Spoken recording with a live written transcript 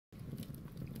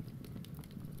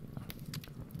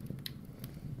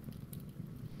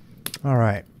All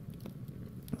right,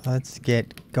 let's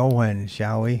get going,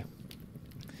 shall we?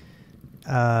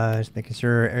 Just making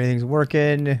sure everything's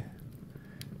working.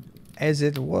 Is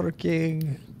it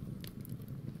working?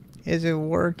 Is it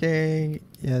working?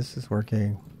 Yes, it's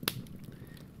working.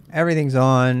 Everything's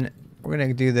on. We're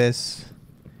gonna do this.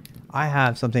 I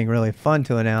have something really fun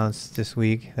to announce this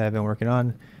week that I've been working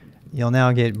on. You'll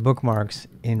now get bookmarks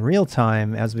in real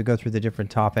time as we go through the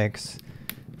different topics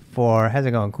for, how's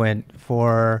it going, Quint?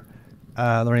 For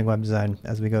learning web design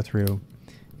as we go through.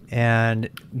 And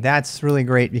that's really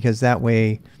great because that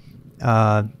way,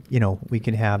 you know, we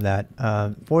can have that.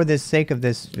 For the sake of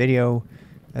this video,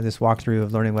 this walkthrough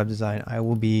of learning web design, I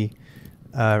will be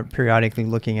periodically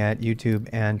looking at YouTube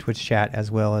and Twitch chat as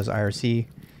well as IRC.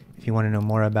 If you want to know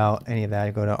more about any of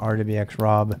that, go to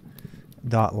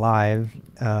rwxrob.live,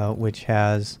 which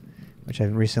I've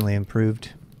recently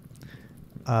improved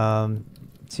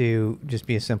to just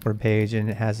be a simpler page, and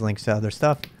it has links to other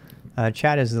stuff.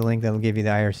 Chat is the link that will give you the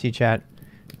IRC chat.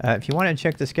 If you want to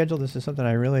check the schedule, this is something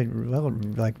I really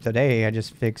like today. I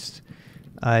just fixed.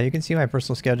 You can see my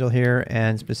personal schedule here,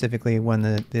 and specifically when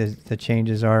the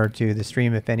changes are to the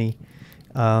stream, if any.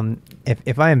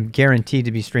 If I am guaranteed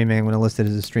to be streaming, I'm going to list it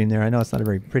as a stream there. I know it's not a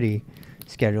very pretty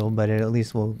schedule, but it at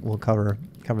least will cover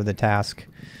the task.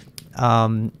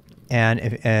 And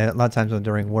if, a lot of times when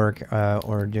during work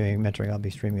or doing mentoring, I'll be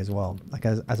streaming as well, like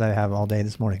as I have all day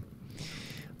this morning.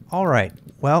 All right,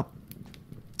 well,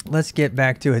 let's get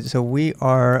back to it. So we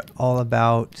are all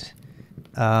about,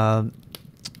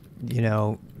 you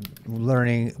know,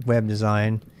 learning web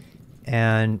design,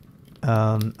 and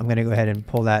I'm going to go ahead and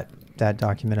pull that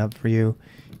document up for you.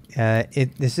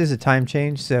 This is a time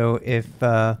change, so if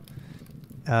you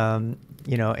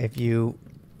know, if you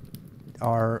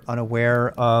are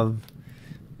unaware of,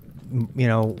 you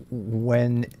know,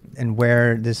 when and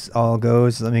where this all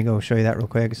goes, let me go show you that real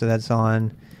quick. So that's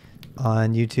on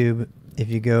YouTube. If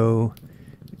you go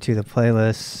to the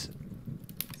playlist,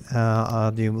 I'll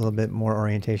do a little bit more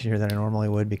orientation here than I normally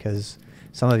would, because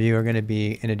some of you are going to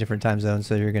be in a different time zone,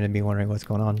 so you're going to be wondering what's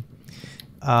going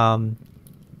on.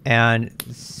 And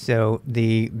so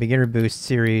the beginner boost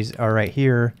series are right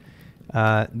here.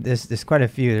 There's quite a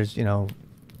few. There's, you know,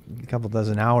 a couple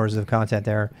dozen hours of content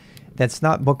there that's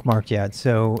not bookmarked yet.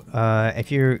 So if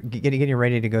you're getting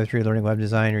ready to go through learning web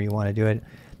design, or you want to do it,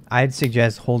 I'd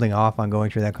suggest holding off on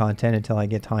going through that content until I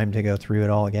get time to go through it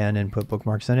all again and put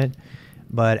bookmarks in it.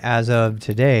 But as of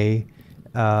today,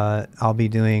 I'll be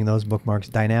doing those bookmarks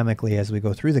dynamically as we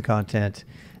go through the content,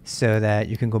 so that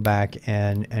you can go back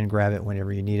and grab it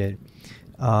whenever you need it.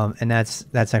 And that's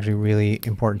actually really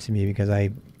important to me, because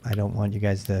I don't want you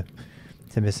guys to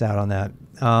miss out on that.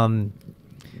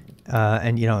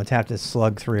 And you know, to have to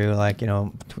slug through, like, you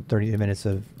know, 30 minutes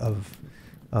of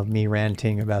me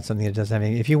ranting about something that doesn't have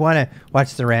any. If you want to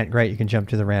watch the rant, great, you can jump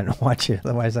to the rant and watch it.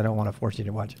 Otherwise, I don't want to force you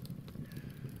to watch it.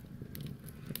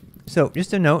 So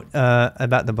just a note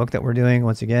about the book that we're doing.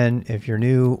 Once again, if you're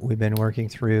new, we've been working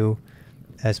through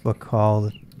this book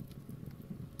called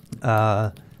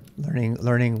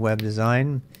Learning Web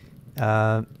Design.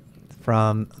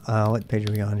 From what page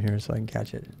are we on here so I can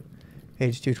catch it?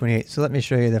 Page 228. So let me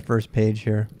show you the first page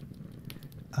here.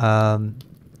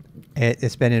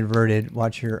 It's been inverted.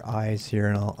 Watch your eyes here,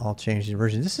 and I'll change the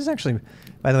version. This is actually,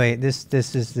 by the way, this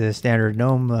is the standard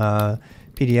GNOME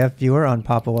PDF viewer on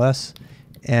Pop! OS,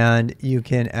 and you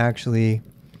can actually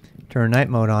turn night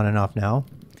mode on and off now.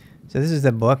 So this is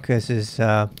the book. This is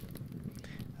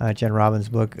Jen Robbins'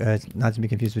 book. Not to be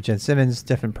confused with Jen Simmons,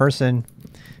 different person.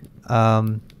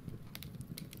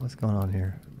 What's going on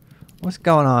here? What's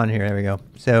going on here? There we go.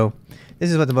 So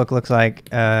this is what the book looks like.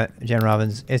 Jen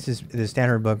Robbins. It's the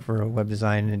standard book for web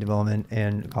design and development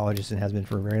in colleges, and has been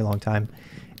for a very long time.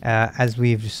 As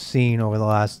we've seen over the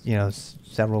last, you know,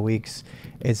 several weeks,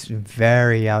 it's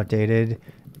very outdated,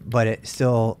 but it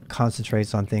still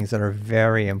concentrates on things that are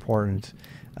very important,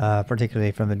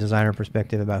 particularly from a designer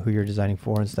perspective about who you're designing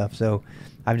for and stuff. So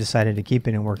I've decided to keep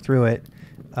it and work through it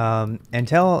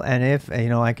until and if, you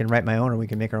know, I can write my own, or we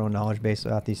can make our own knowledge base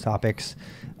about these topics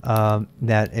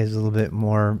that is a little bit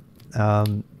more,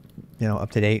 you know,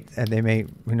 up to date. And they may,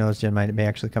 who knows, Jen may be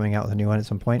actually coming out with a new one at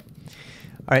some point.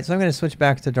 All right, so I'm going to switch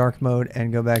back to dark mode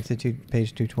and go back to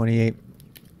page 228.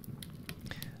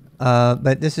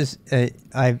 But this is,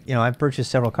 I've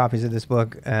purchased several copies of this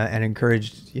book and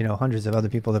encouraged, you know, hundreds of other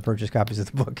people to purchase copies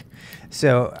of the book.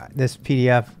 So this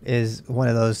PDF is one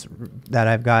of those that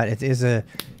I've got. It is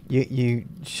you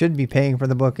should be paying for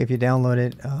the book if you download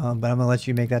it, but I'm gonna let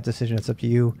you make that decision. It's up to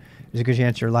you. There's a good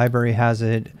chance your library has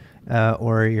it.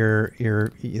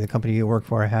 or the company you work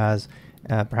for has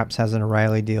perhaps has an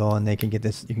O'Reilly deal, and they can get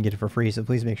this. You can get it for free. So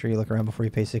please make sure you look around before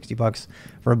you pay $60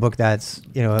 for a book that's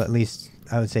at least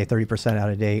I would say 30% out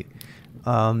of date.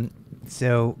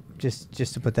 So just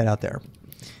to put that out there.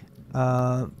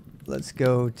 Let's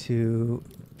go to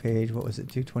page, what was it,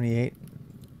 228?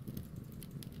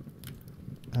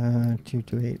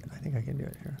 228. I think I can do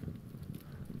it here.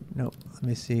 Nope. Let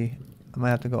me see. I might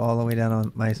have to go all the way down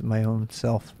on my own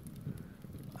self.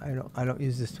 I don't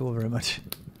use this tool very much,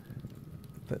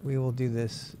 but we will do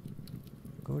this.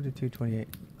 Go to 228.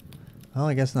 Well,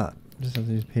 I guess not. Just have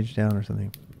to use page down or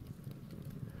something.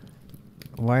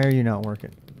 Why are you not working?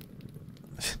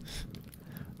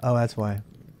 Oh, that's why.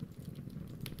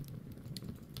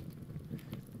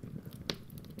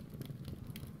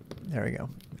 There we go.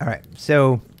 All right.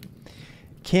 So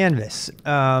Canvas.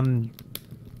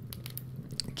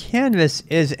 Canvas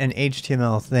is an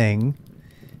HTML thing.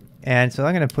 And so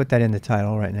I'm going to put that in the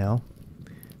title right now.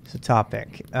 It's a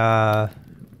topic. I'm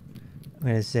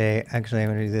going to say, actually, I'm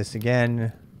going to do this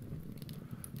again.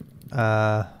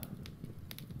 And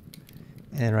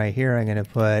right here, I'm going to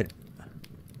put,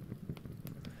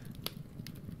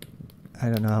 I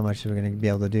don't know how much we're going to be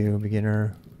able to do,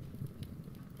 beginner.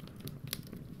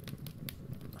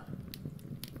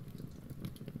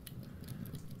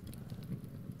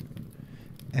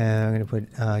 And I'm going to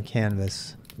put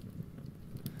canvas.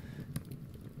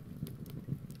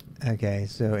 Okay,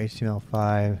 so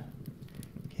HTML5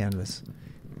 canvas.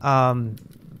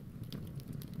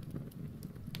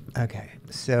 Okay,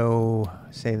 so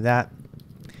save that.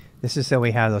 This is so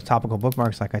we have those topical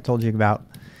bookmarks like I told you about.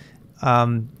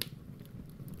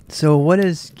 So what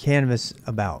is Canvas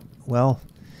about? Well,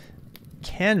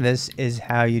 Canvas is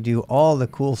how you do all the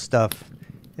cool stuff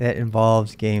that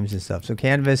involves games and stuff. So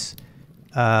Canvas,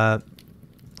 I'm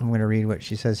going to read what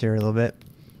she says here a little bit.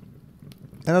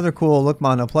 Another cool Look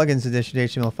Mono plugins addition to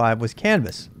HTML5 was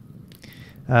Canvas.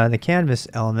 The Canvas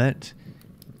element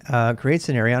creates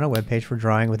an area on a web page for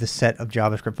drawing with a set of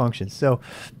JavaScript functions. So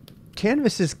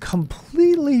Canvas is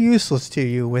completely useless to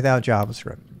you without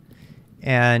JavaScript.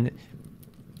 And,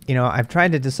 I've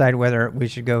tried to decide whether we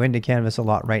should go into Canvas a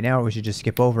lot right now or we should just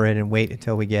skip over it and wait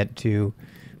until we get to,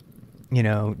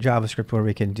 JavaScript where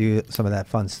we can do some of that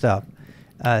fun stuff.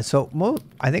 So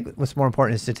I think what's more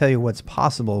important is to tell you what's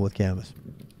possible with Canvas.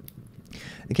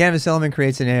 The Canvas element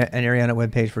creates an area on a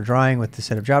web page for drawing with a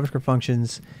set of JavaScript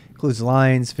functions. Includes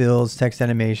lines, fills, text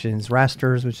animations,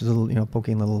 rasters, which is little,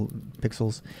 poking little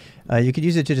pixels. You could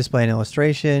use it to display an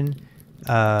illustration,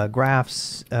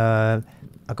 graphs.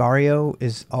 Agario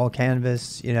is all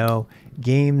Canvas.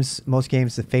 Games. Most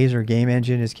games, the Phaser game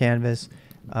engine is Canvas.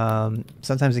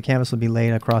 Sometimes the canvas will be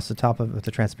laid across the top of with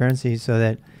the transparency so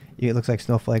that it looks like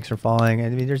snowflakes are falling. I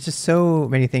mean, there's just so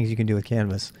many things you can do with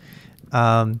Canvas.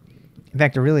 In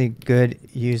fact, a really good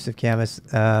use of Canvas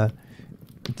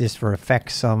just for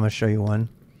effects. So I'm going to show you one.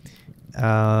 If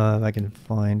I can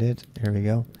find it. Here we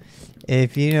go.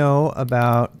 If you know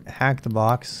about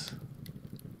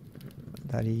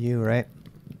hackthebox.eu, right?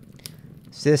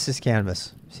 So this is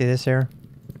Canvas. See this here?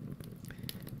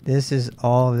 This is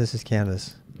all of this is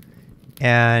Canvas.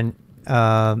 And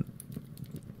I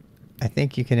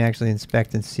think you can actually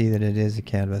inspect and see that it is a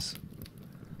canvas.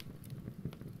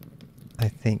 I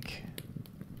think.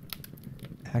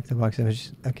 Hack the box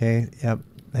image. Okay, yep.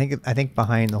 I think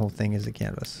behind the whole thing is a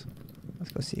canvas.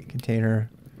 Let's go see container.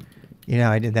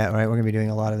 I did that, right? We're gonna be doing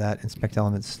a lot of that inspect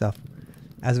elements stuff,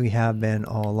 as we have been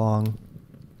all along.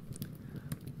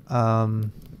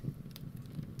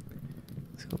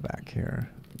 Let's go back here.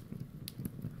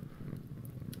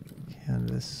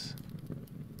 Canvas.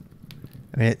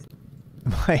 I mean,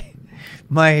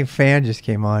 my fan just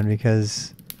came on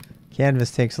because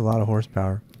Canvas takes a lot of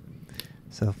horsepower.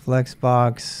 So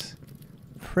Flexbox,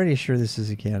 pretty sure this is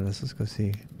a canvas. Let's go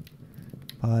see.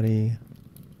 Body.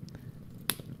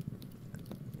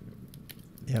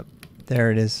 Yep,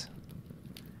 there it is.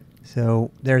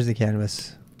 So there's the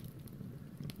canvas.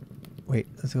 Wait,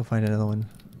 let's go find another one.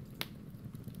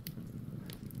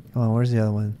 Come on, where's the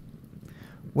other one?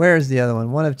 Where's the other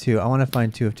one? One of two. I want to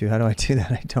find two of two. How do I do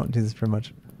that? I don't do this very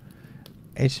much.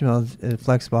 HTML,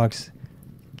 Flexbox,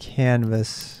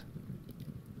 Canvas.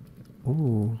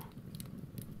 Ooh.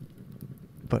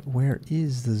 But where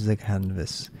is the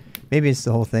canvas? Maybe it's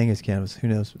the whole thing is canvas. Who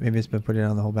knows? Maybe it's been put in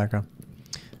on the whole background.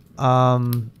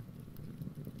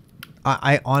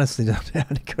 I honestly don't know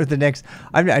how to go to the next.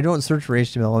 I don't search for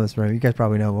HTML on this room. You guys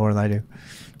probably know more than I do.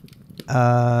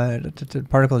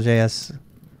 Particle.js.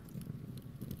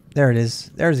 There it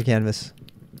is. There's the canvas.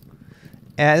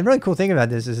 And the really cool thing about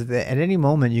this is that at any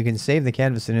moment you can save the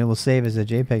canvas and it will save as a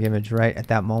JPEG image right at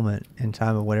that moment in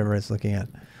time of whatever it's looking at.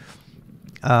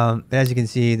 As you can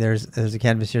see, there's a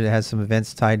canvas here that has some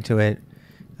events tied to it.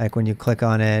 Like when you click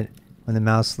on it, when the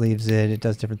mouse leaves it, it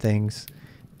does different things.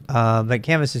 But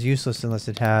canvas is useless unless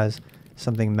it has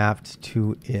something mapped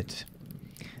to it.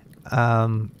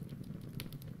 You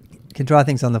can draw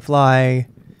things on the fly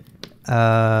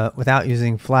without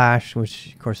using Flash,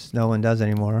 which of course no one does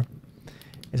anymore.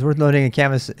 It's worth noting a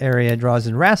canvas area draws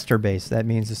in raster base. That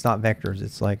means it's not vectors.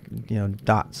 It's like, you know,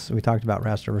 dots. We talked about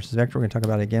raster versus vector. We're going to talk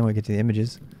about it again when we get to the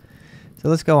images. So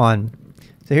let's go on.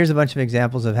 So here's a bunch of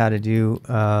examples of how to do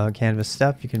canvas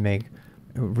stuff. You can make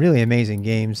really amazing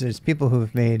games. There's people who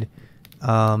have made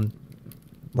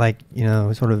like, you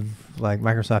know, sort of like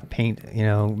Microsoft Paint, you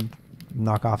know,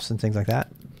 knockoffs and things like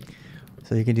that.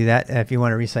 So you can do that. If you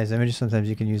want to resize images, sometimes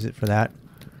you can use it for that.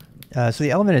 So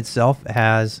the element itself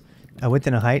has a width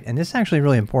and a height, and this is actually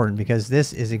really important because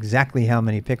this is exactly how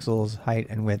many pixels, height,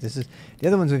 and width. This is the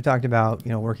other ones we've talked about,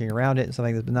 you know, working around it and stuff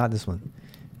like this, but not this one.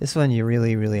 This one you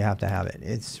really, really have to have it.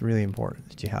 It's really important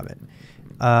that you have it.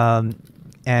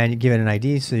 And you give it an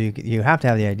ID, so you have to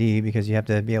have the ID because you have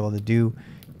to be able to you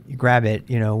grab it,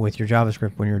 you know, with your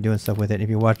JavaScript when you're doing stuff with it.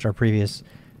 If you watched our previous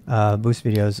Boost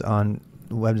videos on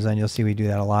web design, you'll see we do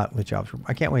that a lot with JavaScript.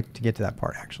 I can't wait to get to that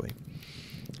part, actually.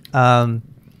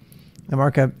 The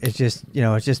markup is just, you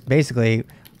know, it's just basically,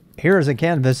 here's a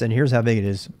canvas and here's how big it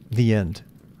is, the end,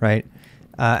 right?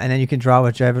 And then you can draw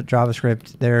with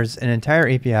JavaScript. There's an entire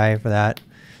API for that.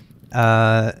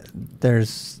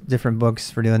 There's different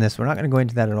books for doing this. We're not going to go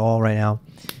into that at all right now.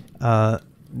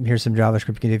 Here's some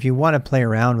JavaScript you can do. If you want to play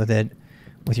around with it,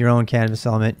 with your own canvas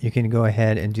element, you can go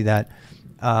ahead and do that.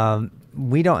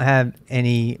 We don't have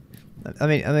any... I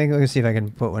mean, let me see if I can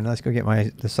put one. Let's go get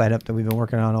the site up that we've been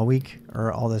working on all week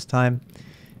or all this time.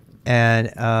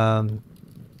 And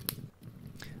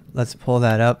let's pull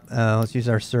that up. Let's use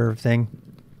our serve thing.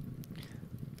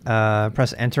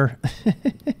 Press enter.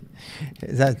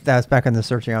 That's back on the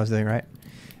searching I was doing, right?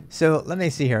 So let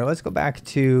me see here. Let's go back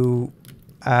to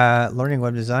learning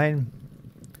web design.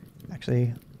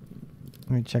 Actually,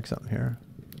 let me check something here.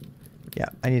 Yeah,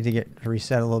 I need to get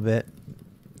reset a little bit.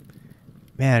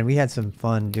 Man, we had some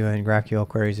fun doing GraphQL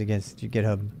queries against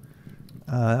GitHub.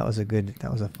 That was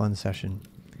a fun session.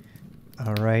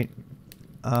 All right.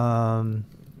 One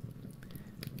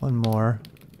more.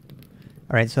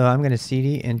 All right, so I'm going to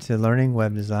CD into Learning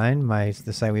Web Design,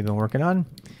 the site we've been working on.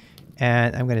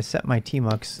 And I'm going to set my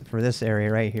tmux for this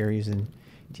area right here using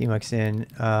tmux in.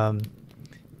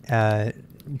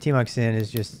 Tmux in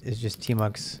is just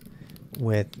tmux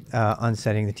with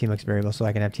unsetting the tmux variable, so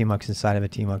I can have tmux inside of a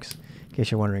tmux. In case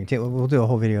you're wondering, we'll do a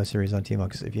whole video series on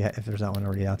tmux if there's not one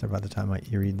already out there by the time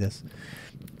you read this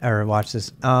or watch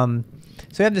this. So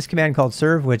we have this command called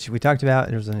serve, which we talked about.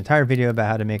 There's an entire video about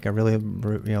how to make a really,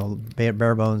 you know,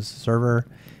 bare bones server,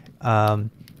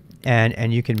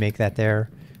 and you can make that there.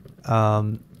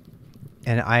 And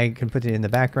I can put it in the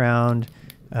background.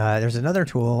 There's another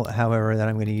tool, however, that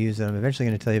I'm going to use that I'm eventually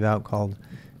going to tell you about called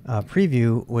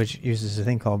Preview, which uses a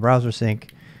thing called browser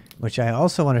sync, which I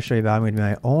also want to show you about. I'm going to do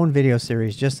my own video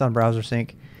series just on browser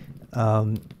sync,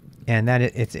 and that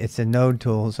it's a node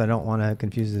tool, so I don't want to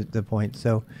confuse the point.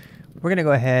 So we're going to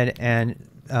go ahead and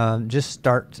just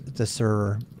start the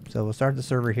server. So we'll start the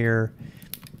server here,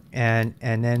 and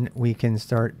then we can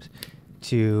start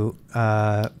to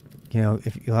you know,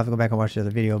 if you'll have to go back and watch the other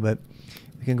video, but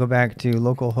we can go back to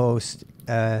localhost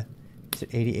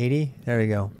 8080. There we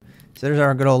go. So there's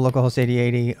our good old localhost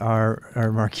 8080,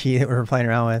 our marquee that we were playing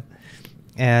around with.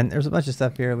 And there's a bunch of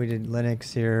stuff here. We did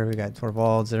Linux here. We got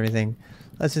Torvalds and everything.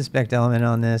 Let's inspect element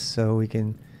on this so we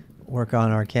can work on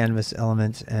our canvas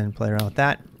elements and play around with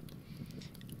that.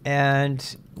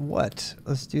 And let's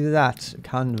do that.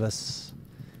 Canvas.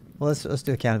 Well, let's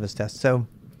do a canvas test. So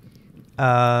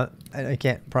I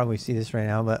can't probably see this right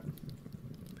now, but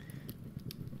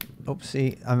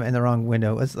oopsie, I'm in the wrong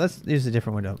window. Let's use a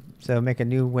different window. So make a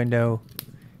new window.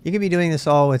 You can be doing this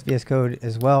all with VS Code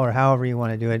as well, or however you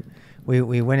want to do it.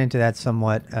 We went into that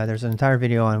somewhat. There's an entire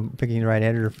video on picking the right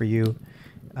editor for you.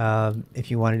 If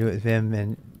you want to do it with Vim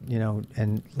and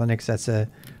Linux, that's a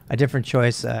different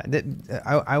choice.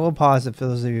 I will pause for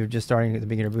those of you just starting at the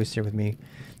beginner boost here with me.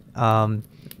 Rather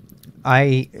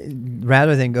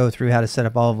than go through how to set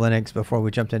up all of Linux before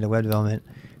we jumped into web development,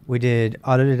 we did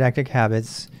autodidactic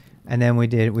habits, and then we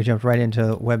jumped right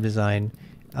into web design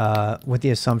with the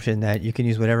assumption that you can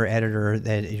use whatever editor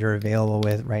that you're available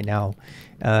with right now.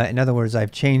 In other words,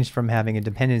 I've changed from having a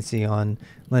dependency on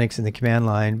Linux in the command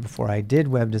line before I did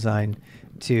web design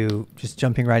to just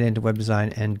jumping right into web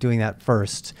design and doing that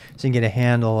first, so you can get a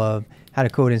handle of how to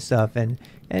code and stuff. And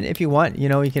if you want, you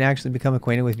know, you can actually become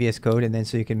acquainted with VS Code, and then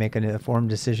so you can make an informed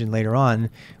decision later on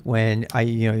when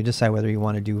you decide whether you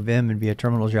want to do Vim and be a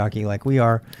terminal jockey like we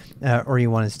are, or you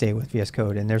want to stay with VS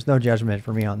Code. And there's no judgment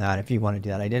for me on that if you want to do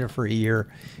that. I did it for a year.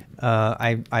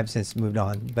 I've since moved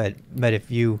on, but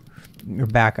if you're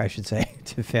back, I should say,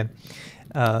 to Vim.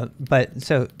 But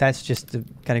so that's just to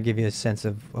kind of give you a sense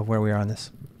of where we are on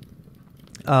this.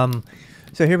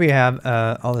 So here we have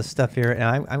all this stuff here, and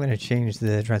I'm going to change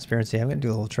the transparency. I'm going to do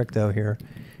a little trick though here.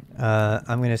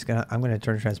 I'm going to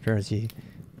turn transparency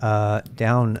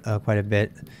down quite a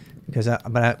bit because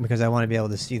I want to be able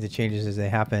to see the changes as they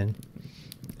happen.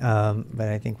 But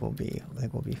I think we'll be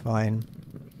fine.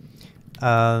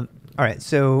 All right.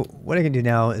 So what I can do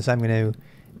now is I'm going to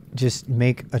just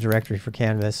make a directory for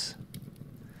Canvas.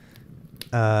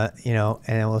 You know,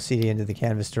 and then we'll cd into the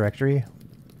Canvas directory.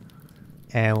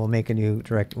 And we'll make a new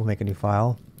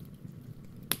file.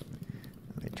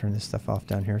 Let me turn this stuff off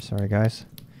down here. Sorry, guys.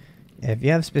 If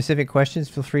you have specific questions,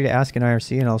 feel free to ask in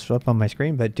IRC, and I'll show up on my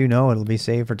screen. But do know it'll be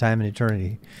saved for time and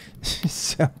eternity.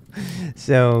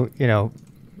 so you know,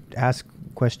 ask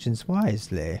questions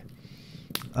wisely.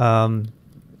 Let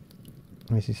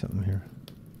me see something here.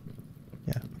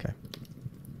 Yeah. Okay.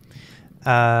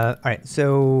 All right.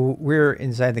 So we're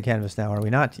inside the canvas now, are we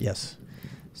not? Yes.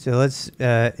 So let's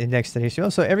index that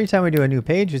HTML. So every time we do a new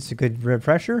page, it's a good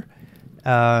refresher.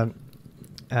 What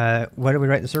do we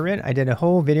write the server in? I did a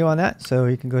whole video on that, so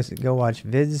you can go watch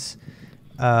vids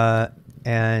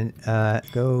and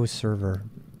go server,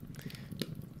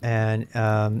 and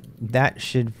that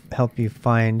should help you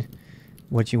find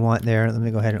what you want there. Let me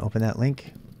go ahead and open that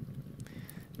link.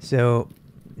 So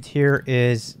here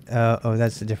is oh,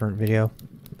 that's a different video.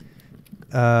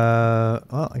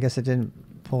 Well, I guess it didn't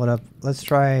pull it up. Let's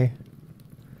try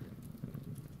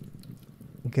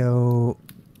go.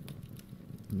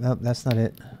 Nope, that's not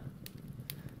it.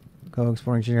 Go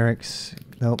exploring generics.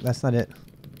 Nope, that's not it.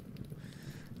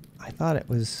 I thought it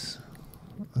was.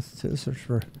 Let's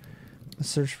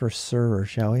search for server,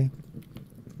 shall we?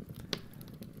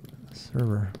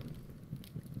 Server.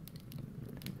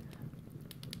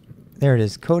 There it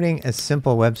is. Coding a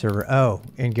simple web server. Oh,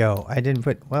 in Go. I didn't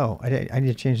put. Well, I need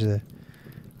to change the.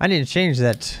 I need to change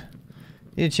that.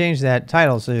 I need to change that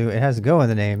title so it has Go in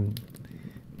the name.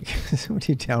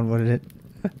 Somebody downloaded it.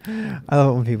 I love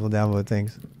it when people download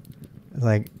things. It's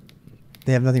like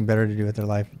they have nothing better to do with their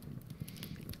life.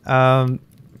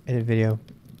 Edit video.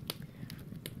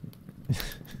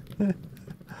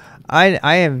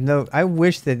 I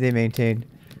wish that they maintained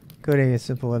coding a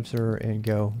simple web server in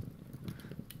Go.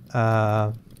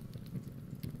 There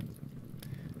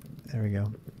we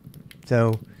go.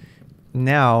 So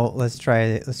now let's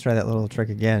try that little trick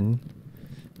again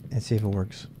and see if it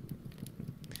works.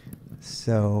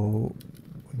 So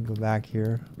we can go back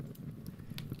here.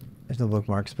 There's no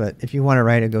bookmarks, but if you want to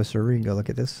write a Go server, you can go look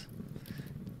at this.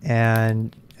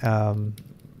 And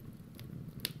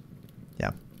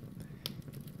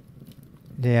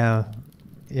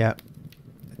yeah.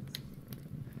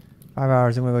 5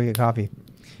 hours, I'm gonna go get coffee.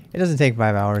 It doesn't take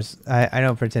 5 hours. I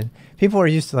don't pretend. People are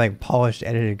used to like polished,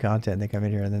 edited content. They come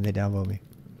in here and then they download me.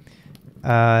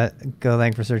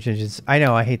 Golang for search engines. I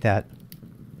know, I hate that.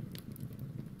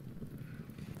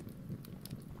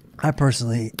 I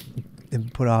personally am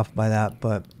put off by that,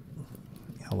 but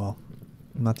yeah, well,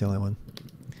 I'm not the only one.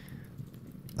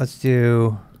 Let's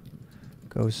do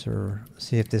Go server.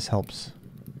 See if this helps.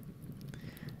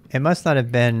 It must not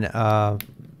have been.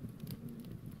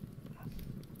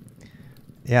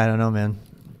 Yeah, I don't know, man.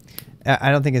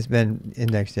 I don't think it's been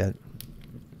indexed yet.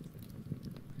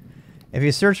 If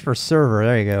you search for server,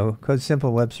 there you go. Code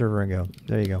simple web server and Go.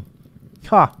 There you go.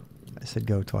 Ha! I said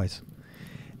Go twice.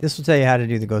 This will tell you how to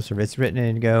do the Go server. It's written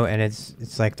in Go, and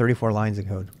it's like 34 lines of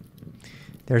code.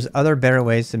 There's other better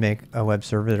ways to make a web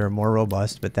server that are more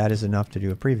robust, but that is enough to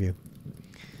do a preview.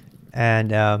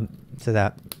 And so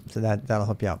that'll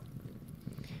help you out.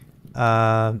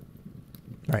 All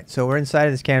right, so we're inside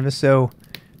of this canvas. So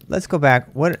let's go back.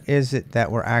 What is it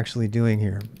that we're actually doing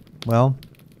here? Well,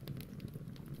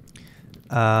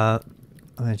 I'm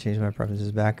gonna change my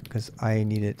preferences back because I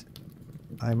need it.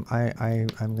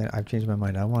 I've changed my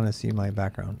mind. I want to see my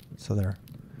background. So there.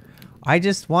 I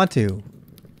just want to.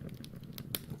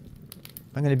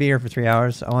 I'm gonna be here for 3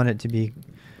 hours. I want it to be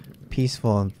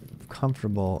peaceful and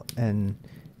comfortable and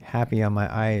happy on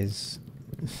my eyes.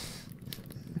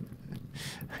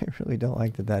 I really don't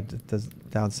like that does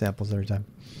down samples every time.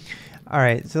 All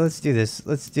right, so let's do this.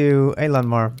 Let's do a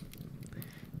Lunmar.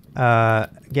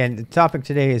 Again, the topic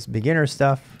today is beginner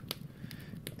stuff.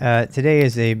 Today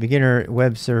is a beginner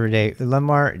web server day.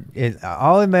 Lamar,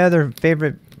 all of my other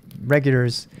favorite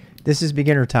regulars, this is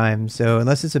beginner time. So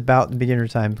unless it's about beginner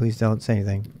time, please don't say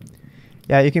anything.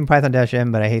 Yeah, you can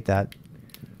Python-M, but I hate that.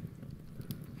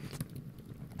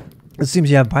 It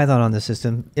seems you have Python on the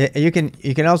system. You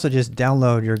can also just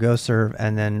download your Go serve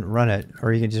and then run it,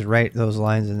 or you can just write those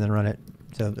lines and then run it.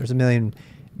 So there's a million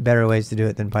better ways to do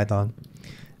it than Python.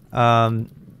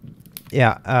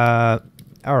 Yeah.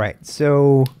 All right.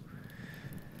 So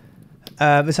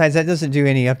besides that, doesn't do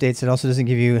any updates. It also doesn't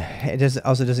give you.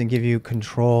 Also doesn't give you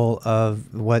control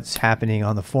of what's happening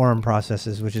on the forum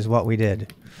processes, which is what we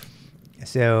did.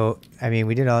 So I mean,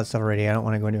 we did all that stuff already. I don't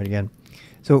want to go into it again.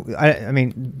 So I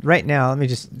mean, right now, let me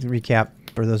just recap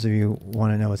for those of you who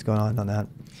want to know what's going on that.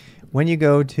 When you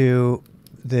go to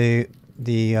this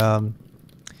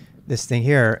thing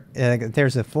here,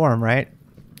 there's a forum, right?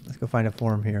 Let's go find a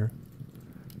forum here.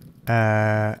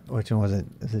 Which one was it?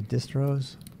 Is it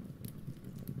distros?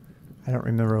 I don't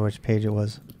remember which page it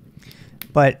was.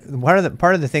 But part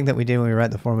of the thing that we did when we wrote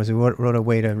the forum was we wrote a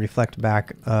way to reflect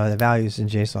back the values in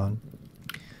JSON.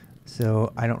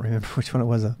 So I don't remember which one it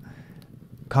was.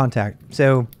 Contact.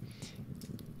 So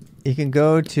you can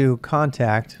go to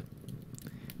contact,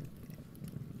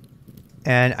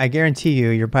 and I guarantee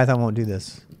you your Python won't do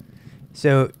this.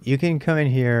 So you can come in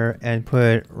here and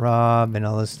put Rob and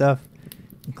all this stuff,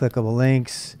 clickable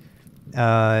links.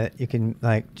 You can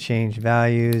like change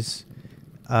values.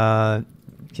 You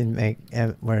can make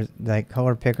where like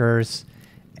color pickers,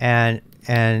 and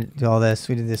do all this.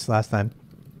 We did this last time,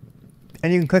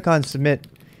 and you can click on submit.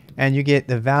 And you get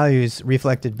the values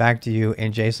reflected back to you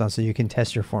in JSON so you can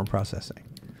test your form processing.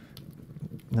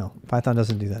 No, Python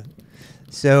doesn't do that.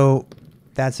 So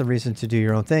that's a reason to do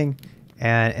your own thing.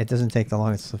 And it doesn't take that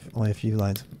long. It's only a few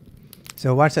lines.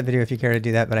 So watch that video if you care to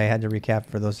do that. But I had to recap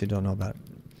for those who don't know about it.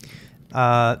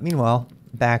 Meanwhile,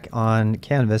 back on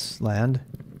Canvas land.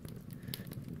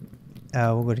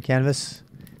 We'll go to Canvas.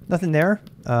 Nothing there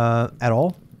at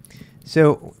all.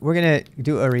 So we're going to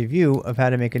do a review of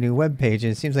how to make a new web page.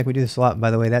 And it seems like we do this a lot. By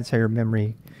the way, that's how your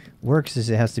memory works, is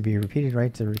it has to be repeated,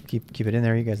 right? To keep it in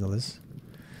there. You guys know this.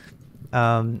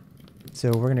 So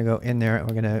we're going to go in there and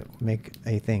we're going to make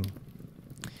a thing.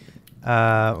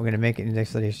 We're going to make an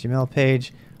index.html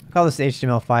page. I call this the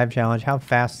HTML5 challenge. How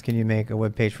fast can you make a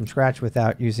web page from scratch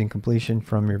without using completion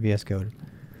from your VS Code?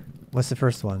 What's the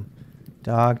first one?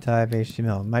 Dog type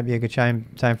HTML. Might be a good time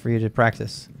for you to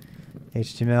practice.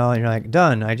 HTML, and you're like,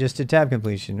 done. I just did tab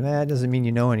completion. Well, that doesn't mean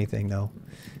you know anything, though.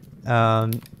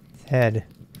 Head,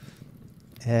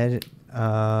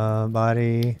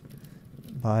 body.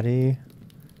 I'm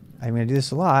going to do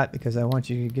this a lot because I want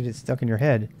you to get it stuck in your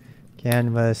head.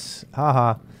 Canvas,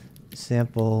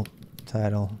 sample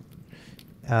title.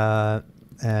 I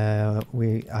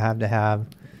have to have,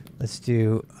 let's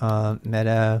do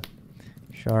meta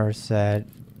char set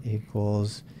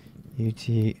equals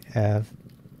UTF-8.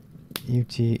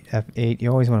 You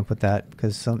always want to put that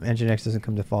because some Nginx doesn't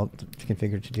come default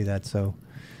configured to do that. So,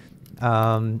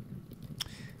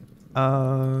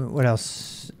 what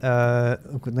else?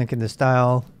 Link in the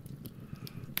style.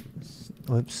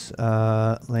 Whoops.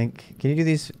 Link. Can you do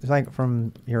these like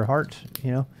from your heart?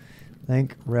 You know,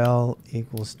 link rel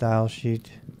equals style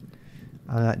sheet.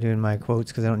 I'm not doing my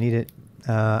quotes because I don't need it.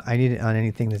 I need it on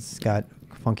anything that's got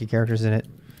funky characters in it.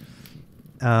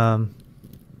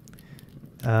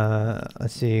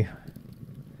 Let's see.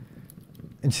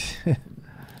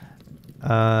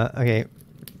 Okay,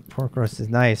 pork roast is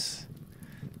nice.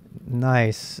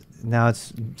 Nice. Now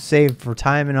it's saved for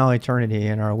time and all eternity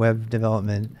in our web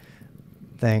development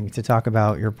thing to talk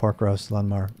about your pork roast,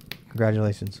 Lunmar.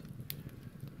 Congratulations.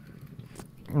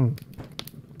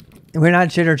 We're not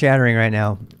chitter chattering right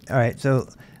now. All right, so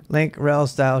link rel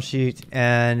style sheet,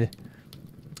 and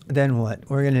then what?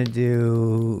 We're gonna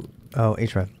do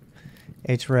href.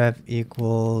 Href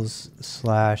equals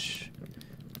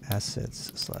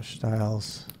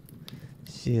 /assets/styles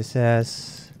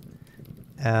CSS,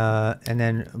 and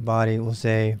then body will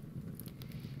say,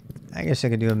 I guess I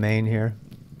could do a main here.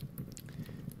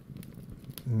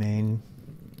 Main.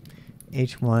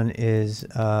 H1 is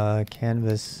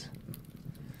canvas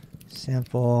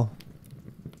sample.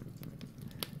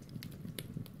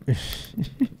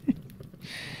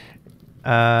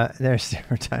 There's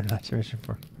different time not to mention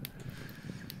for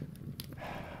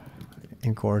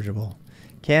incorrigible.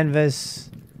 Canvas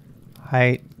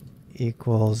height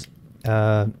equals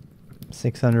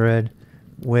 600,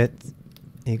 width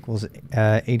equals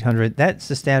 800. That's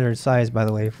the standard size, by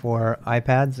the way, for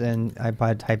iPads and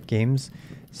iPod type games.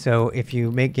 So if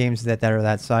you make games that are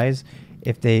that size,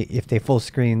 if they full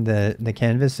screen the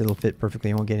canvas, it'll fit perfectly.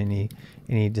 You won't get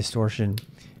any distortion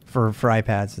for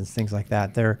iPads and things like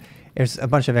that. There's a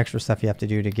bunch of extra stuff you have to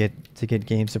do to get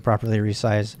games to properly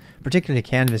resize, particularly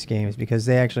canvas games, because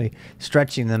they actually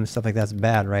stretching them and stuff like that's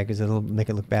bad, right? Because it'll make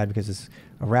it look bad because it's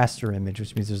a raster image,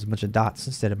 which means there's a bunch of dots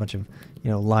instead of a bunch of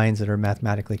lines that are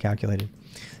mathematically calculated.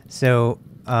 So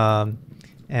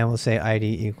and we'll say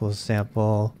ID equals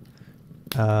sample,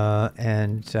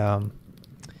 and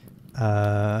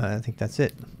I think that's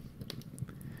it.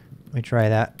 Let me try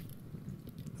that.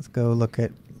 Let's go look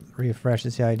at refresh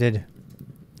and see how I did.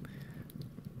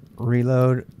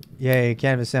 Reload. Yay,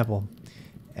 canvas sample.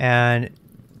 And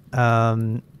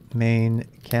main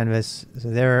canvas. So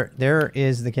there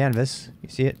is the canvas. You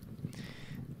see it?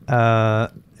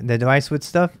 The device width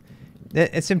stuff.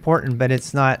 It's important, but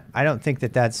it's not. I don't think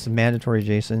that that's mandatory,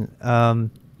 Jason.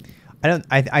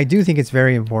 I do think it's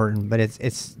very important, but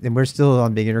and we're still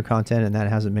on beginner content, and that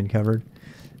hasn't been covered.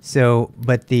 So,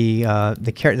 but the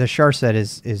char set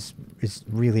is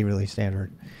really, really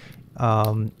standard.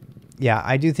 Yeah,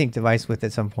 I do think device width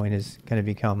at some point is going to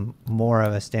become more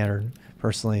of a standard,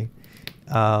 personally.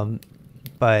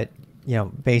 But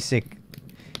basic.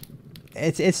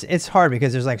 It's hard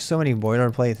because there's like so many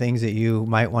boilerplate things that you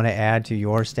might want to add to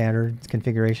your standard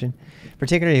configuration,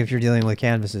 particularly if you're dealing with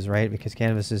canvases, right? Because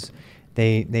canvases,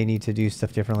 they need to do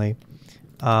stuff differently.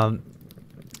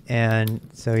 And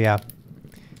so yeah.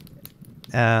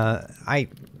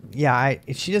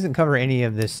 She doesn't cover any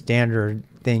of the standard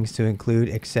things to include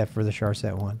except for the char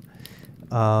set one,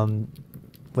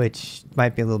 which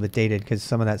might be a little bit dated because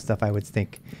some of that stuff I would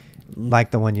think,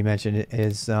 like the one you mentioned,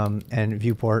 is and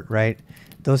viewport, right?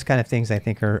 Those kind of things I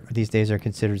think these days are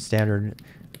considered standard,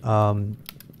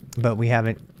 but we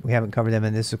haven't covered them,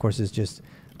 and this of course is just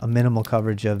a minimal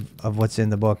coverage of what's in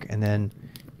the book, and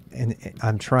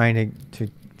I'm trying to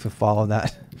follow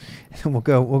that. And we'll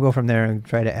go from there and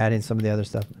try to add in some of the other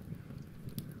stuff.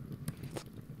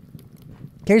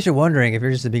 In case you're wondering, if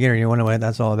you're just a beginner and you wonder what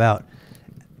that's all about,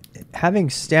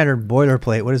 having standard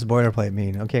boilerplate, what does boilerplate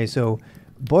mean? Okay, so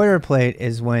boilerplate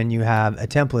is when you have a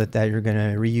template that you're going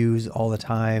to reuse all the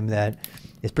time, that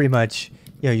is pretty much,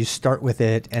 you start with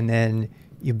it and then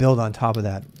you build on top of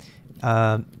that.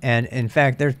 And in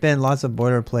fact, there's been lots of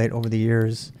boilerplate over the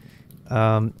years.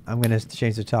 I'm going to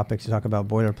change the topic to talk about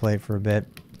boilerplate for a bit.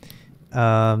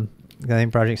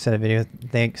 Project set of video.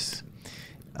 Thanks.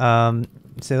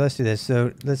 So let's do this.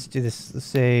 Let's do this. Let's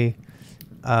say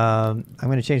I'm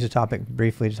going to change the topic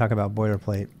briefly to talk about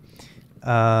boilerplate.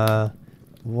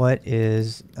 What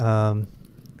is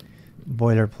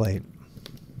boilerplate?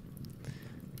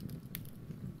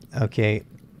 Okay,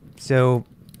 so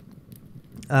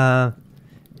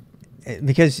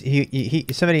because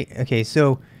somebody. Okay,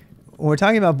 so when we're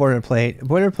talking about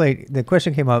boilerplate, the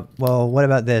question came up, well, what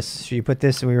about this? Should you put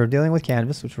this? And we were dealing with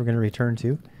canvas, which we're going to return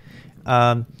to.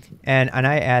 And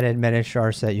I added meta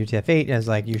char set UTF-8 as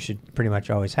like, you should pretty much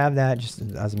always have that. Just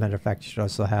as a matter of fact, you should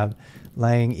also have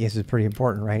lang. This is pretty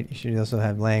important, right? You should also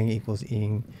have lang equals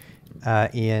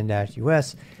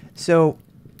en-us. So,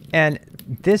 and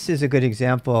this is a good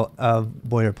example of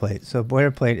boilerplate. So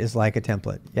boilerplate is like a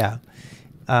template. Yeah.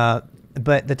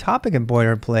 But the topic in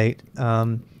boilerplate,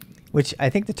 which I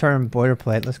think the term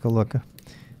boilerplate, let's go look.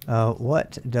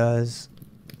 What does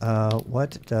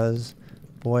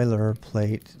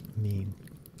boilerplate mean?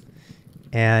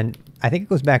 And I think it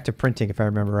goes back to printing, if I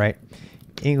remember right.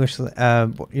 English,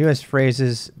 U.S.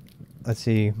 phrases. Let's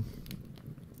see.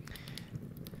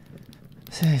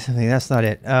 Say something. That's not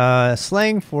it.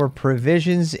 Slang for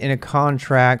provisions in a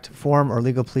contract, form, or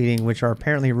legal pleading, which are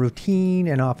apparently routine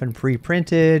and often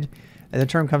pre-printed. The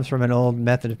term comes from an old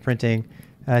method of printing.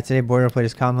 Today, boilerplate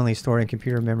is commonly stored in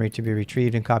computer memory to be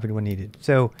retrieved and copied when needed.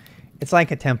 So it's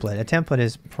like a template. A template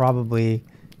is probably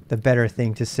the better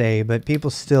thing to say, but people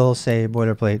still say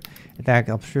boilerplate. In fact,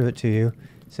 I'll prove it to you.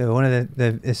 So one of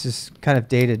this is kind of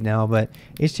dated now, but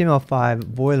HTML5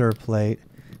 boilerplate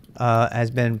has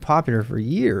been popular for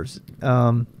years.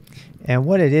 And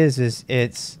what it is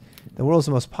it's the world's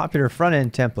most popular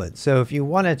front-end template. So if you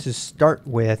wanted to start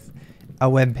with a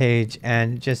web page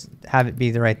and just have it be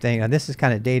the right thing. Now this is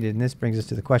kind of dated, and this brings us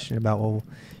to the question about, well,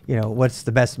 what's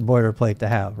the best boilerplate to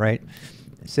have, right?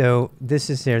 So this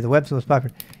is here, the web's most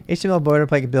popular. HTML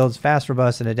boilerplate builds fast,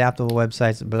 robust, and adaptable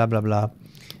websites, blah, blah, blah.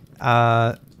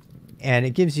 And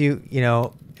it gives you,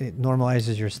 it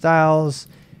normalizes your styles.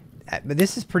 But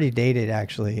this is pretty dated,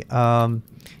 actually. In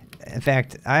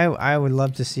fact, I would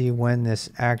love to see when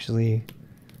this actually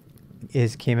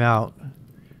came out.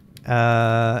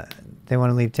 They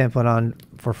want to leave template on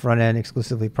for front end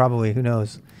exclusively, probably. Who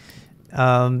knows?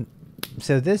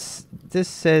 So this this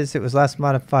says it was last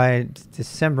modified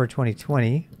December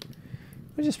 2020,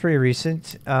 which is pretty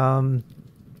recent. So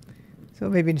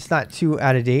maybe it's not too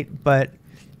out of date, but,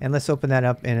 and let's open that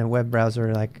up in a web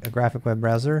browser, like a graphic web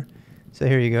browser. So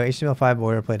here you go, HTML5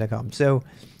 boilerplate.com. So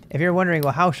if you're wondering,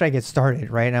 well, how should I get started,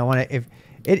 right? And I want to, if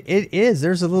it is,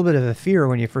 there's a little bit of a fear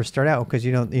when you first start out, because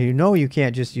you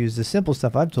can't just use the simple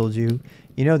stuff I've told you.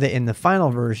 You know that in the final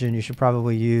version, you should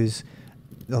probably use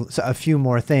a few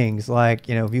more things, like,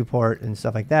 viewport and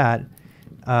stuff like that.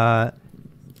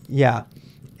 Yeah.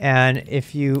 And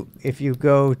if you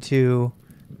go to,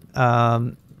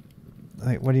 like,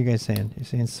 what are you guys saying? You're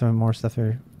saying some more stuff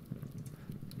here?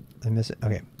 I miss it.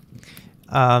 Okay.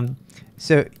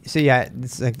 So yeah,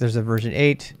 it's like there's a version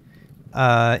 8.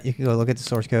 You can go look at the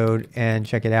source code and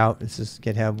check it out. This is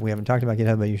GitHub. We haven't talked about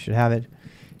GitHub, but you should have it.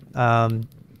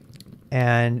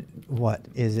 And what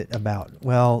is it about?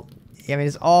 Well, I mean,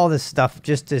 it's all this stuff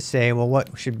just to say, well,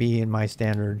 what should be in my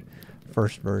standard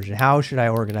first version? How should I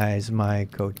organize my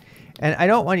code? And I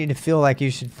don't want you to feel like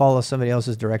you should follow somebody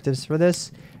else's directives for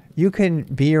this. You can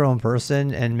be your own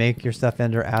person and make your stuff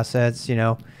under assets,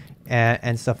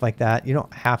 and stuff like that. You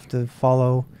don't have to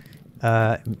follow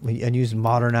and use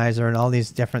Modernizer and all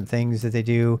these different things that they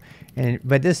do.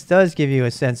 But this does give you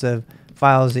a sense of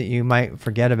files that you might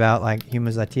forget about, like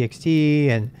humans.txt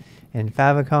and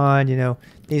favicon.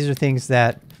 These are things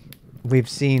that we've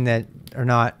seen that are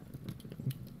not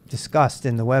discussed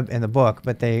in the book,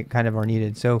 but they kind of are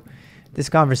needed. So this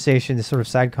conversation, this sort of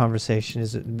side conversation,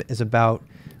 is about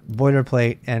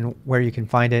boilerplate and where you can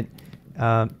find it.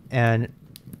 And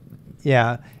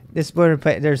yeah, this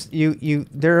boilerplate,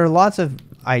 there are lots of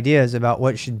ideas about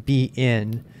what should be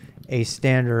in a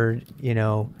standard,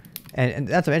 and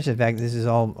that's to mention the fact that this is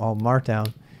all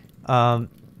Markdown.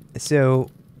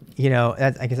 So,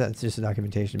 I guess that's just a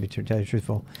documentation, to tell you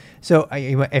truthful. So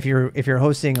if you're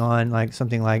hosting on like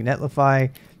something like Netlify,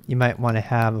 you might want to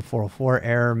have a 404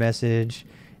 error message,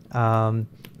 and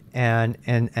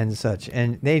such.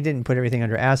 And they didn't put everything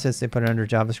under assets; they put it under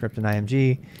JavaScript and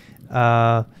IMG.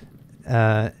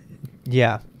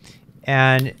 Yeah,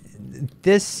 and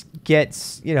this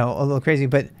gets a little crazy,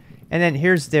 but then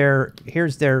here's their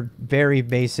very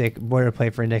basic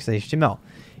boilerplate for index.html.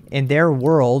 In their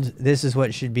world, this is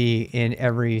what should be in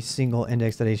every single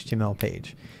index.html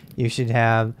page. You should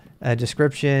have a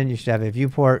description, you should have a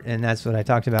viewport, and that's what I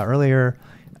talked about earlier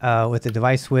with the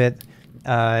device width.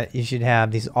 You should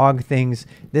have these OG things.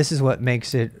 This is what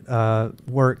makes it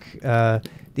work.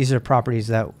 These are properties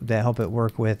that help it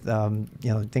work with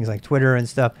things like Twitter and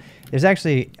stuff. There's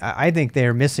actually, I think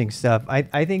they're missing stuff.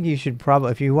 I think you should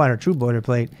probably, if you want a true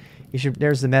boilerplate,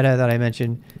 there's the meta that I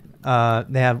mentioned.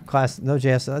 They have class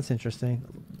Node.js, so that's interesting.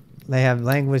 They have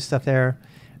language stuff there.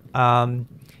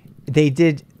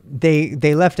 They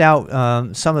left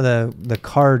out some of the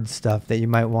card stuff that you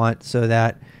might want, so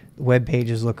that web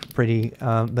pages look pretty,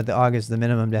 but the OG is the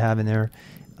minimum to have in there.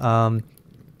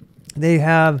 They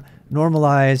have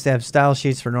normalized. They have style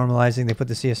sheets for normalizing. They put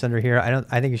the CS under here.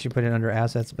 I think you should put it under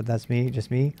assets, but that's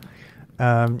just me.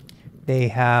 They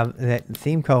have that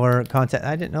theme color content.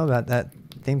 I didn't know about that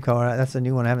theme color. That's a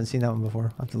new one. I haven't seen that one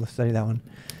before. I'll have to study that one.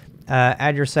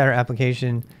 Add your site or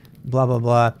application, blah, blah,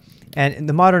 blah. And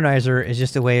the Modernizer is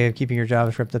just a way of keeping your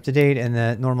JavaScript up to date, and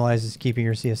the normalize is keeping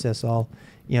your CSS all,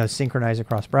 synchronized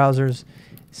across browsers.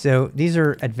 So these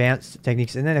are advanced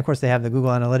techniques. And then, of course, they have the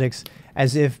Google Analytics,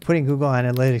 as if putting Google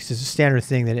Analytics is a standard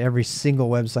thing that every single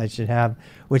website should have,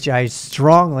 which I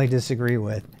strongly disagree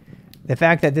with. The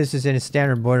fact that this is in a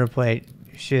standard boilerplate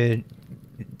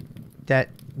that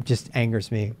just angers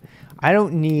me. I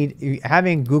don't need,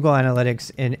 having Google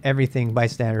Analytics in everything by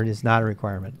standard is not a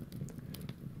requirement.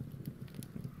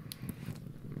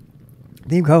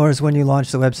 Theme colors when you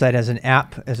launch the website as an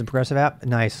app, as a progressive app,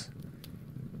 nice.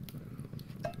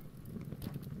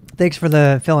 Thanks for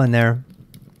the fill in there.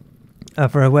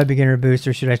 For a web beginner boost,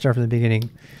 or should I start from the beginning?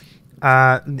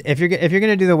 If you're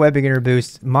gonna do the web beginner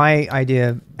boost, my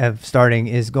idea of starting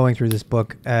is going through this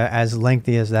book, as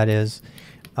lengthy as that is,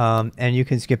 and you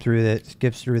can skip through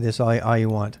this all you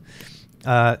want.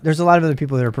 There's a lot of other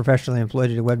people that are professionally employed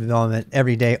to do web development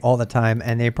every day, all the time,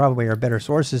 and they probably are better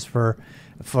sources for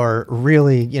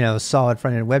really solid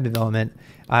front end web development.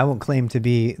 I won't claim to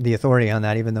be the authority on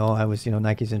that, even though I was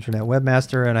Nike's internet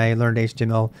webmaster, and I learned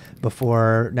HTML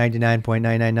before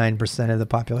 99.999% of the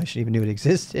population even knew it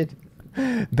existed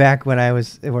back when I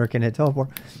was working at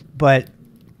Teleport. But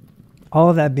all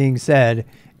of that being said,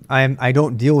 I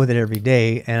don't deal with it every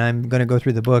day, and I'm going to go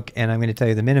through the book, and I'm going to tell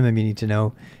you the minimum you need to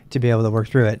know to be able to work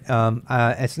through it.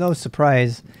 It's no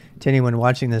surprise to anyone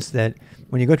watching this that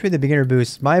when you go through the beginner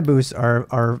boosts, my boosts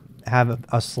have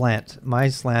a slant. My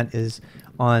slant is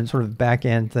on sort of back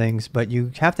end things, but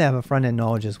you have to have a front end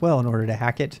knowledge as well in order to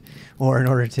hack it or in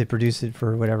order to produce it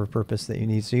for whatever purpose that you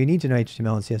need. So you need to know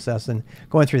HTML and CSS, and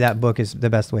going through that book is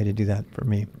the best way to do that for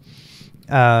me.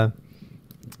 Yeah,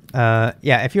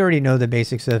 if you already know the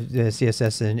basics of the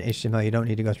CSS and HTML, you don't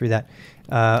need to go through that.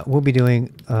 We'll be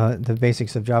doing the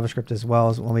basics of JavaScript as well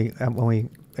as when we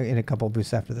in a couple of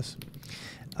boosts after this.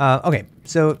 Okay,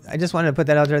 so I just wanted to put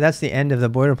that out there. That's the end of the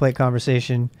boilerplate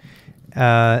conversation.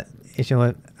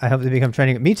 HTML, I hope they become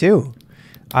trending. Me too.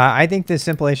 I think the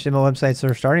simple HTML websites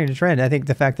are starting to trend. I think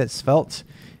the fact that Svelte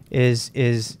has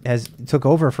took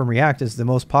over from React as the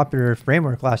most popular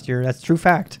framework last year. That's true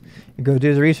fact. You go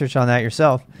do the research on that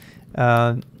yourself.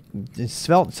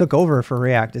 Svelte took over for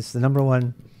React. It's the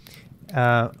 --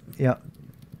 yeah.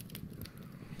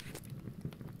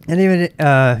 And even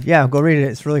yeah, go read it.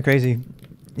 It's really crazy.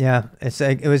 Yeah, it's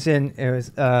like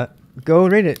go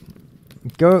read it.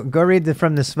 Go read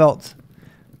from the Svelte.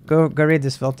 Go read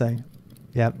the Svelte thing.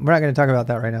 Yeah, we're not going to talk about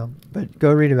that right now, but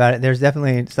go read about it. There's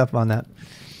definitely stuff on that.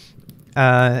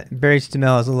 Bare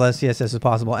HTML as little as CSS as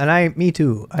possible, and me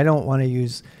too. I don't want to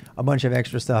use a bunch of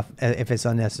extra stuff if it's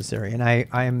unnecessary, and I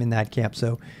am in that camp.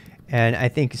 So, and I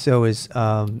think so is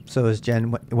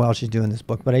Jen while she's doing this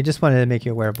book. But I just wanted to make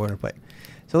you aware of boilerplate.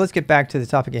 So let's get back to the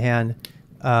topic at hand.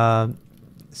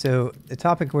 So the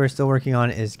topic we're still working on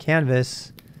is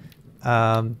Canvas.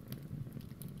 So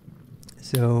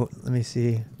let me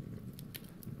see.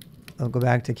 I'll go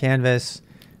back to Canvas,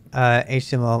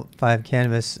 HTML5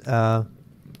 Canvas,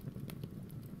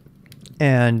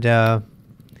 and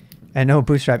no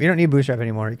Bootstrap. You don't need Bootstrap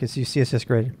anymore. You can use CSS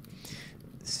Grid.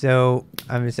 So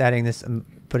I'm just adding this. I'm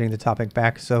putting the topic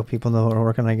back so people know what we're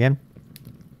working on again.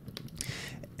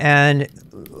 And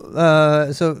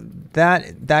so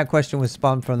that question was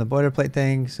spawned from the boilerplate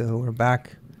thing. So we're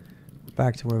back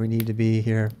to where we need to be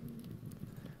here.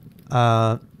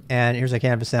 And here's a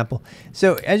canvas sample.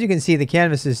 So as you can see, the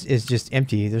canvas is just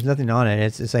empty. There's nothing on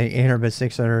it. It's like 800 by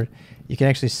 600. You can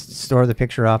actually store the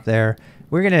picture up there.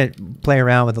 We're going to play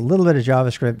around with a little bit of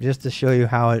JavaScript just to show you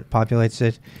how it populates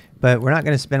it. But we're not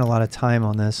going to spend a lot of time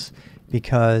on this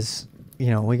because,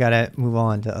 you know, we got to move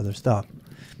on to other stuff.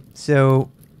 So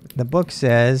the book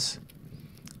says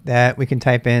that we can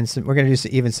type in some, we're going to do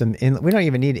we don't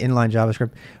even need inline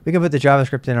JavaScript. We can put the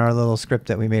JavaScript in our little script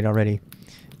that we made already.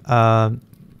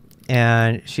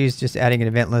 And she's just adding an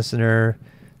event listener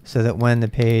so that when the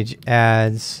page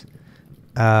adds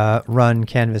run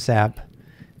canvas app,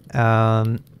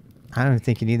 I don't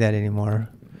think you need that anymore,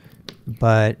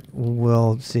 but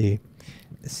we'll see.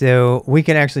 So we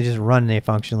can actually just run a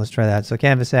function. Let's try that. So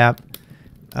canvas app,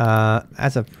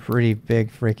 that's a pretty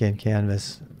big freaking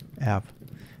canvas app.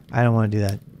 I don't want to do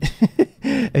that.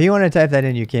 If you want to type that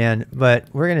in, you can, but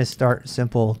we're going to start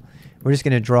simple. We're just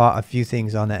going to draw a few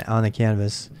things on the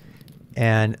canvas,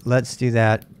 and let's do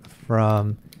that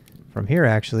from here.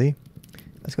 Actually,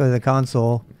 let's go to the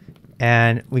console,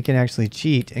 and we can actually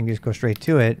cheat and just go straight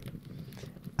to it.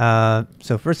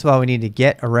 So first of all, we need to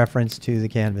get a reference to the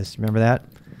canvas. Remember that?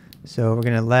 So we're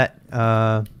going to let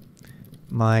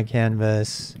my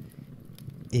canvas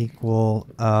equal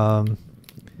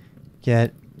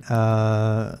get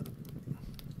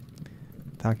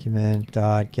document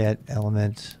dot get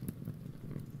element.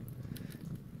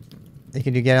 You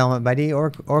can do get element by ID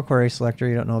or query selector.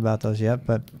 You don't know about those yet,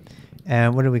 but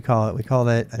and what did we call it? We called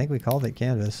it, I think we called it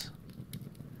canvas,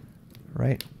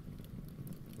 right?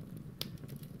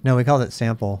 No, we called it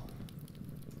sample.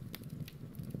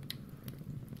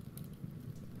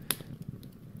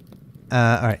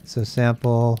 All right, so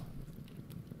sample.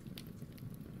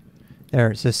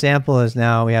 There, so sample is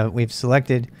now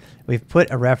we've put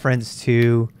a reference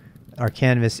to our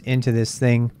canvas into this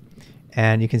thing,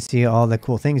 and you can see all the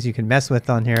cool things you can mess with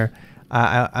on here.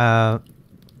 Oh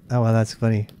well, that's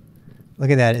funny. Look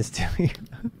at that, it's doing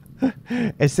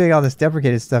it's doing all this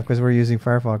deprecated stuff because we're using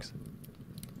Firefox.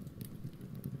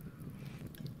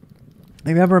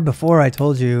 Remember before I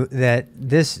told you that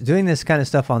doing this kind of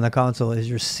stuff on the console is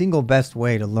your single best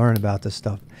way to learn about this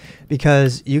stuff,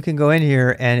 because you can go in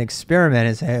here and experiment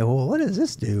and say, well, what does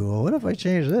this do? Well, what if I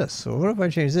change this? Well, what if I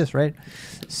change this, right?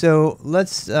 So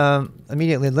let's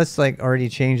immediately, let's like already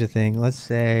change the thing. Let's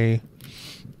say,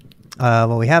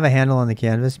 well, we have a handle on the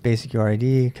canvas, basic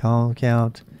URID, column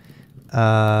count,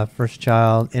 first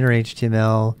child, inner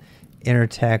HTML, inner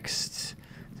text.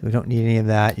 So we don't need any of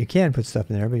that. You can put stuff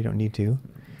in there, but you don't need to.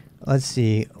 let's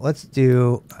see. Let's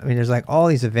do, I mean, there's like all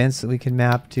these events that we can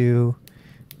map to.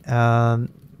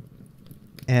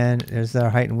 And there's our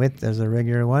height and width. There's a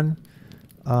regular one.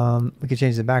 We could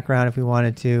change the background if we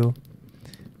wanted to.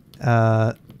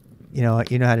 You know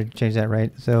how to change that,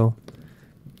 right? So,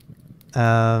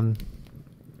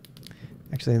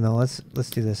 actually, no. Let's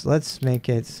do this. Let's make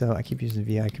it so I keep using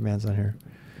VI commands on here.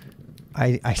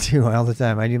 I do all the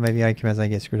time. I do my VI commands. I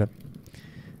get screwed up.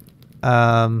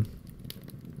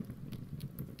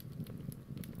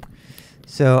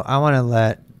 So I want to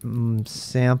let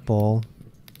sample.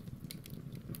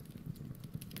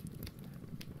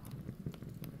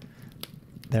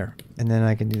 There, and then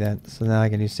I can do that. So now I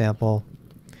can do sample.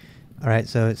 All right,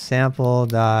 so it's sample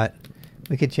dot.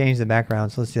 We could change the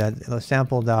background. So let's do that.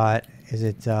 Sample dot. Is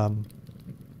it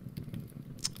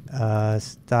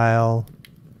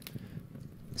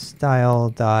style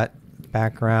dot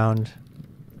background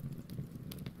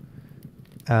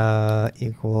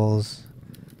equals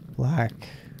black.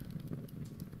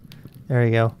 There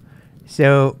you go.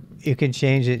 So you can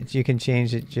change it. You can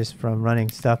change it just from running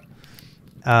stuff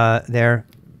there.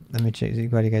 Let me check.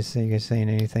 What do you guys say? You guys saying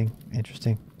anything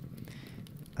interesting?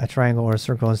 A triangle or a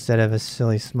circle instead of a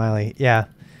silly smiley. Yeah,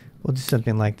 we'll do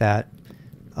something like that.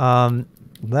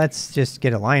 Let's just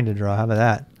get a line to draw. How about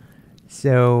that?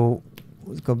 So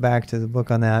let's go back to the book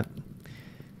on that.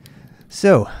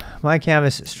 So my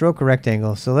canvas, stroke a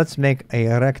rectangle. So let's make a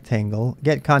rectangle.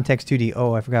 Get context 2D.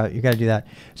 Oh, I forgot. You got to do that.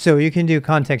 So you can do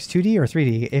context 2D or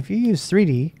 3D. If you use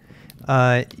 3D,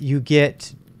 you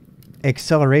get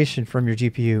acceleration from your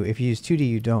GPU. If you use 2D,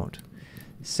 you don't.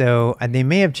 So, and they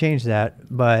may have changed that,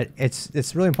 but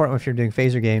it's really important if you're doing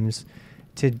phaser games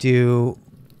to do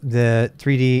the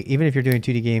 3D, even if you're doing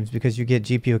 2D games, because you get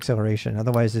GPU acceleration.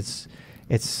 Otherwise,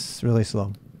 it's really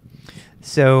slow.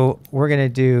 So we're gonna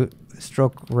do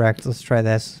stroke rect. Let's try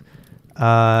this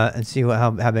and see how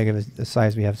big of a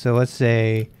size we have. So let's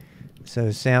say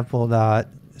sample dot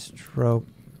stroke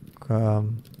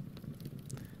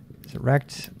is it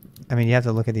rect. I mean, you have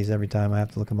to look at these every time. I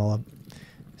have to look them all up.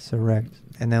 So rect,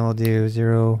 and then we'll do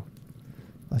 0.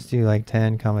 Let's do like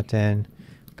 10, 10,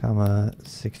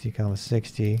 60,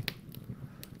 60.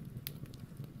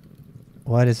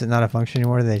 What, is it not a function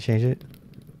anymore? Did they change it?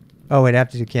 Oh wait, I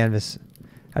have to do canvas.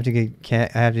 I have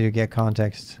to do get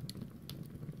context.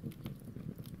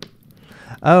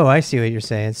 Oh, I see what you're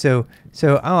saying. So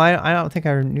oh, I don't think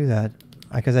I knew that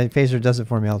because Phaser does it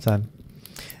for me all the time.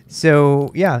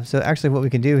 So yeah, so actually what we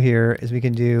can do here is we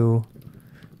can do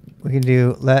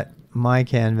let my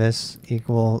canvas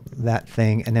equal that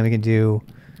thing, and then we can do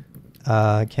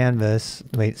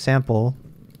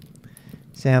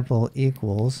sample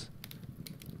equals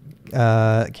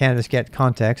canvas get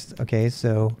context. Okay,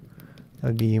 so that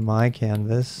would be my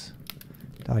canvas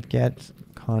dot get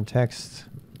context,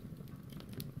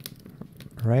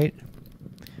 right?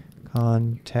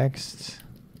 Context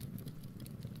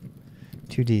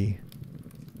 2D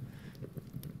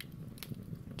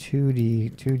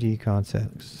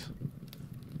context.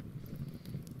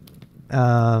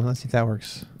 Let's see if that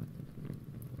works.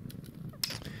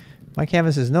 My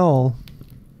canvas is null.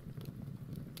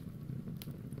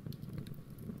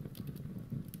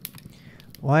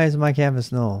 Why is my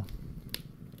canvas null?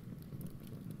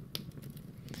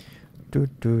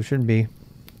 Shouldn't be.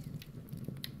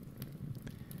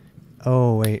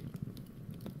 Oh wait.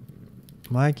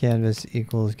 My canvas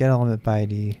equals get element by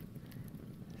ID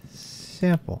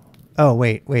sample. Oh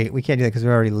wait, we can't do that because we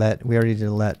already did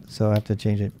a let, so I have to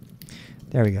change it.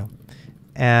 There we go.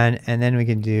 And then we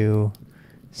can do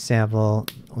sample.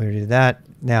 We already did that.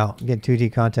 Now get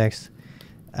 2D context.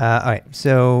 All right,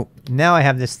 so now I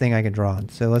have this thing I can draw on.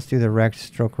 So let's do the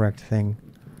stroke rect thing.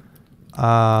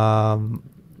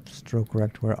 Stroke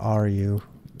rect, where are you?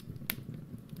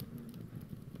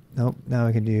 Nope. Now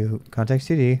we can do context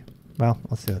 2D. Well,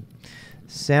 let's do it.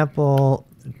 Sample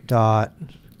dot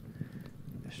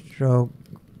stroke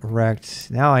rect.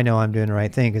 Now I know I'm doing the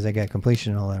right thing because I got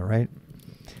completion and all that, right?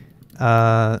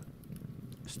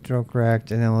 Stroke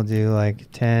rect, and then we'll do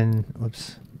like 10,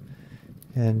 whoops,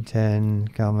 and 10,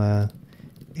 80,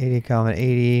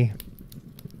 80.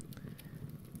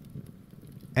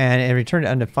 And it returned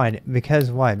undefined. Because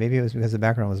why? Maybe it was because the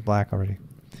background was black already.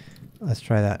 Let's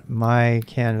try that. My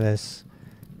canvas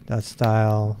dot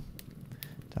style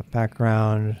dot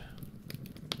background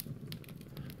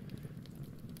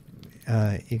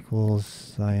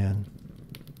equals cyan.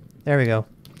 There we go.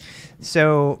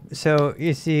 So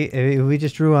you see, we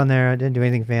just drew on there. I didn't do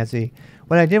anything fancy.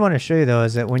 What I did want to show you though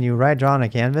is that when you draw on a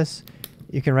canvas,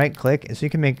 you can right click, so you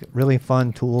can make really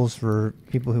fun tools for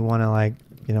people who want to, like,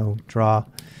 you know, draw.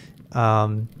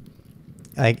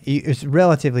 like it's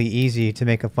relatively easy to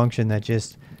make a function that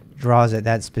just draws at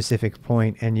that specific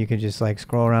point, and you can just like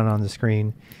scroll around on the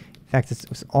screen. In fact,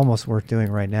 it's almost worth doing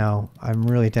right now. I'm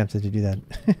really tempted to do that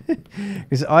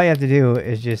because all you have to do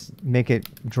is just make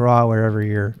it draw wherever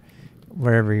your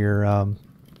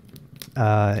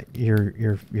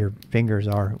fingers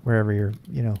are, wherever you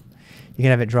can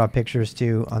have it draw pictures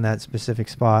too on that specific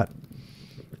spot.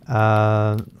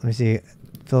 Let me see,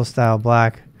 fill style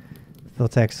black, fill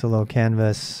text hello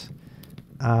canvas.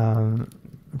 I'm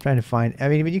trying to find, I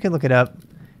mean, but you can look it up.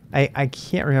 I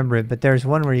can't remember it, but there's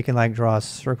one where you can like draw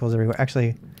circles everywhere.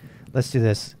 Actually, let's do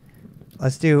this.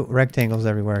 Let's do rectangles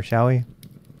everywhere, shall we?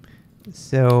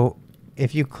 So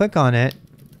if you click on it,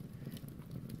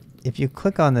 if you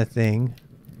click on the thing,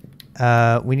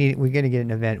 we're gonna get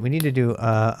an event. We need to do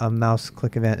a mouse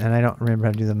click event, and I don't remember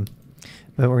how to do them,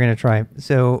 but we're gonna try.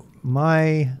 So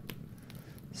my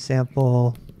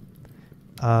sample,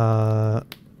 let's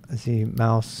see,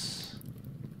 mouse.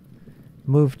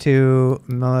 Move to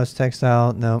mouse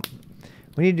textile. No,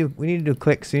 we need to do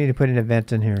click. So we need to put an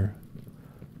event in here.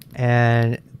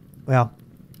 And well,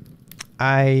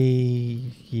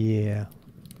 yeah.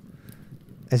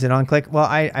 Is it on click? Well,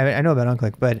 I know about on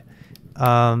click, but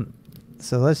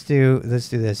so let's do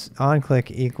this. On click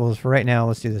equals, for right now,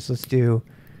 let's do this. Let's do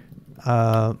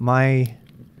my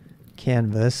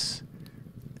canvas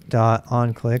dot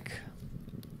on click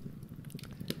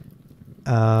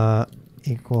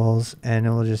equals, and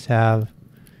then we'll just have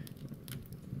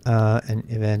an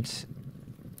event,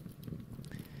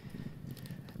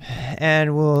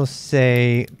 and we'll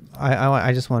say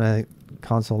I just want to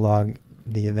console log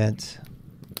the event.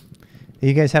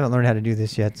 You guys haven't learned how to do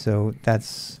this yet, so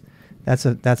that's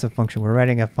a function. We're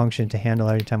writing a function to handle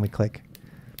every time we click.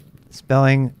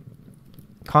 Spelling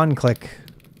con click.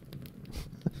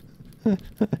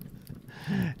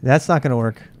 That's not going to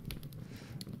work.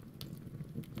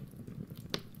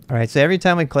 All right, so every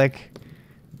time we click,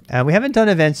 we haven't done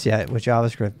events yet with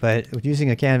JavaScript, but with using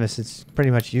a canvas, it's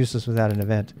pretty much useless without an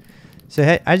event. So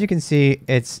as you can see,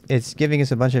 it's giving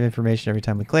us a bunch of information every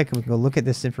time we click, and we can go look at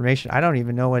this information. I don't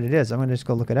even know what it is. I'm going to just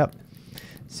go look it up.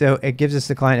 So it gives us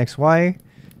the client XY.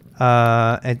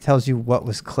 It tells you what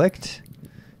was clicked,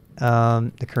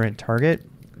 the current target.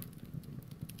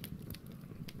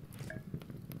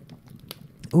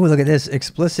 Ooh, look at this,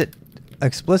 explicit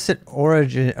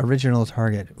origin original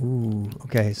target. Ooh,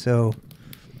 okay, so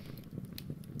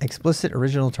explicit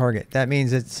original target. That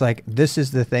means it's like, this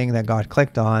is the thing that got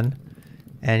clicked on,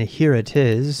 and here it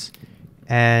is,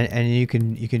 and you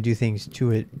can do things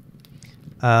to it.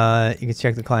 You can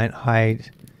check the client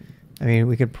height. I mean,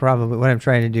 we could probably, what I'm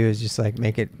trying to do is just like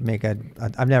make a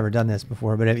I've never done this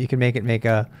before, but you can make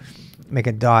a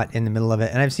dot in the middle of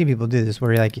it. And I've seen people do this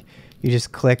where you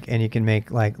just click and you can make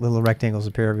like little rectangles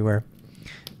appear everywhere.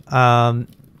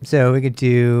 So we could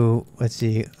do, let's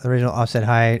see, original offset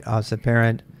height, offset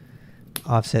parent,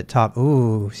 offset top.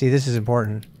 Ooh, see, this is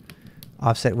important.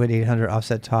 Offset width 800,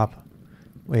 offset top.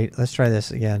 Wait, let's try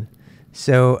this again.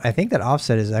 So I think that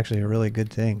offset is actually a really good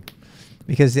thing,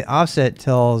 because the offset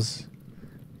tells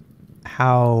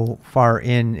how far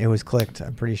in it was clicked,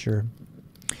 I'm pretty sure.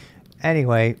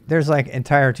 Anyway, there's like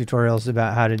entire tutorials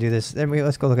about how to do this. Then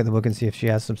let's go look at the book and see if she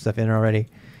has some stuff in already.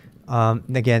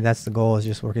 Again, that's the goal, is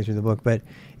just working through the book. But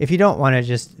if you don't want to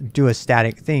just do a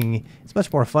static thing, it's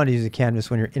much more fun to use a canvas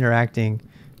when you're interacting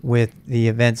with the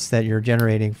events that you're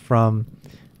generating from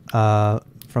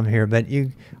here. But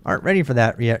you aren't ready for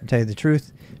that yet, to tell you the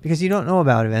truth, because you don't know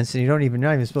about events, and you're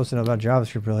not even supposed to know about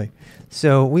JavaScript really.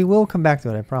 So we will come back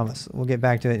to it, I promise. We'll get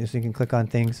back to it so you can click on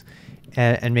things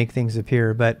and make things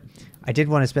appear. But I did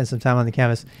want to spend some time on the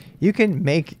canvas. You can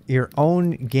make your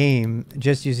own game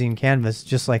just using Canvas,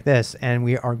 just like this. And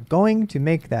we are going to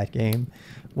make that game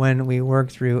when we work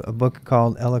through a book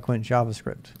called Eloquent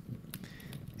JavaScript.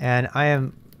 And I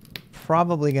am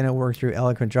probably going to work through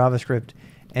Eloquent JavaScript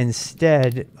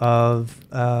instead of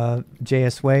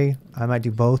JS Way. I might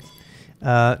do both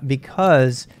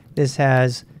because this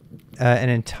has an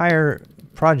entire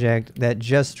project that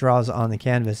just draws on the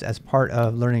canvas as part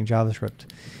of learning JavaScript.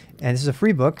 And this is a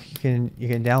free book. You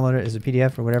can download it as a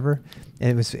PDF or whatever.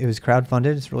 And it was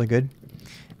crowdfunded. It's really good.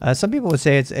 Some people would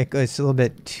say it's a little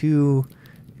bit too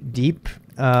deep,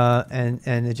 and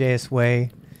the JS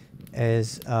Way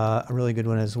is a really good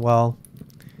one as well.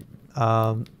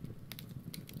 I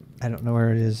don't know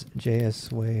where it is.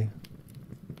 JS Way.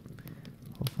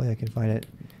 Hopefully I can find it.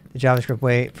 The JavaScript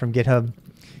Way from GitHub.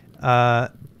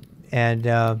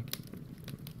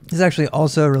 This is actually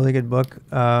also a really good book.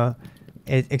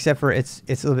 Except for it's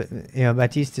a little bit,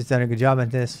 Baptiste has done a good job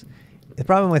at this. The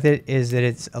problem with it is that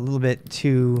it's a little bit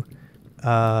too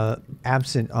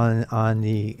absent on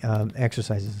the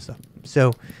exercises and stuff.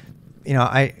 So, you know,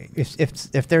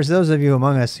 if there's those of you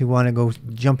among us who want to go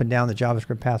jumping down the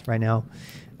JavaScript path right now,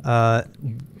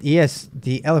 yes,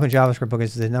 the Eloquent JavaScript book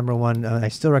is the #1. I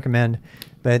still recommend,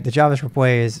 but the JavaScript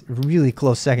way is really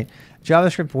close second.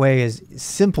 JavaScript way is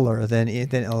simpler than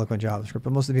Eloquent JavaScript,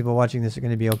 but most of the people watching this are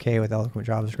going to be okay with Eloquent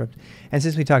JavaScript. And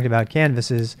since we talked about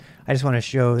canvases, I just want to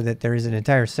show that there is an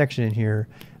entire section in here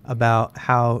about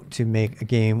how to make a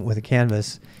game with a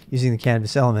canvas using the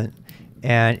canvas element.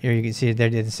 And here you can see they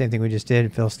did the same thing we just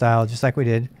did, fill style, just like we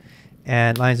did,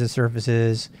 and lines and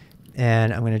surfaces.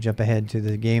 And I'm going to jump ahead to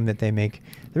the game that they make.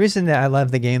 The reason that I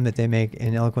love the game that they make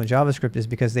in Eloquent JavaScript is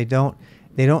because they don't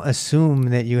assume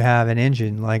that you have an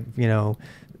engine like, you know,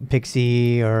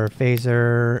 Pixie or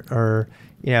Phaser or,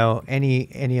 you know, any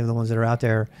of the ones that are out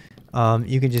there.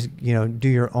 You can just, you know, do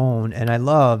your own, and I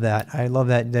love that. I love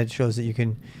that. That shows that you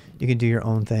can do your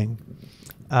own thing.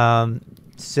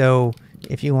 So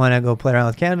if you want to go play around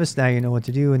with Canvas, now you know what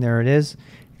to do, and there it is.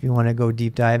 If you want to go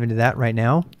deep dive into that right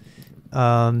now,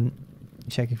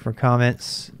 checking for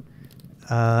comments.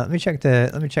 Let me check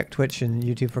Twitch and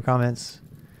YouTube for comments.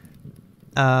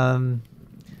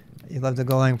 You love the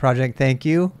Golang project. Thank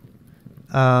you.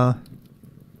 Let's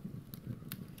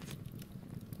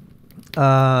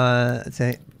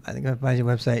say, I think I'll find your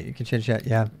website. You can chit chat.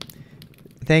 Yeah.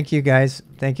 Thank you guys.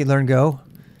 Thank you, Learn Go.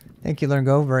 Thank you, Learn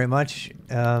Go, very much.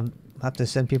 I'll have to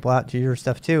send people out to your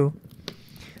stuff too.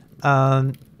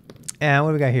 And what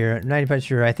do we got here? 90%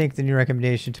 sure. I think the new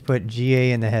recommendation to put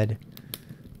GA in the head.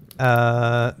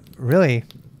 Really?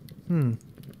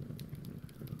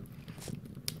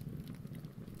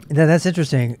 That's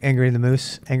interesting. Angry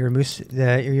Moose. You're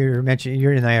mentioning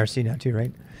you're in the IRC now too,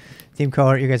 right? Theme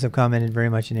color. You guys have commented very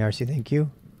much in the IRC. Thank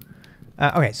you.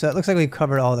 Okay, so it looks like we've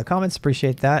covered all the comments.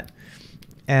 Appreciate that.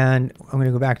 And I'm going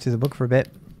to go back to the book for a bit.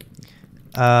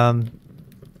 We're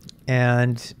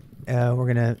going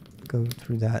to go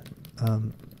through that.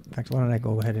 In fact, why don't I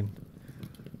go ahead and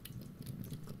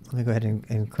let me go ahead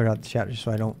and clear out the chat just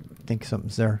so I don't think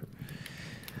something's there.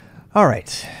 All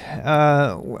right,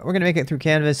 we're going to make it through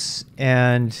Canvas,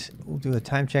 and we'll do a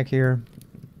time check here.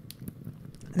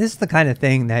 This is the kind of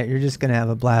thing that you're just going to have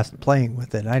a blast playing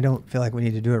with it. I don't feel like we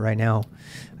need to do it right now.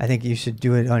 I think you should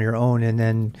do it on your own and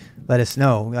then let us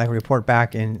know, like report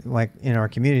back in our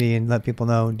community and let people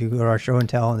know. Do go to our show and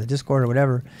tell in the Discord or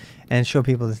whatever, and show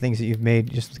people the things that you've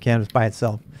made just with Canvas by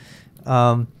itself.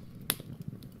 And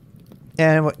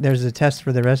there's a test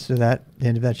for the rest of that, the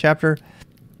end of that chapter.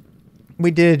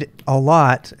 We did a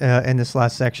lot in this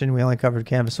last section. We only covered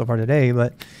Canvas so far today,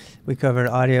 but we covered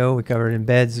audio, we covered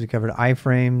embeds, we covered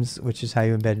iframes, which is how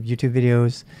you embed YouTube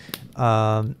videos.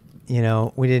 You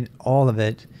know, we did all of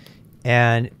it,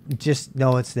 and just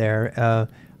know it's there.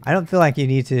 I don't feel like you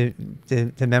need to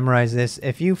memorize this.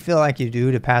 If you feel like you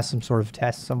do to pass some sort of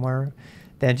test somewhere,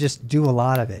 then just do a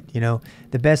lot of it. You know,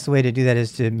 the best way to do that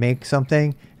is to make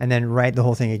something and then write the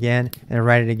whole thing again and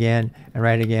write it again and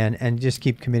write it again, and just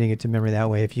keep committing it to memory that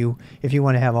way. If you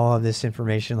want to have all of this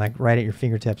information like right at your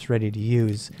fingertips ready to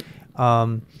use,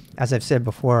 as I've said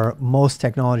before, most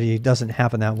technology doesn't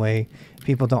happen that way.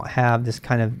 People don't have this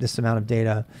amount of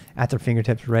data at their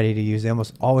fingertips ready to use. They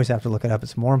almost always have to look it up.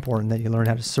 It's more important that you learn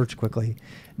how to search quickly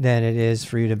than it is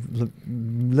for you to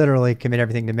literally commit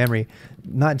everything to memory.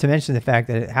 Not to mention the fact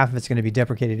that half of it's going to be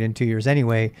deprecated in 2 years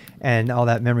anyway, and all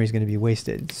that memory is going to be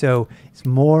wasted. So it's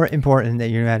more important that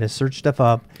you know how to search stuff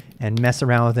up and mess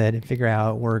around with it and figure out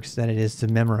how it works than it is to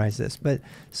memorize this. But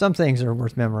some things are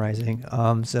worth memorizing.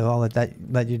 So I'll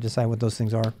let you decide what those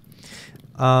things are.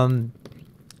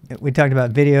 We talked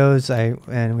about videos,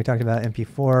 and we talked about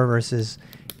MP4 versus,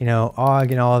 you know,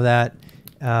 OGG and all of that.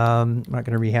 I'm not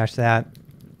going to rehash that.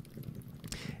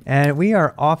 And we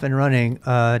are off and running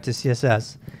to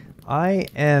CSS. I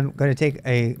am going to take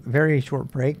a very short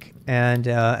break, and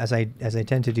as I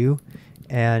tend to do,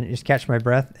 and just catch my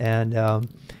breath, and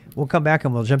we'll come back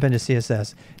and we'll jump into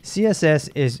CSS. CSS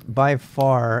is by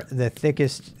far the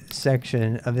thickest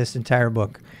section of this entire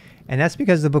book. And that's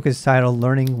because the book is titled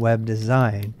Learning Web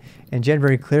Design. And Jen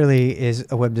very clearly is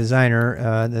a web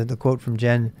designer. The quote from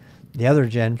Jen, the other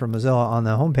Jen from Mozilla on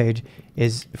the homepage,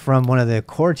 is from one of the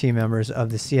core team members of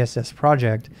the CSS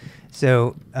project.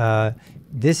 So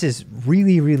this is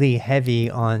really, really heavy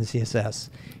on CSS.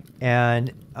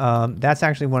 And that's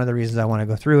actually one of the reasons I want to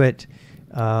go through it.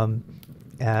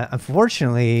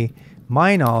 Unfortunately,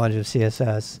 my knowledge of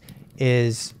CSS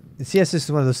is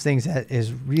one of those things that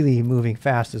is really moving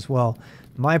fast as well.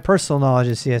 My personal knowledge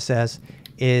of CSS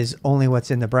is only what's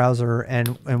in the browser and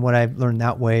what I've learned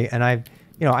that way. And I've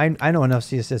you know, I know enough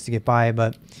CSS to get by,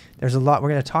 but there's a lot. We're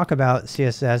going to talk about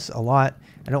CSS a lot.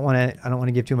 I don't want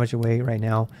to give too much away right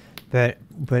now, but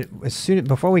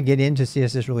before we get into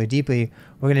CSS really deeply,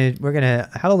 we're gonna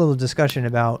have a little discussion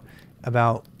about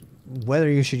whether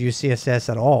you should use CSS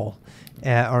at all,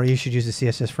 or you should use a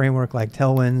CSS framework like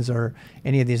Tailwinds or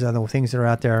any of these other things that are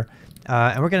out there.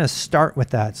 And we're going to start with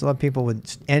that. So a lot of people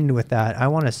would end with that. I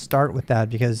want to start with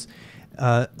that because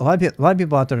a lot of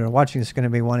people out there that are watching this are going to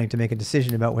be wanting to make a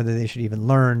decision about whether they should even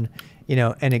learn, you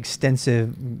know, an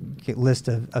extensive list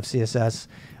of CSS.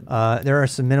 There are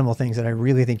some minimal things that I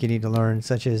really think you need to learn,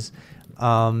 such as,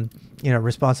 you know,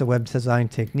 responsive web design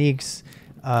techniques,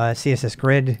 CSS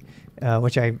grid,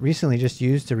 which I recently just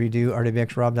used to redo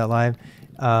rwxrob.live,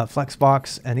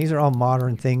 Flexbox, and these are all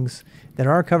modern things that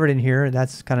are covered in here.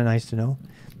 That's kind of nice to know.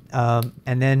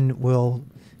 And then we'll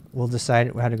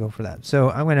decide how to go for that. So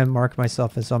I'm going to mark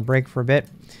myself as on break for a bit.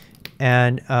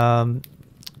 And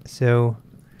so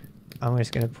I'm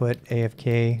just going to put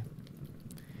AFK,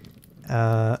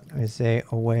 I'm going to say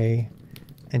away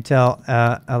until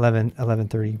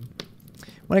 11:30.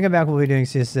 When I come back, we'll be doing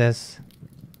CSS.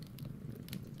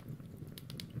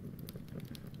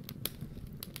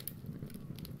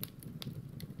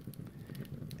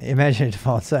 Imagine a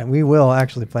default set. We will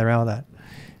actually play around with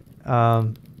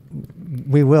that.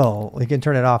 We will. We can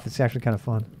turn it off. It's actually kind of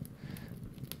fun.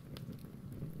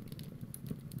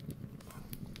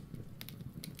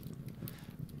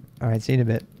 All right, see you in a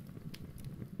bit.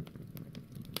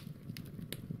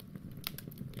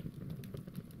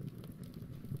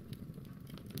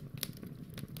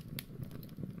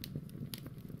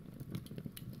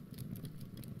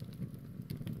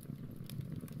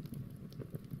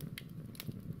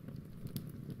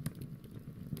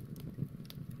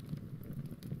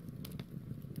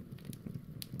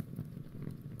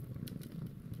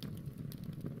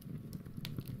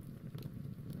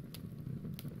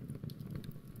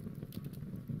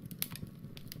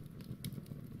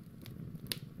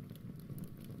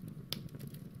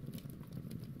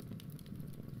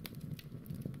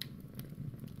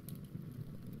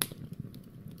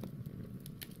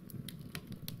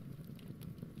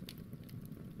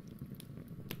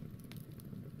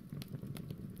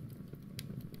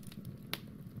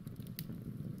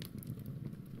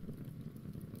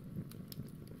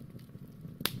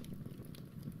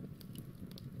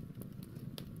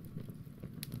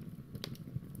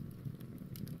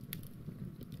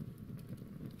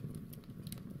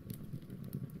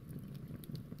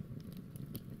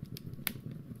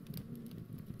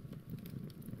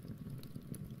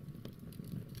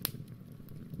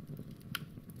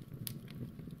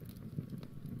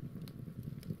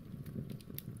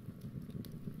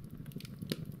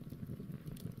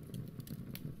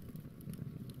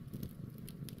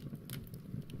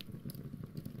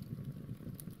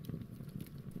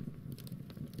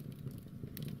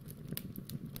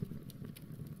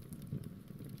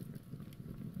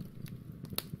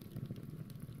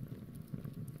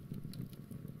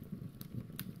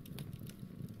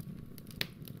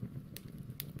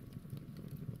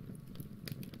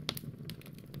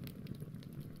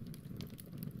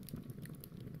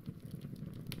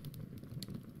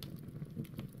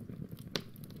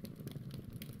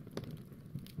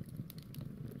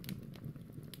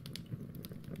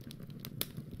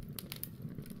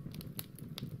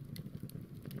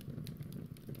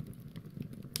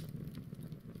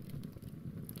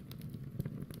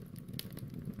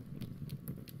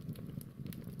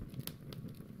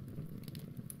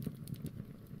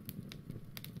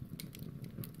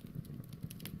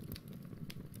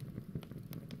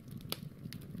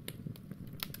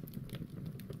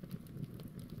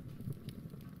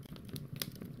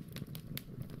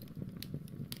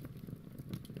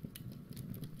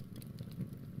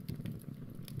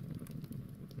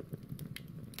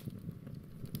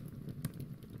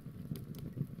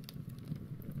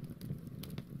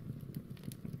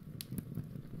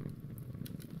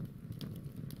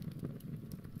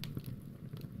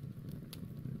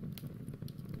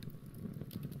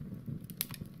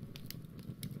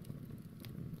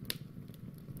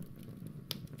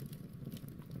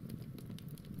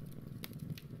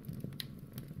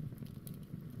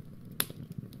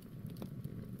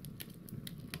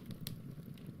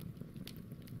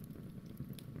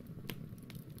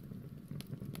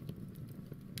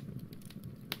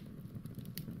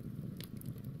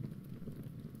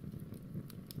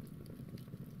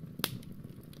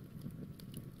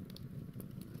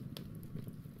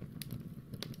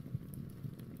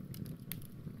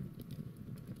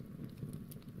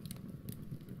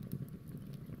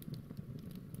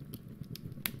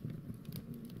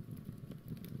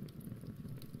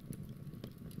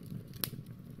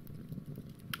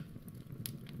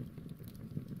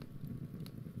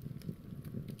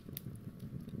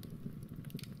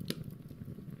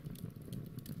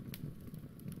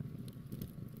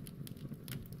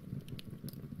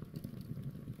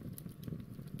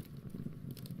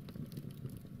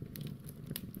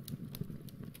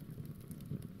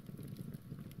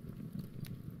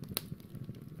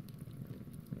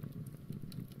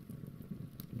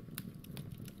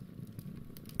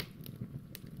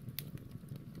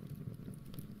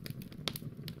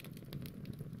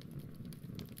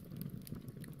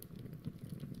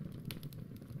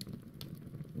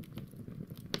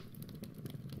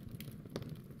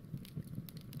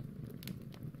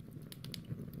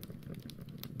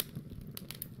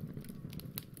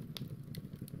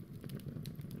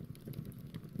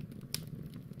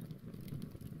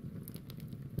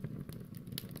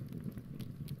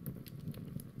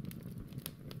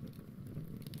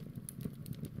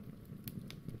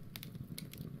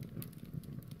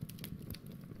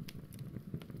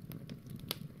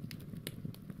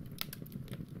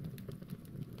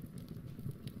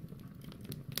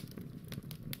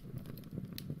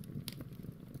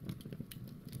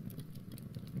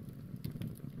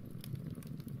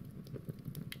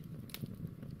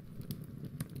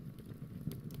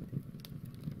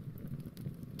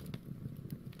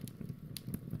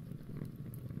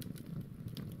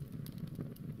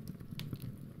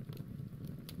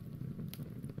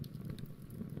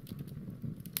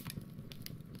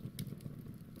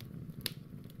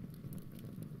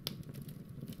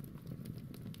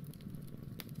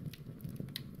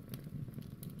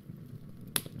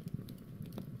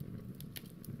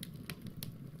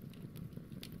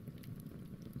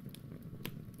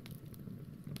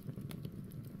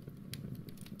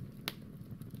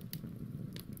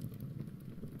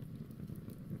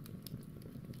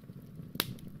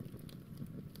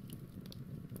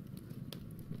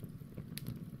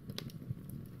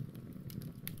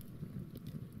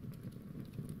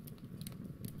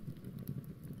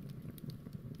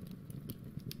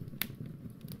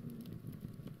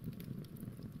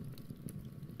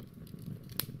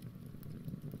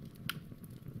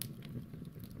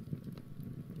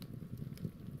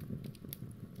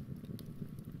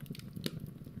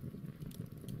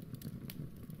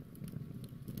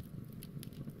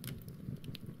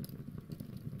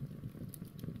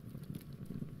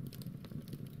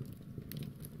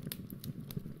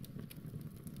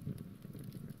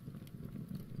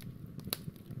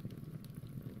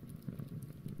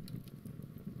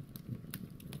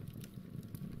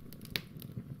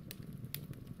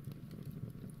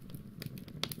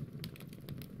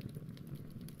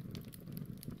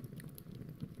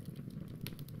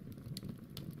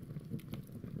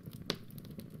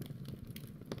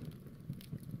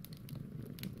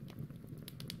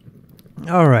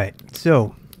 All right.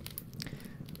 So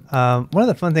one of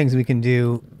the fun things we can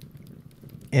do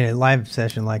in a live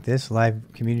session like this, live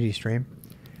community stream,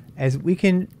 is we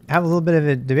can have a little bit of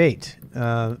a debate,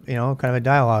 kind of a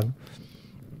dialogue.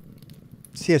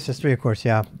 CSS3, of course,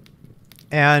 yeah.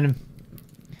 And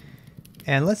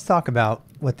let's talk about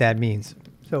what that means.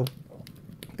 So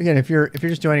again, if you're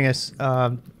just joining us,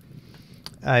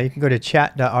 you can go to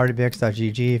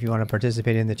chat.rdbx.gg if you want to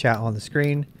participate in the chat on the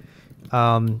screen.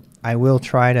 I will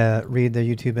try to read the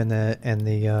YouTube and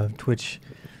the Twitch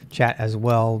chat as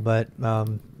well, but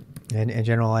in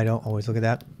general, I don't always look at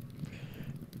that.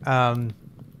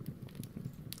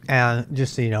 And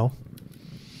just so you know.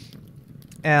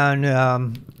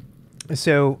 And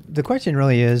so the question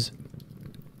really is,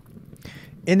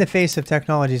 in the face of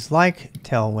technologies like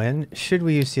Tailwind, should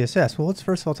we use CSS? Well, let's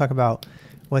first of all talk about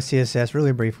what CSS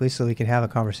really briefly so we can have a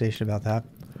conversation about that.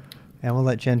 And we'll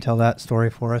let Jen tell that story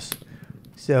for us.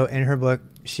 So in her book,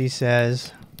 she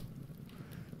says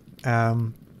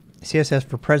CSS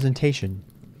for presentation.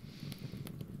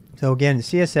 So again,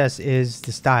 CSS is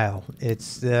the style.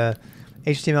 It's the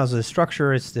HTML is the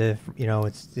structure. It's the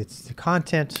it's the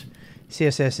content.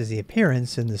 CSS is the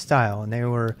appearance and the style, and they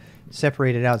were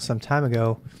separated out some time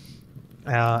ago,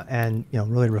 and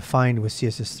really refined with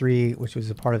CSS3, which was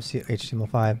a part of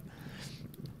HTML5,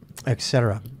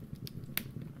 etc.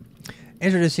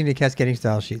 Introducing to cascading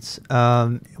style sheets.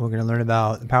 We're going to learn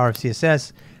about the power of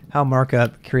CSS, how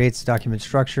markup creates document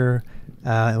structure,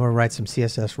 and we'll write some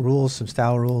CSS rules, some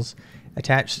style rules,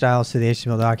 attach styles to the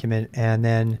HTML document,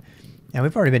 and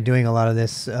we've already been doing a lot of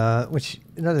this, which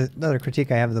another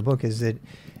critique I have of the book is that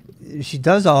she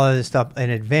does all of this stuff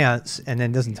in advance and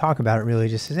then doesn't talk about it really,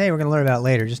 just says, hey, we're going to learn about it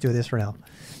later, just do this for now.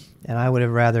 And I would have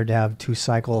rather to have 2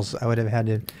 cycles. I would have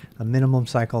had a minimum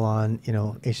cycle on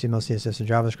HTML, CSS, and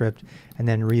JavaScript, and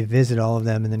then revisit all of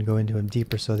them and then go into them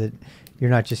deeper so that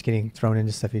you're not just getting thrown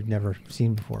into stuff you've never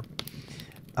seen before.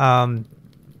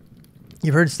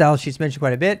 You've heard style sheets mentioned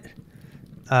quite a bit,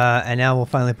 and now we'll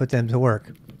finally put them to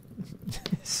work.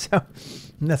 So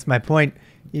that's my point.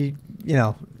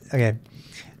 Okay.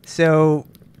 So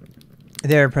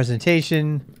their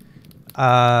presentation,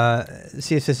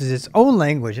 CSS is its own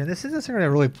language, and this is a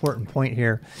really important point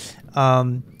here.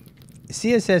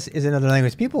 CSS is another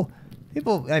language. People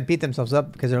beat themselves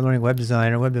up because they're learning web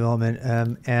design or web development,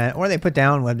 or they put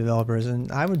down web developers,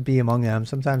 and I would be among them.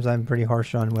 Sometimes I'm pretty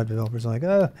harsh on web developers. I'm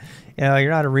like,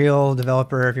 you're not a real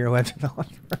developer if you're a web developer.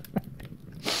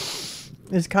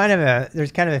 There's kind of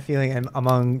a feeling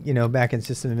among back-end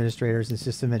system administrators and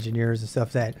system engineers and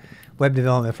stuff that web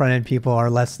development front-end people are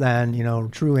less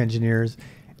than true engineers,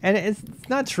 and it's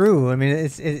not true. I mean,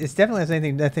 it's definitely has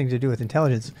nothing to do with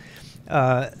intelligence.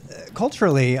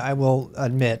 Culturally, I will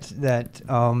admit that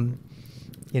I've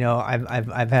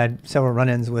had several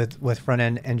run-ins with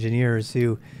front-end engineers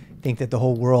who think that the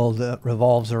whole world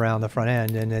revolves around the front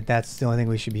end and that's the only thing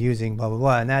we should be using, blah blah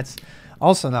blah, and that's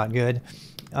also not good.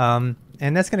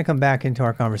 And that's going to come back into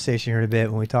our conversation here in a bit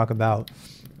when we talk about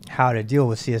how to deal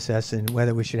with CSS and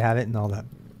whether we should have it and all that.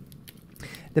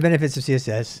 The benefits of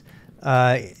CSS.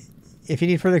 If you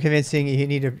need further convincing, you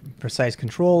need a precise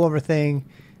control over thing,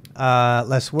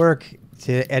 less work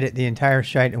to edit the entire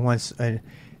site at once.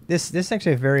 This is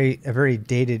actually a very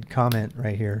dated comment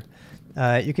right here.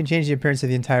 You can change the appearance of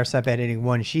the entire site by editing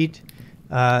one sheet.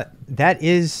 That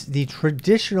is the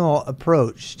traditional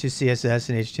approach to CSS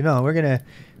and HTML.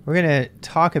 We're gonna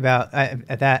talk about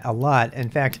that a lot. In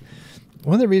fact,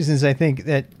 one of the reasons I think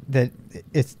that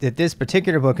this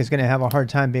particular book is going to have a hard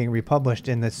time being republished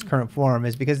in this current form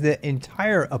is because the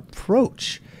entire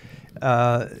approach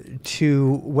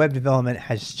to web development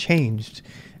has changed,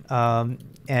 and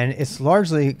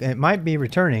it might be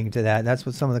returning to that. That's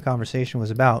what some of the conversation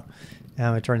was about. And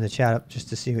I'm gonna turn the chat up just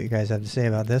to see what you guys have to say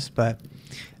about this. But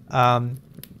I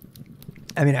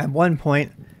mean, at one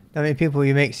point, how many people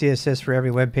you make CSS for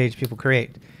every web page people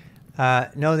create?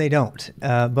 No, they don't.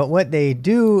 But what they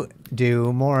do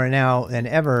more now than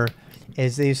ever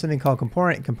is they use something called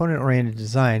component-oriented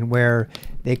design, where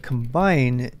they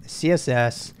combine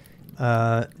CSS,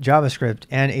 JavaScript,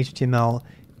 and HTML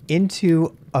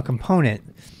into a component,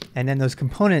 and then those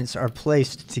components are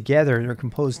placed together, they're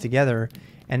composed together,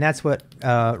 and that's what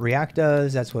React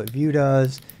does, that's what Vue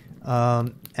does,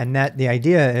 and that the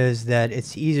idea is that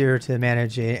it's easier to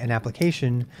manage an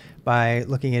application by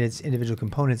looking at its individual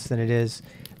components than it is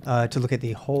to look at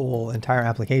the whole entire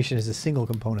application as a single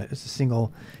component, as a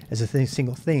single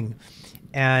thing.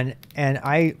 And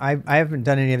I haven't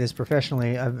done any of this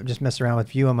professionally. I've just messed around with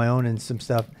Vue on my own and some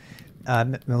stuff,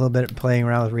 a little bit playing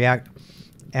around with React.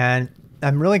 And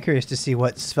I'm really curious to see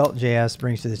what Svelte.js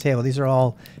brings to the table. These are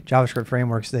all JavaScript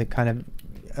frameworks that kind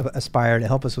of aspire to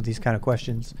help us with these kind of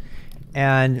questions.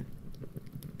 And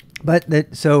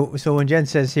so when Jen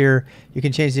says here, you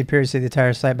can change the appearance of the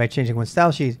entire site by changing one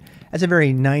style sheet, that's a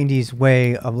very 90s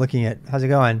way of looking at, how's it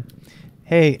going?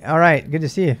 Hey, all right, good to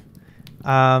see you.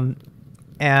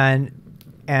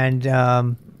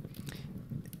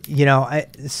 You know,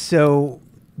 so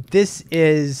this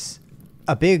is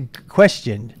a big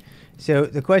question. So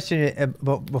the question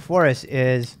before us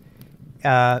is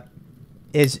the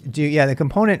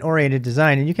component-oriented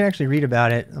design, and you can actually read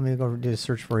about it. Let me go do a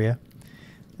search for you.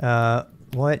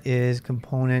 What is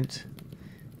component?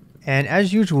 And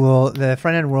as usual, the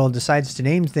front-end world decides to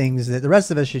name things that the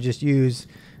rest of us should just use.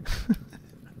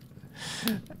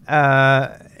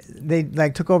 They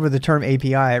like took over the term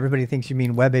API. Everybody thinks you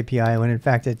mean web API, when in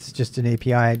fact it's just an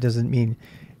API. It doesn't mean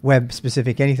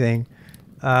web-specific anything.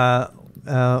 You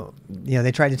know,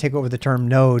 they tried to take over the term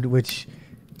node, which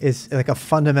is like a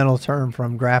fundamental term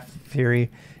from graph theory.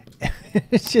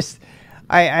 It's just,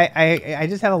 I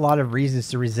just have a lot of reasons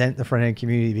to resent the front end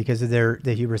community because of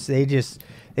the hubris. They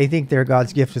think they're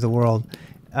God's gift to the world.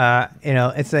 You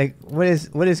know, it's like, what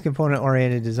is component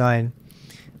oriented design?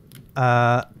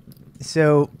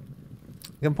 So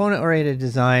component oriented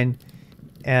design.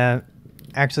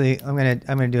 Actually, I'm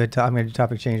gonna do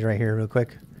topic change right here real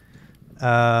quick.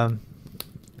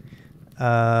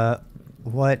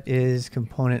 What is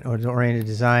component oriented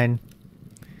design?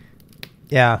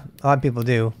 Yeah, a lot of people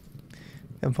do.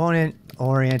 Component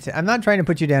oriented. I'm not trying to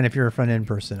put you down if you're a front end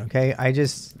person, okay?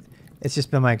 It's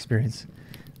just been my experience.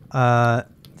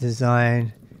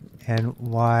 Design and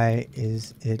why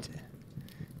is it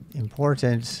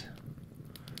important?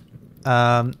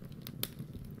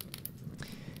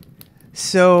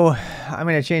 So I'm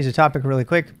going to change the topic really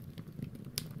quick.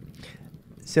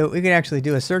 So we can actually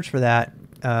do a search for that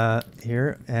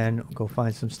here and go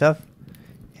find some stuff.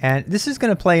 And this is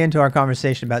going to play into our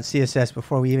conversation about CSS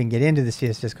before we even get into the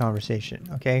CSS conversation,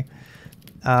 okay?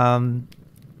 Why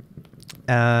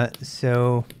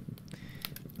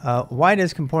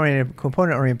does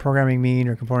component-oriented programming mean,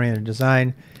 or component-oriented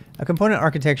design? A component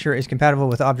architecture is compatible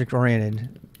with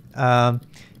object-oriented.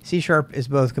 C# is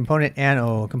both component and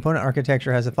O. Component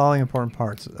architecture has the following important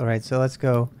parts. All right, so let's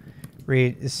go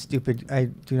read this stupid. I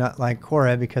do not like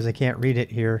Cora because I can't read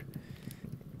it here.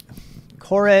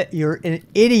 Cora, you're an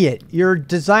idiot. Your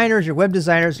designers, your web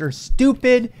designers are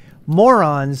stupid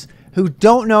morons who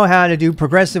don't know how to do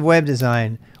progressive web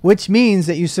design, which means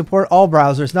that you support all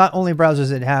browsers, not only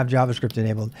browsers that have JavaScript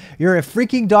enabled. You're a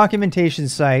freaking documentation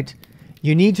site.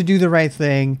 You need to do the right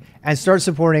thing and start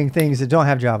supporting things that don't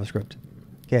have JavaScript.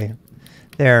 Okay,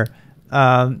 there.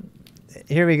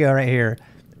 Here we go right here.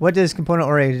 What does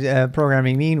component-oriented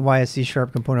programming mean? Why is C#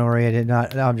 component-oriented,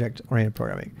 not object-oriented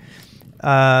programming?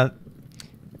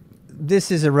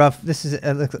 This is a rough,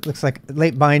 looks like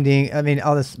late binding. I mean,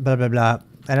 all this blah, blah, blah.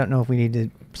 I don't know if we need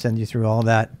to send you through all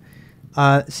that.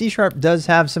 C# does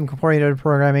have some component-oriented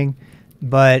programming,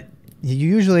 but you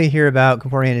usually hear about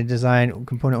component-oriented design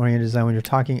when you're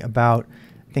talking about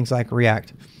things like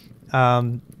React.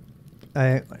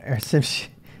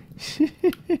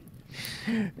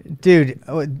 Dude,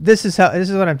 this is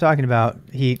what I'm talking about,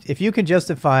 Heat. If you can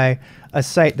justify a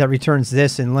site that returns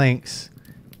this in links,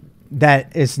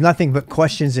 that is nothing but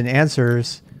questions and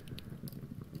answers,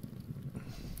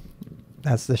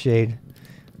 that's the shade.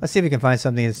 Let's see if we can find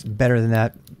something that's better than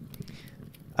that.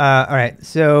 All right,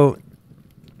 so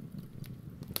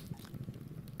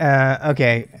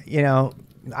okay, you know,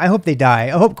 I hope they die.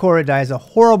 I hope Cora dies a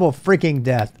horrible freaking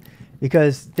death,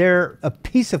 because they're a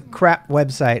piece of crap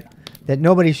website that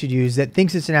nobody should use, that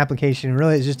thinks it's an application,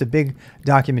 really it's just a big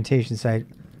documentation site.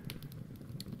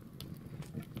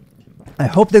 I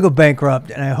hope they go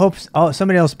bankrupt, and I hope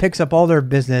somebody else picks up all their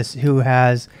business who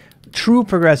has true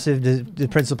progressive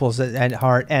principles at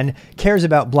heart and cares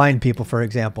about blind people, for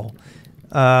example.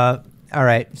 All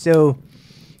right, so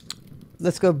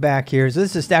let's go back here. So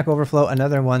this is Stack Overflow,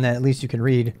 another one that at least you can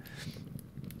read.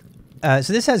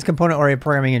 So this has component-oriented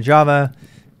programming in Java.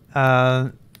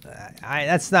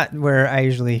 That's not where I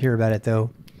usually hear about it, though.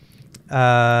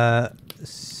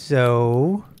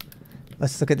 So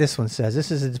let's look at this one. Says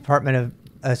this is a department of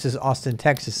this is Austin,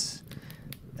 Texas.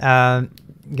 Got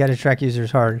to track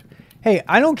users hard. Hey,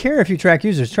 I don't care if you track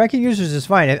users. Tracking users is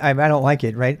fine. I don't like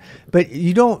it, right? But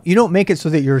you don't make it so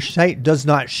that your site does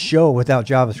not show without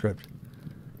JavaScript.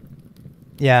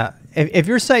 Yeah, if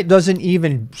your site doesn't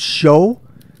even show,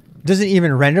 doesn't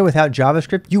even render without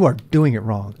JavaScript, you are doing it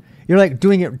wrong. You're like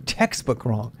doing it textbook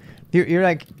wrong. You're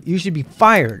like, you should be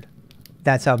fired.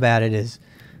 That's how bad it is.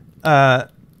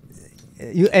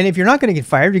 and if you're not going to get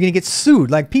fired, you're going to get sued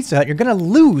like Pizza Hut. You're going to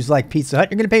lose like Pizza Hut.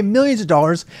 You're going to pay millions of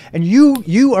dollars, and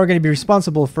you are going to be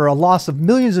responsible for a loss of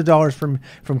millions of dollars from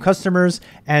customers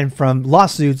and from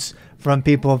lawsuits from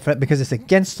people because it's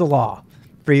against the law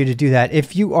for you to do that.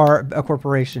 If you are a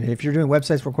corporation, if you're doing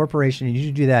websites for a corporation and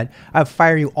you do that, I'll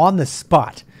fire you on the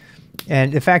spot.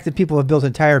 And the fact that people have built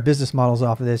entire business models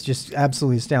off of this just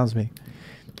absolutely astounds me.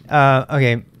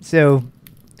 Okay, so,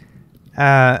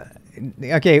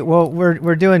 okay, well,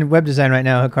 we're doing web design right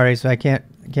now, Hikari, so I can't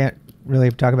really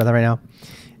talk about that right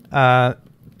now.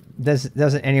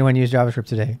 Doesn't anyone use JavaScript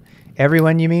today?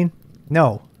 Everyone, you mean?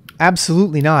 No,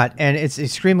 absolutely not. And it's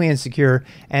extremely insecure,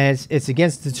 and it's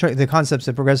against the concepts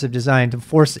of progressive design to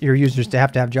force your users to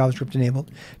have JavaScript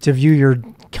enabled to view your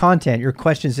content, your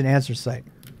questions and answer site.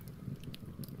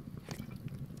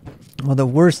 Well, the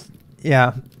worst,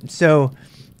 yeah. So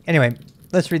anyway,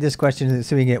 let's read this question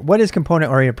so we can get, what is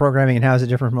component-oriented programming and how is it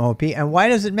different from OOP? And why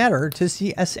does it matter to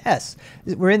CSS?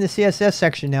 We're in the CSS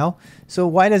section now. So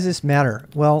why does this matter?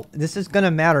 Well, this is going to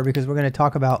matter because we're going to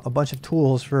talk about a bunch of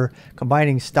tools for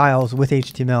combining styles with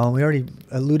HTML. And we already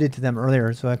alluded to them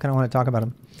earlier, so I kind of want to talk about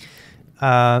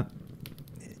them.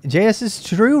 JS's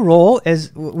true role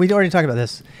is, we already talked about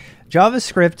this.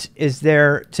 JavaScript is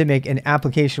there to make an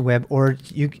application web or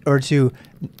to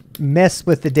mess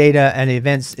with the data and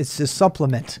events. It's a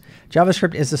supplement.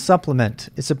 JavaScript is a supplement.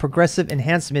 It's a progressive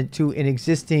enhancement to an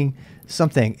existing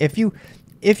something. If you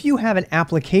have an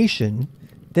application,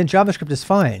 then JavaScript is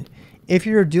fine. If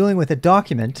you're dealing with a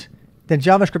document, then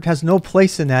JavaScript has no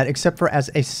place in that except for as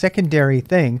a secondary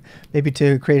thing, maybe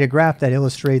to create a graph that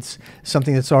illustrates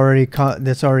something that's already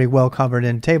well covered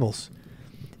in tables.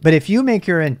 But if you make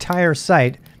your entire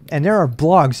site, and there are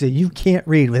blogs that you can't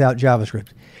read without JavaScript.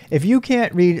 If you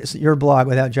can't read your blog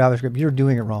without JavaScript, you're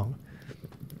doing it wrong.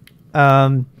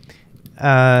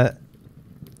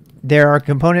 There are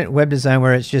component web design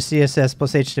where it's just CSS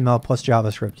plus HTML plus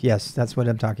JavaScript. Yes, that's what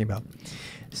I'm talking about.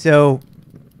 So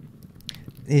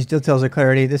these details of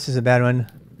clarity. This is a bad one.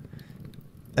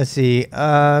 Let's see.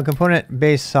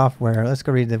 Component-based software. Let's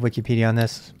go read the Wikipedia on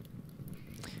this.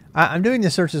 I'm doing the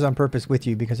searches on purpose with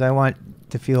you because I want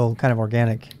to feel kind of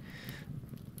organic.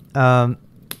 Live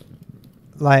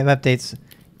updates.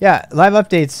 Yeah, live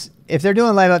updates. If they're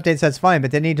doing live updates, that's fine,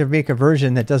 but they need to make a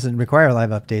version that doesn't require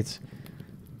live updates.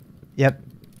 Yep.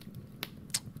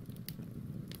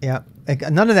 Yeah. Like,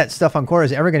 none of that stuff on core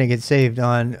is ever going to get saved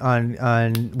on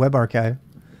Web Archive.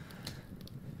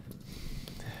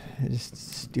 Just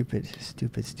stupid.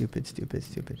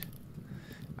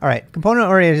 All right.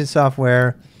 Component-oriented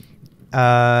software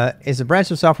is a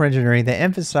branch of software engineering that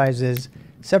emphasizes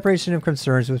separation of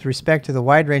concerns with respect to the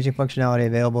wide-ranging functionality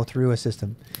available through a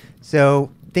system. So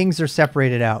things are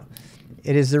separated out.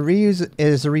 It is a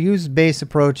reuse-based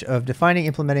approach of defining,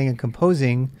 implementing, and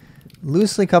composing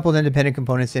loosely coupled independent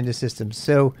components into systems.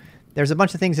 So there's a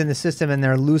bunch of things in the system and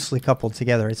they're loosely coupled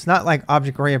together. It's not like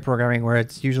object-oriented programming where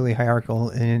it's usually hierarchical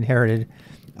and inherited,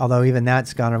 although even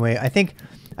that's gone away. I think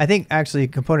actually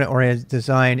component-oriented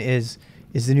design is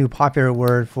the new popular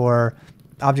word for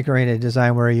object-oriented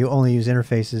design, where you only use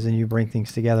interfaces and you bring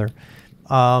things together.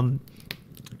 How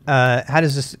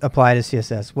does this apply to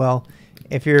CSS? Well,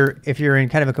 if you're in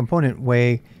kind of a component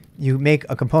way, you make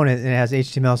a component and it has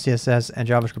HTML, CSS, and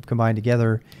JavaScript combined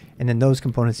together, and then those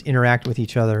components interact with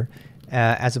each other,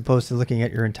 as opposed to looking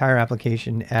at your entire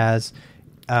application as,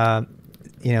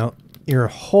 you know, your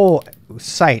whole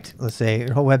site, let's say,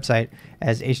 your whole website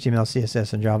as HTML,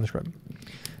 CSS, and JavaScript.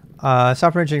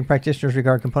 Software engineering practitioners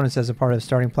regard components as a part of the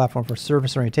starting platform for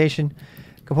service orientation.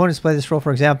 Components play this role,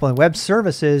 for example, in web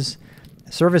services,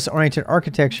 service-oriented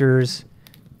architectures,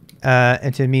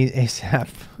 and to me, ASAP,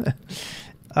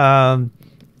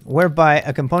 whereby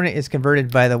a component is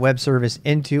converted by the web service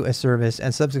into a service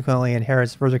and subsequently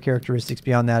inherits further characteristics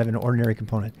beyond that of an ordinary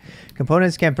component.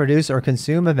 Components can produce or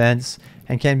consume events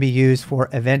and can be used for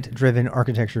event-driven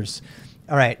architectures.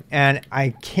 All right, and I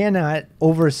cannot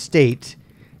overstate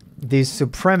the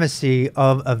supremacy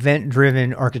of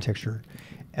event-driven architecture.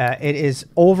 It is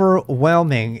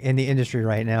overwhelming in the industry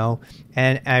right now,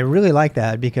 and I really like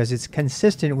that because it's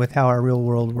consistent with how our real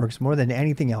world works more than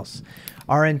anything else.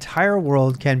 Our entire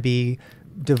world can be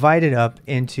divided up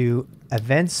into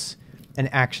events and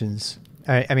actions.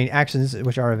 I mean, actions,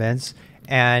 which are events,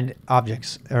 and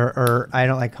objects, or I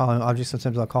don't like calling them objects.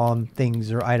 Sometimes I'll call them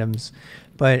things or items,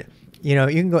 but you know,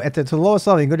 you can go at to the lowest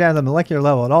level, you can go down to the molecular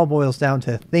level. It all boils down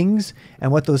to things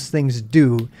and what those things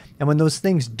do. And when those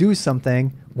things do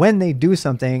something, when they do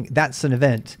something, that's an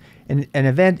event. And an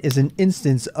event is an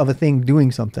instance of a thing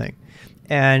doing something.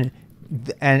 And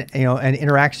you know, an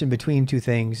interaction between two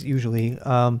things usually.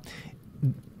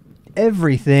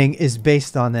 everything is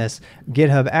based on this.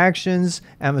 GitHub Actions,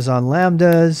 Amazon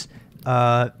Lambdas,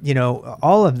 you know,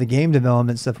 all of the game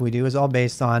development stuff we do is all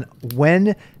based on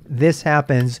when this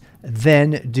happens,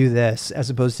 then do this, as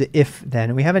opposed to if then.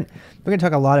 And we're going to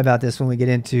talk a lot about this when we get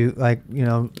into, like, you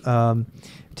know,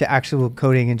 to actual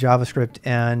coding in JavaScript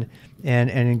and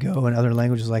in Go and other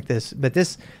languages like this. But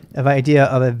this idea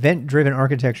of event-driven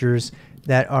architectures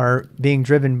that are being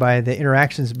driven by the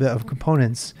interactions of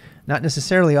components, not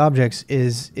necessarily objects,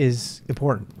 is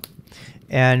important.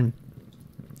 And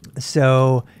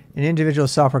so an individual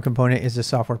software component is a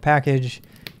software package,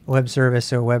 a web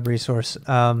service, or a web resource.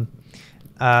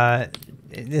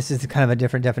 This is kind of a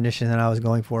different definition than I was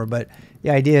going for, but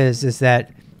the idea is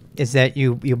that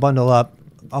you bundle up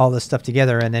all this stuff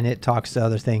together and then it talks to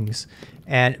other things.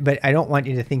 But I don't want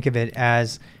you to think of it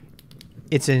as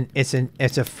it's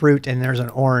a fruit and there's an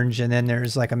orange and then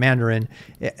there's like a mandarin.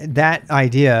 That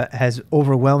idea has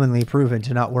overwhelmingly proven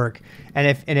to not work.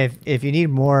 And if you need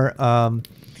more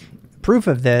proof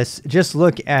of this, just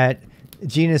look at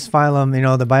genus, phylum, you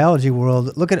know, the biology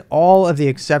world. Look at all of the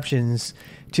exceptions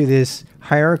to this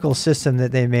hierarchical system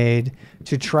that they made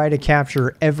to try to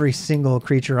capture every single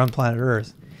creature on planet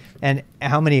Earth. And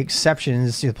how many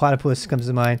exceptions, the platypus comes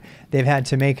to mind, they've had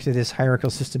to make to this hierarchical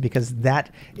system, because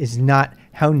that is not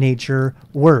how nature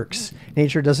works.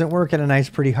 Nature doesn't work in a nice,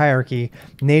 pretty hierarchy.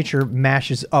 Nature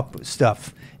mashes up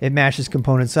stuff. It mashes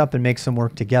components up and makes them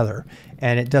work together.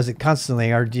 And it does it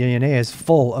constantly. Our DNA is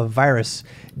full of virus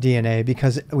DNA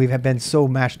because we've been so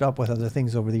mashed up with other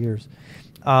things over the years.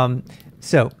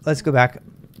 So let's go back.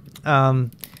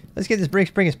 Let's get this,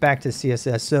 bring us back to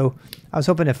CSS. So I was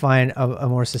hoping to find a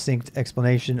more succinct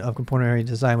explanation of component-oriented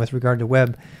design with regard to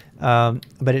web,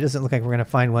 but it doesn't look like we're going to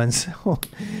find one. So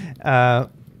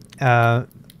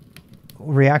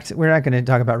React, we're not going to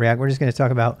talk about React. We're just going to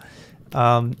talk about,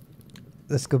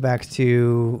 let's go back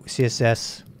to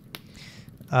CSS.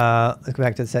 Let's go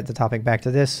back to set the topic back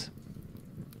to this.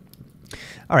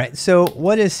 All right, so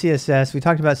what is CSS? We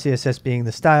talked about CSS being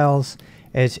the styles.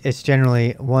 It's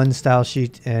generally one style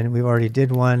sheet, and we've already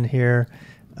did one here.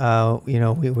 You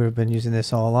know, we've been using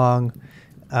this all along.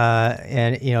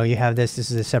 And, you know, you have this.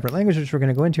 This is a separate language, which we're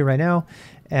going to go into right now.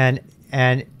 And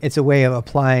it's a way of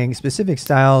applying specific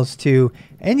styles to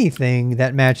anything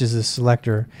that matches a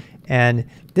selector. And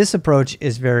this approach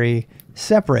is very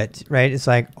separate, right? It's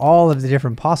like all of the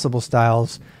different possible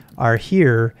styles are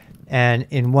here and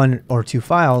in one or two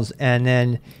files, and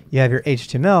then you have your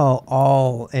HTML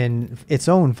all in its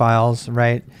own files,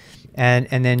 right? And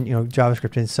then, you know,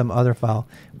 JavaScript in some other file.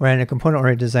 Where in a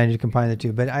component-oriented design, you combine the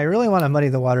two. But I really want to muddy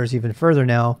the waters even further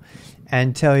now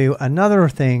and tell you another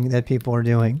thing that people are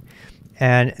doing.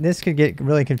 And this could get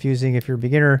really confusing if you're a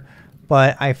beginner,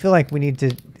 but I feel like we need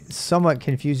to somewhat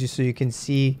confuse you so you can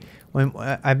see. When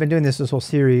I've been doing this whole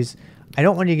series, I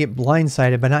don't want you to get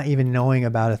blindsided by not even knowing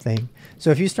about a thing. So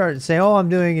if you start to say, oh, I'm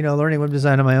doing, you know, learning web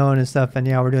design on my own and stuff, and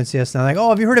yeah, we're doing CS now, like, oh,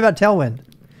 have you heard about Tailwind?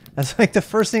 That's like the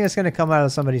first thing that's going to come out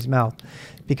of somebody's mouth,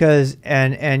 because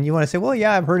and you want to say, well,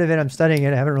 yeah, I've heard of it, I'm studying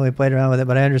it, I haven't really played around with it,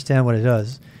 but I understand what it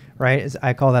does, right?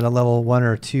 I call that a level 1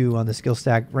 or 2 on the skill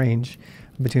stack range,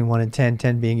 between 1 and 10,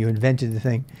 10 being you invented the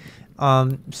thing.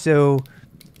 So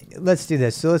let's do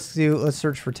this. So let's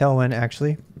search for Tailwind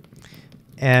actually,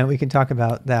 and we can talk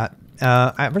about that.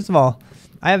 First of all,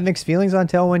 I have mixed feelings on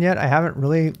Tailwind yet. I haven't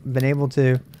really been able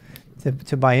to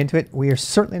buy into it. We are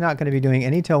certainly not going to be doing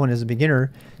any Tailwind as a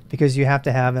beginner, because you have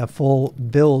to have a full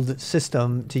build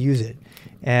system to use it.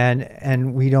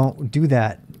 And we don't do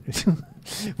that.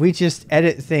 We just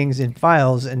edit things in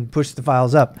files and push the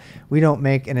files up. We don't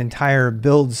make an entire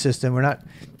build system. We're not,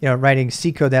 you know, writing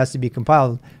C code that has to be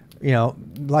compiled. You know,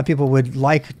 a lot of people would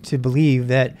like to believe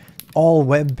that all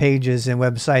web pages and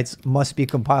websites must be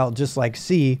compiled just like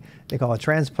C. They call it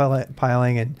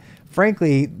transpiling. And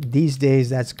frankly, these days,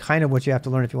 that's kind of what you have to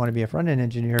learn if you want to be a front-end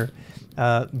engineer.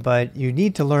 But you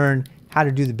need to learn how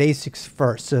to do the basics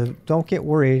first. So don't get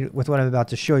worried with what I'm about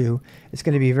to show you. It's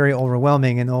going to be very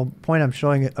overwhelming. And the whole point I'm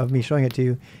showing it, of me showing it to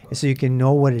you, is so you can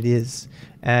know what it is,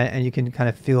 and you can kind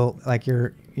of feel like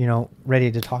you're, you know, ready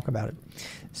to talk about it.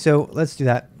 So let's do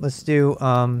that. Let's do.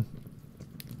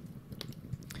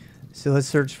 So let's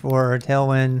search for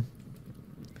Tailwind,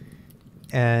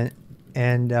 and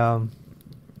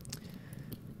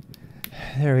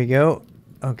there we go.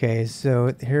 Okay,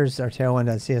 so here's our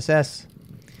Tailwind.css.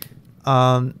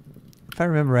 If I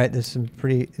remember right, there's some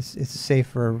pretty. It's safe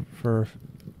for.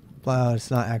 Well, it's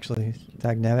not actually.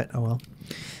 Dagnabbit. Oh well.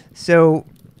 So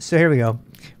here we go.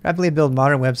 Rapidly build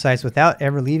modern websites without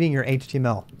ever leaving your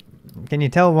HTML. Can you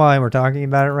tell why we're talking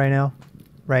about it right now?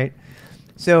 Right.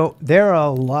 So there are a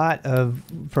lot of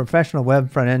professional web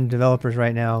front-end developers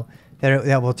right now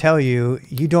that will tell you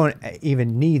you don't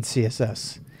even need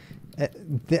CSS.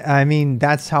 I mean,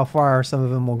 that's how far some of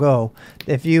them will go.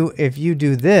 If you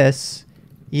do this,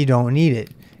 you don't need it.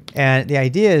 And the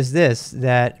idea is this,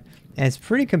 that, and it's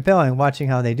pretty compelling watching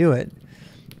how they do it.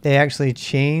 They actually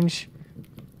change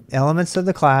elements of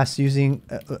the class using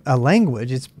a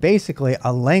language. It's basically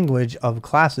a language of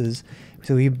classes.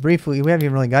 So we haven't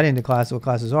even really got into what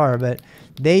classes are, but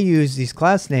they use these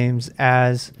class names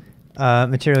as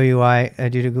Material UI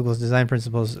due to Google's design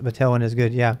principles, but Tailwind is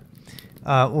good, yeah.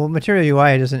 Well, Material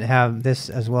UI doesn't have this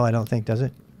as well, I don't think, does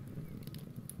it?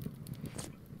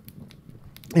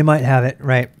 It might have it,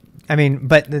 right? I mean,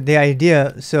 but the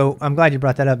idea, so I'm glad you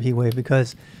brought that up, Heatwave,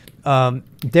 because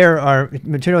there are,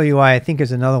 Material UI, I think,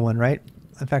 is another one, right?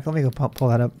 In fact, let me go pull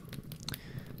that up.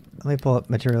 Let me pull up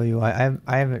Material UI.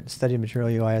 I haven't studied Material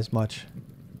UI as much.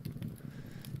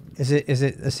 Is it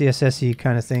a CSS-y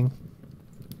kind of thing?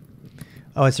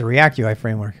 Oh, it's a React UI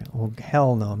framework. Well,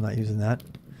 hell no, I'm not using that.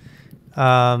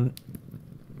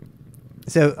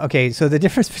 Okay, so the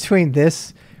difference between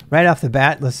this, right off the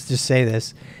bat, let's just say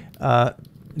this.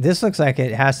 This looks like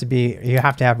it has to be, you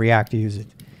have to have React to use it.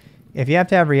 If you have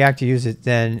to have React to use it,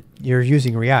 then you're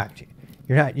using React.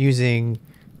 You're not using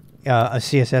a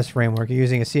CSS framework. You're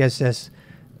using a CSS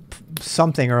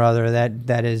something or other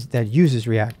that uses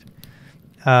React.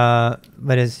 But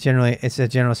it's a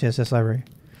general CSS library.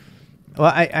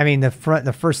 Well, I mean, the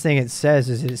first thing it says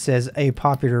is it says a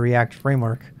popular React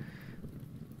framework.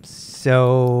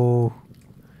 So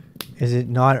is it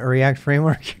not a React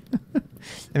framework?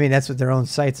 I mean, that's what their own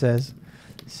site says.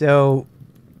 So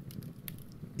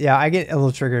yeah, I get a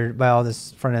little triggered by all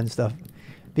this front end stuff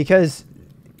because,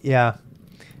 yeah,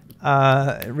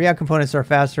 React components are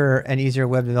faster and easier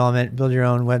web development. Build your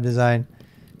own web design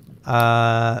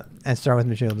and start with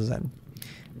material design.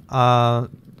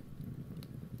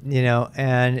 You know,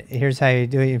 and here's how you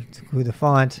do it. You include the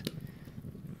font,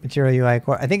 Material UI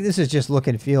core. I think this is just look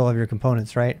and feel of your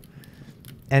components, right?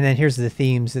 And then here's the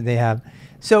themes that they have.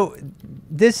 So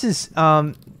this is,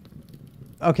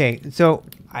 okay, so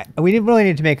we really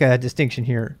need to make a distinction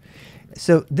here.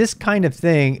 So this kind of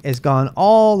thing has gone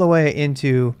all the way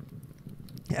into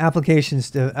applications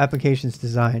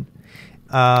design.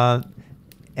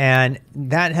 And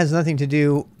that has nothing to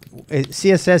do,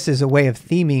 CSS is a way of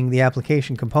theming the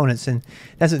application components, and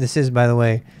that's what this is, by the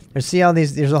way. There's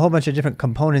a whole bunch of different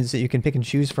components that you can pick and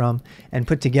choose from and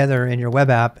put together in your web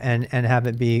app and have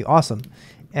it be awesome.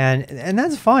 And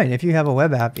that's fine if you have a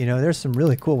web app. You know, there's some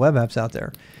really cool web apps out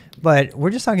there. But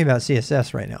we're just talking about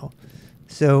CSS right now.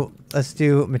 So let's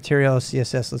do material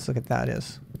CSS. Let's look at that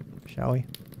is, shall we?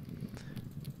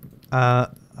 I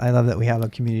love that we have a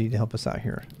community to help us out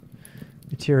here.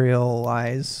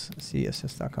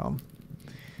 Materialize.css.com.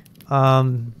 A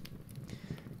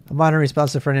modern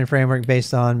responsive front-end framework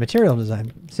based on material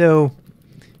design. So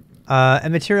a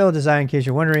material design, in case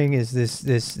you're wondering, is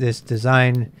this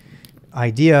design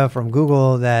idea from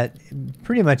Google that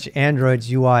pretty much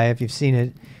Android's UI, if you've seen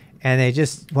it, and they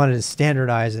just wanted to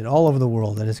standardize it all over the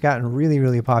world, and it's gotten really,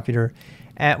 really popular,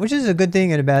 which is a good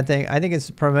thing and a bad thing. I think it's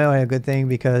primarily a good thing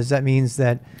because that means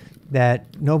that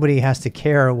nobody has to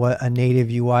care what a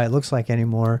native UI looks like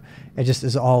anymore. It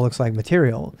just all looks like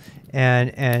material,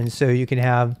 and so you can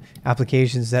have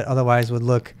applications that otherwise would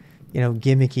look, you know,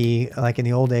 gimmicky. Like in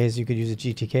the old days, you could use a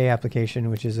GTK application,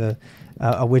 which is a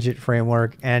widget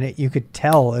framework, and you could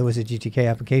tell it was a GTK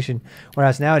application.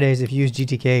 Whereas nowadays, if you use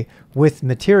GTK with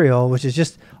material, which is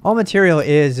just all material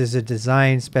is a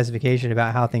design specification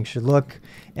about how things should look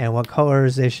and what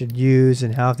colors they should use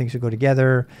and how things should go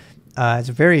together. It's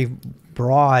a very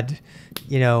broad,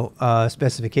 you know,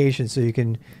 specification, so you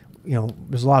can, you know,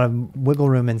 there's a lot of wiggle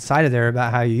room inside of there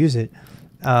about how you use it.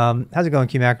 How's it going,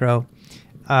 QMacro?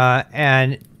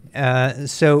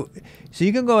 So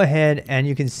you can go ahead and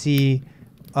you can see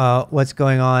what's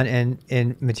going on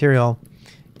in material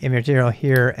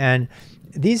here, and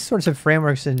these sorts of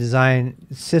frameworks and design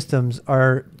systems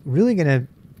are really going to,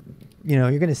 you know,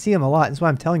 you're going to see them a lot. That's why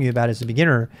I'm telling you about it as a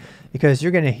beginner, because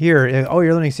you're going to hear, oh,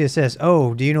 you're learning CSS.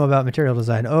 Oh, do you know about material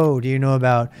design? Oh, do you know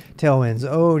about Tailwinds?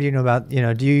 Oh, do you know about, you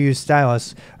know, do you use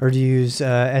stylus, or do you use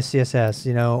SCSS,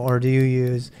 you know, or do you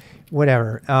use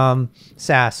whatever,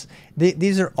 SAS?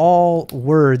 These are all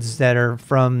words that are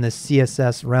from the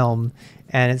CSS realm,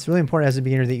 and it's really important as a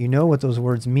beginner that you know what those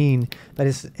words mean, but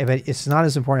it's not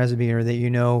as important as a beginner that you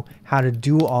know how to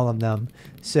do all of them,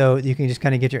 so you can just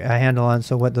kind of get a handle on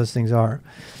what those things are.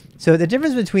 So the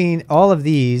difference between all of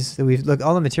these that we've looked,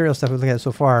 all the material stuff we've looked at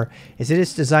so far, is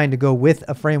it's designed to go with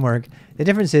a framework. The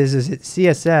difference is that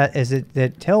CSS,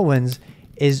 that Tailwinds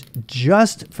is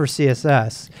just for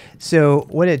CSS. So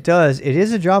what it does, it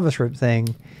is a JavaScript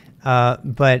thing,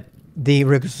 but the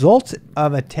result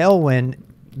of a Tailwind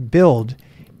build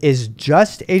is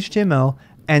just HTML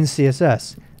and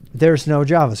CSS. There's no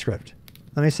JavaScript.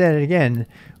 Let me say it again.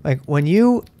 Like when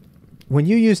you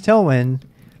use Tailwind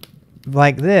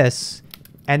like this,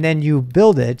 and then you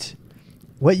build it,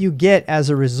 what you get as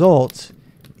a result,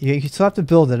 you still have to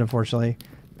build it, unfortunately,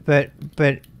 but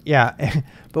yeah,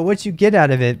 but what you get out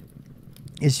of it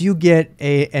is you get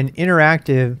an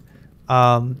interactive,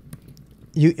 I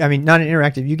mean not an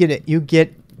interactive. You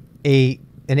get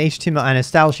an HTML and a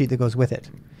style sheet that goes with it.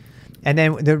 And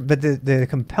then, the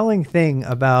compelling thing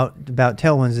about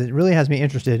Tailwinds that really has me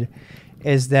interested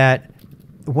is that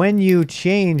when you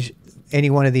change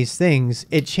any one of these things,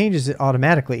 it changes it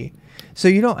automatically. So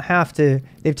you don't have to.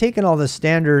 They've taken all the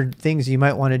standard things you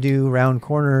might want to do, round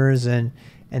corners and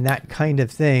that kind of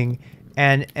thing,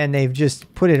 and they've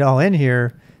just put it all in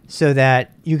here so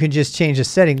that you can just change a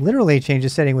setting, literally change a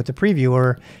setting with the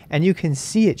previewer, and you can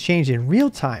see it change in real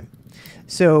time.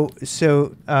 So just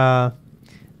to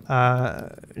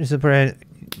put it,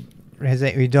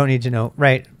 we don't need to know,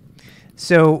 right?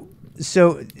 So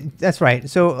that's right.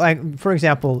 So like, for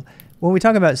example, when we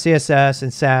talk about CSS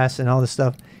and SAS and all this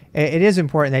stuff, it is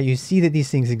important that you see that these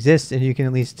things exist and you can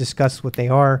at least discuss what they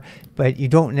are, but you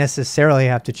don't necessarily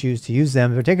have to choose to use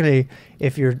them, particularly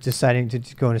if you're deciding to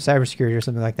go into cybersecurity or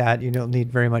something like that. You don't need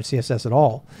very much CSS at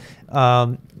all.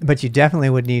 But you definitely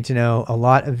would need to know a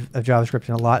lot of JavaScript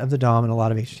and a lot of the DOM and a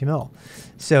lot of HTML.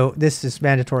 So this is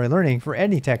mandatory learning for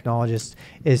any technologist,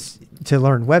 is to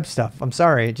learn web stuff. I'm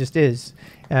sorry, it just is.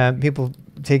 People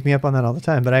take me up on that all the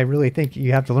time, but I really think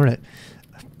you have to learn it.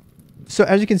 So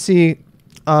as you can see,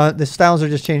 the styles are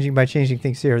just changing by changing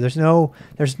things here. There's no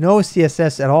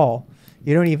CSS at all.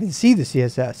 You don't even see the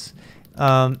CSS,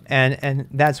 and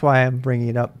that's why I'm bringing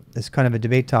it up as kind of a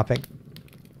debate topic.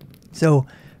 So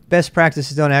best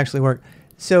practices don't actually work.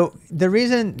 So the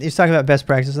reason he's talking about best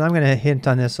practices, and I'm going to hint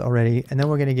on this already, and then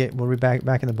we'll be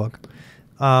back in the book.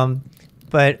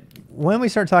 But when we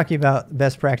start talking about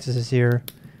best practices here,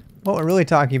 what we're really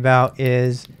talking about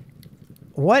is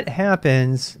what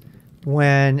happens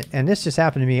when, and this just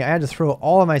happened to me, I had to throw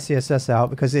all of my CSS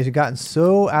out because it had gotten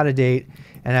so out of date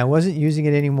and I wasn't using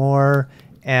it anymore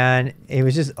and it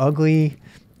was just ugly,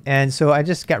 and so I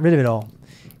just got rid of it all.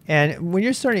 And when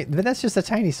you're starting, but that's just a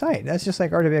tiny site. That's just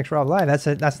like RWX Rob Live.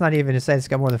 That's not even a site that's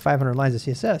got more than 500 lines of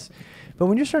CSS. But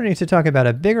when you're starting to talk about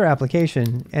a bigger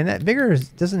application, and that bigger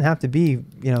doesn't have to be,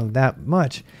 you know, that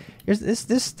much.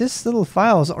 This little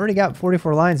file has already got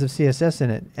 44 lines of CSS in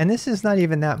it, and this is not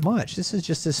even that much. This is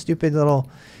just a stupid little,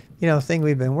 you know, thing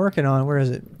we've been working on. Where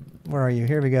is it? Where are you?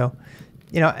 Here we go.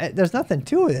 You know, there's nothing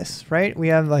to this, right? We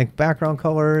have like background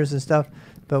colors and stuff,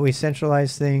 but we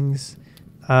centralize things.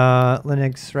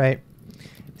 Linux, right?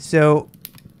 So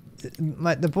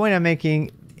the point I'm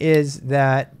making is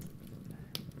that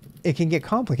it can get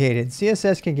complicated.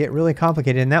 CSS can get really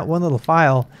complicated, and that one little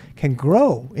file can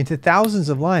grow into thousands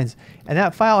of lines, and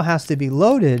that file has to be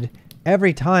loaded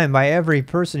every time by every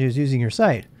person who's using your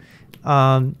site.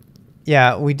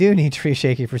 Yeah, we do need tree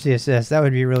shaking for CSS. That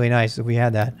would be really nice if we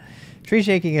had that. Tree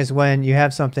shaking is when you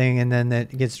have something and then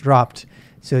that gets dropped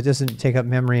so it doesn't take up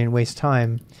memory and waste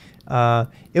time.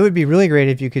 It would be really great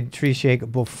if you could tree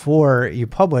shake before you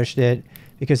published it,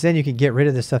 because then you can get rid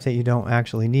of the stuff that you don't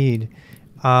actually need.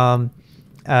 The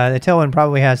Tailwind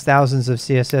probably has thousands of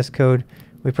CSS code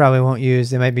we probably won't use.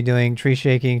 They might be doing tree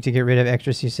shaking to get rid of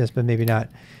extra CSS, but maybe not.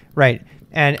 Right.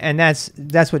 And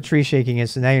that's what tree shaking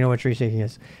is. So now you know what tree shaking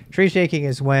is. Tree shaking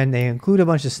is when they include a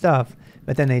bunch of stuff,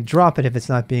 but then they drop it if it's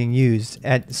not being used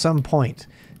at some point.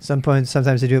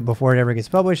 Sometimes they do it before it ever gets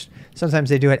published. Sometimes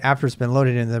they do it after it's been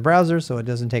loaded into the browser, so it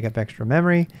doesn't take up extra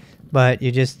memory, but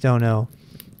you just don't know.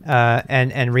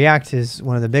 And React is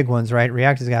one of the big ones, right?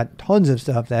 React has got tons of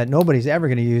stuff that nobody's ever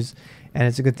going to use, and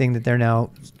it's a good thing that they're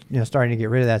now, you know, starting to get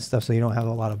rid of that stuff so you don't have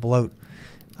a lot of bloat.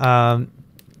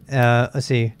 Let's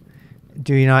see.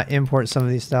 Do you not import some of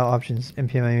these style options?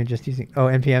 NPM, I'm just using. Oh,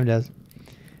 NPM does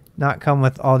not come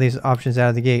with all these options out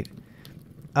of the gate.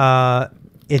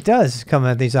 It does come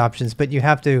with these options, but you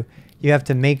have to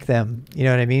make them. You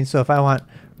know what I mean? So if I want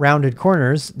rounded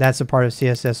corners, that's a part of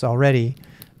CSS already.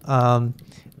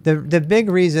 The big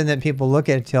reason that people look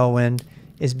at Tailwind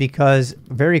is because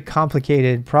very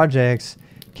complicated projects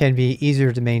can be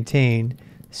easier to maintain.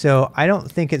 So I don't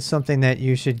think it's something that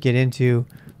you should get into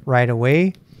right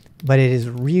away, but it is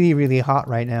really, really hot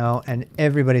right now and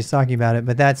everybody's talking about it,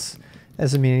 but that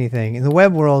doesn't mean anything. In the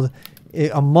web world,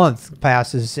 a month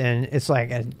passes and it's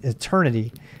like an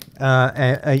eternity.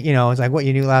 You know, it's like what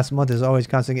you knew last month is always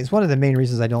constant. It's one of the main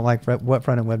reasons I don't like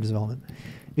front-end web development,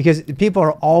 because people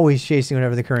are always chasing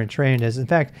whatever the current trend is. In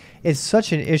fact, it's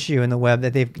such an issue in the web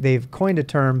that they've coined a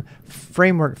term,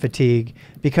 framework fatigue,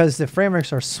 because the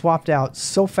frameworks are swapped out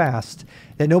so fast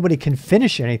that nobody can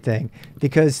finish anything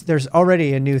because there's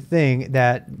already a new thing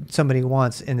that somebody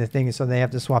wants in the thing, so they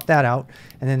have to swap that out,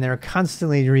 and then they're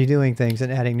constantly redoing things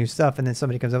and adding new stuff, and then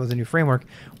somebody comes up with a new framework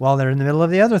while they're in the middle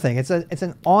of the other thing. It's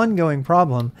an ongoing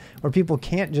problem where people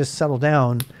can't just settle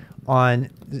down on,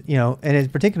 you know, and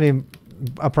it's particularly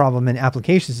a problem in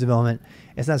applications development.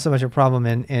 It's not so much a problem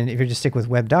in if you just stick with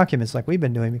web documents like we've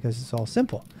been doing, because it's all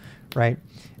simple, right?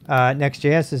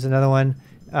 Next.js is another one.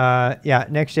 Yeah,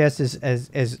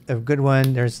 Next.js is a good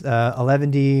one. There's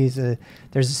 11Ds.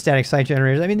 There's static site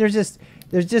generators. I mean, there's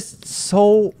just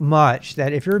so much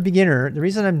that if you're a beginner, the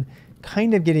reason I'm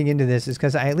kind of getting into this is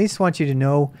because I at least want you to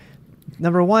know,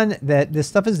 number one, that this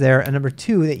stuff is there, and number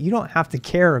two, that you don't have to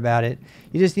care about it.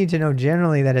 You just need to know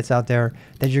generally that it's out there,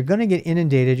 that you're going to get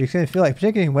inundated. You're going to feel like,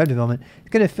 particularly in web development, it's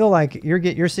going to feel like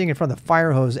you're seeing it from the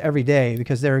fire hose every day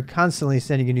because they're constantly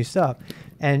sending you new stuff.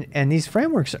 And these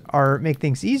frameworks make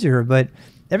things easier, but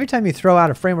every time you throw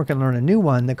out a framework and learn a new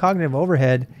one, the cognitive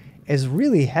overhead is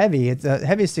really heavy. It's the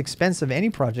heaviest expense of any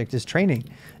project is training.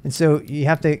 And so you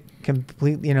have to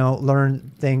completely, you know,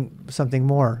 learn something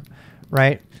more,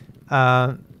 right?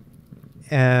 There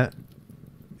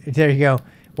you go.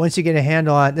 Once you get a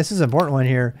handle on, this is an important one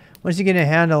here. Once you get a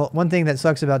handle, one thing that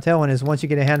sucks about Tailwind is once you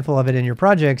get a handful of it in your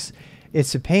projects,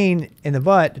 it's a pain in the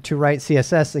butt to write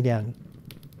CSS again.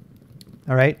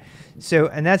 All right. So,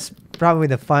 and that's probably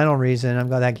the final reason, I'm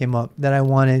glad that came up, that I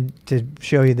wanted to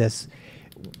show you this.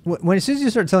 As soon as you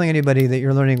start telling anybody that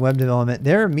you're learning web development,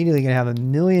 they're immediately going to have a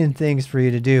million things for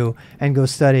you to do and go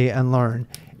study and learn.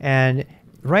 And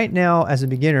right now, as a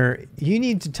beginner, you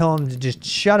need to tell them to just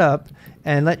shut up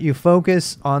and let you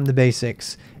focus on the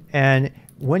basics. And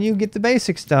when you get the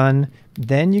basics done,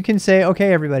 then you can say,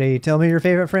 okay, everybody, tell me your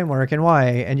favorite framework and why.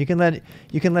 And you can let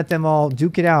them all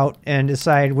duke it out and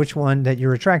decide which one that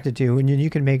you're attracted to. And you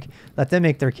can let them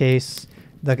make their case.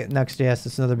 Look at Next.js,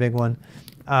 that's another big one.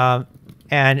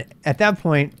 And at that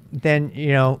point, then,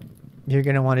 you know, you're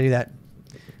going to want to do that.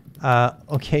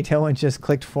 Okay, Tailwind just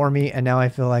clicked for me, and now I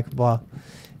feel like, blah.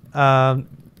 I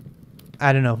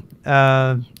don't know.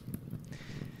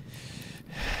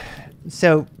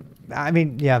 So, I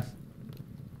mean, yeah.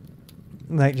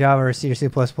 Like Java or C or C++.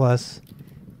 Great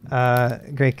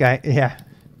guy. Yeah.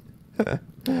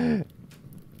 Can't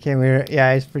wait.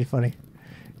 Yeah, he's pretty funny.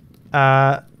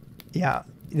 Yeah,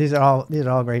 these are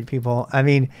all great people. I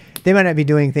mean, they might not be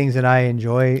doing things that I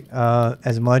enjoy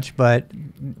as much, but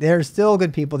there's still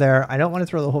good people there. I don't want to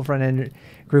throw the whole front end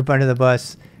group under the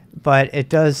bus, but it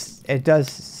does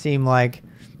seem like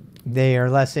they are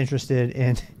less interested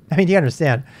in. I mean, you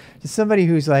understand, just somebody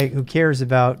who cares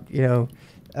about, you know,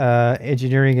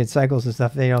 engineering and cycles and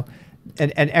stuff. You know,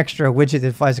 an extra widget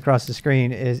that flies across the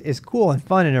screen is cool and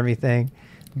fun and everything,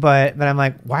 but I'm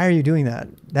like, why are you doing that?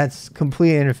 That's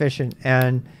completely inefficient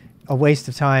and a waste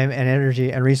of time and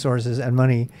energy and resources and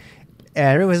money.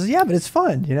 And it was, yeah, but it's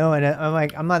fun, you know. And I'm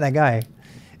like, I'm not that guy.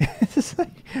 It's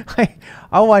like,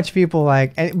 I'll watch people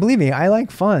like, and believe me, I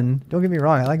like fun. Don't get me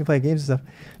wrong, I like to play games and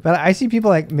stuff. But I see people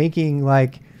like making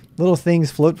like little things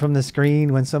float from the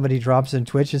screen when somebody drops in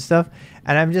Twitch and stuff,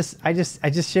 and I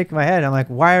just shake my head. I'm like,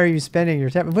 why are you spending your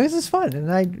time? But this is fun,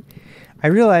 and I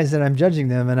realize that I'm judging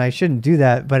them, and I shouldn't do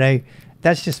that. But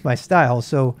that's just my style.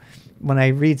 So when I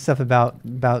read stuff about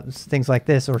things like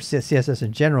this or CSS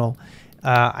in general,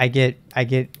 I get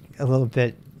a little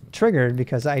bit triggered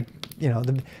because you know,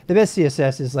 the best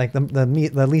CSS is like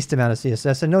the least amount of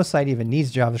CSS, and no site even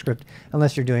needs JavaScript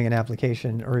unless you're doing an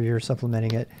application or you're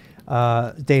supplementing it.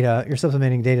 You're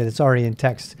supplementing data that's already in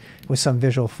text with some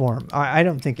visual form. I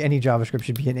don't think any JavaScript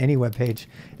should be in any web page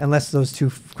unless those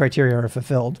two criteria are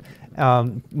fulfilled,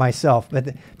 myself.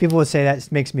 But people would say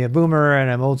that makes me a boomer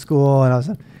and I'm old school,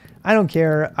 and I don't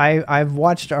care. I've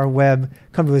watched our web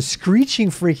come to a screeching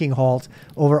freaking halt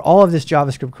over all of this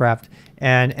JavaScript crap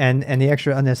and the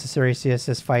extra unnecessary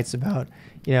CSS fights about,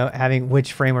 you know, having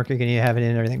which framework you're going to have it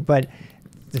in and everything. But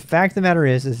the fact of the matter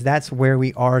is that's where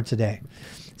we are today.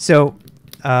 So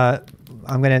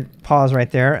I'm going to pause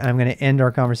right there, and I'm going to end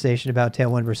our conversation about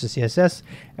Tailwind versus CSS,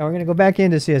 and we're going to go back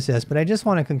into CSS. But I just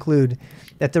want to conclude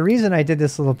that the reason I did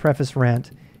this little preface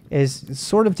rant is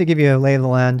sort of to give you a lay of the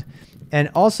land, and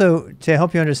also to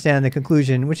help you understand the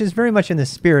conclusion, which is very much in the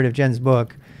spirit of Jen's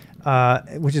book,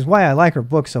 which is why I like her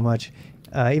book so much,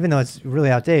 even though it's really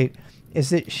outdated,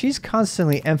 is that she's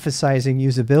constantly emphasizing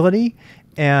usability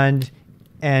and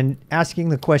asking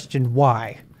the question,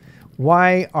 why?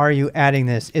 why are you adding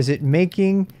this? Is it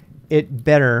making it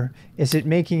better? Is it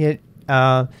making it,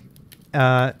 you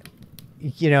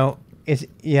know,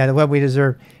 the web we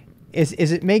deserve? Is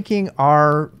it making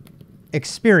our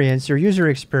experience, your user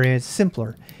experience,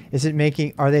 simpler? Is it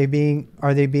making,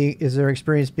 is their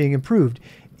experience being improved?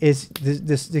 Is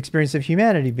this experience of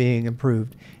humanity being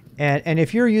improved? And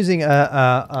if you're using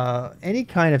any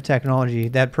kind of technology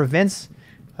that prevents,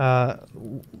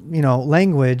 you know,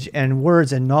 language and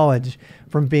words and knowledge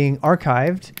from being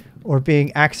archived or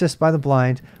being accessed by the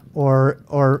blind, or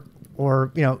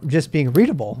you know, just being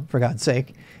readable, for God's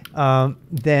sake,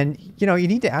 then, you know, you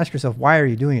need to ask yourself, why are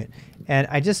you doing it? And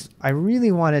I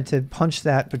really wanted to punch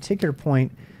that particular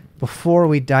point before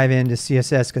we dive into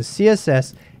CSS, because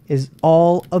CSS is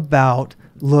all about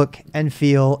look and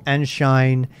feel and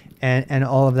shine and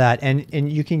all of that.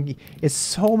 And you can, it's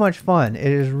so much fun. It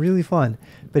is really fun,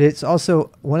 but it's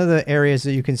also one of the areas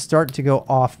that you can start to go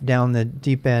off down the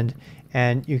deep end,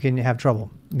 and you can have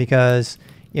trouble because,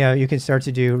 you know, you can start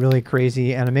to do really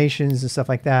crazy animations and stuff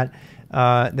like that.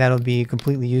 That'll be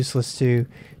completely useless to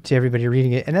everybody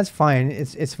reading it, and that's fine.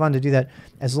 It's fun to do that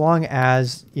as long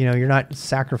as, you know, you're not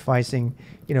sacrificing,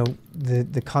 you know,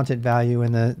 the content value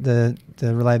and the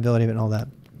reliability of it and all that.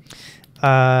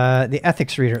 The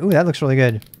ethics reader. Ooh, that looks really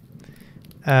good.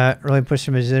 Really push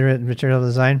some material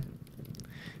design.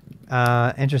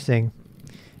 Interesting.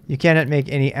 You cannot make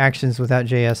any actions without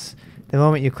JS. The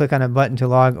moment you click on a button to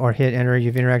log or hit enter,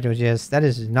 you've interacted with JS. That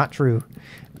is not true.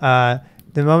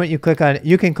 The moment you click on,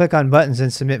 you can click on buttons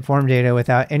and submit form data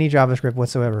without any JavaScript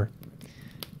whatsoever.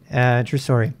 True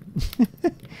story.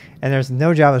 And there's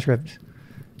no JavaScript.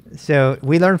 So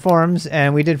we learned forms,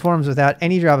 and we did forms without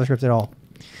any JavaScript at all.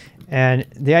 And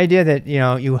the idea that, you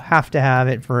know, you have to have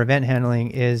it for event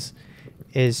handling is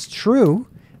true,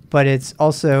 but it's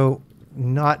also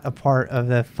not a part of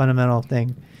the fundamental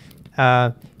thing.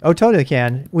 Oh, totally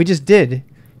can. We just did.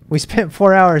 We spent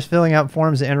 4 hours filling out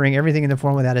forms and entering everything in the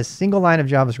form without a single line of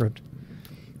JavaScript.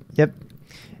 Yep.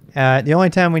 The only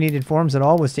time we needed forms at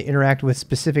all was to interact with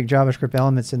specific JavaScript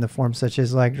elements in the form, such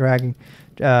as like dragging.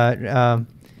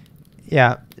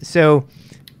 Yeah. So,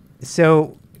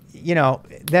 you know,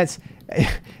 that's,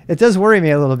 it does worry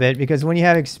me a little bit, because when you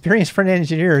have experienced front-end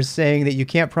engineers saying that you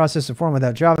can't process a form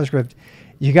without JavaScript,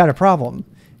 you got a problem,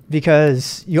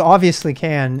 because you obviously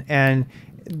can. And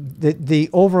the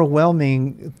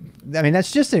overwhelming, I mean,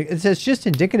 that's just it's just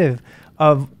indicative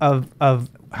of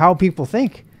how people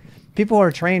think. People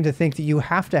are trained to think that you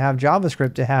have to have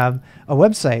JavaScript to have a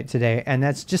website today, and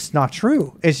that's just not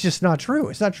true. It's just not true.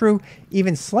 It's not true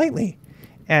even slightly.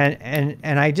 And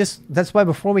that's why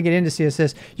before we get into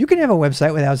CSS, you can have a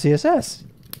website without CSS.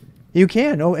 You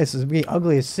can. Oh, it's the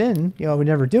ugliest sin. You know, I would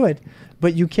never do it,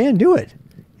 but you can do it,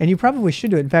 and you probably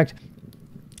should do it. In fact,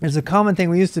 there's a common thing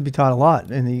we used to be taught a lot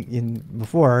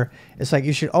before. It's like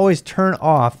you should always turn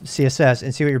off CSS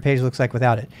and see what your page looks like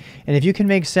without it. And if you can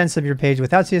make sense of your page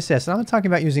without CSS, and I'm not talking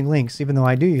about using links, even though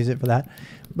I do use it for that,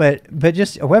 but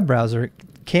just a web browser,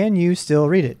 can you still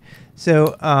read it?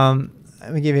 So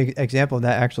let me give you an example of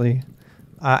that. Actually,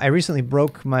 I recently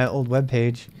broke my old web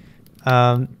page,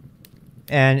 and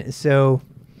so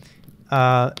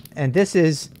and this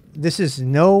is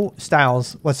no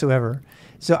styles whatsoever.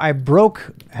 So I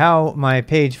broke how my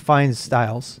page finds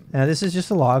styles. Now this is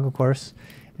just a log, of course.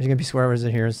 There's gonna be swear words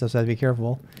in here and stuff, so I have to be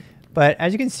careful. But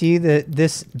as you can see,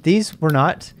 these were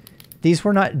not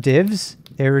divs.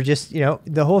 They were just, you know,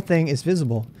 the whole thing is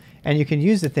visible, and you can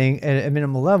use the thing at a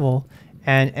minimal level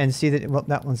and see that, well,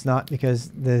 that one's not, because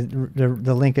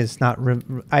the link is not.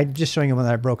 I'm just showing you one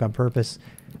that I broke on purpose,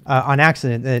 on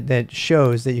accident, that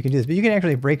shows that you can do this. But you can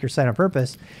actually break your site on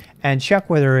purpose and check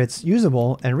whether it's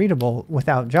usable and readable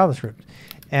without JavaScript,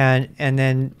 and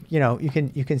then, you know, you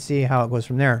can see how it goes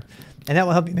from there, and that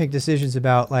will help you make decisions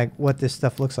about like what this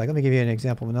stuff looks like. Let me give you an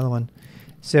example of another one.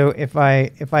 So if I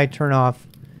turn off,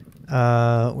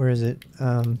 where is it?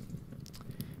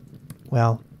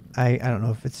 Well, I don't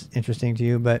know if it's interesting to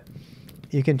you, but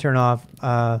you can turn off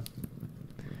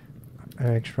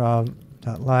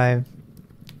rxrob.live.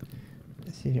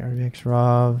 See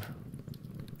rxrob.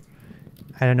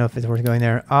 I don't know if it's worth going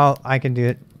there. I can do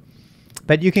it,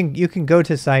 but you can go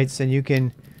to sites and you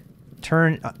can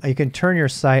turn your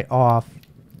site off.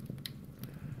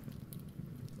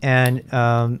 And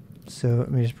so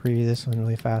let me just preview this one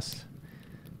really fast.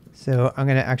 So I'm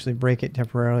gonna actually break it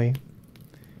temporarily.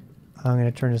 I'm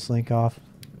gonna turn this link off.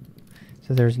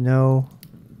 So there's no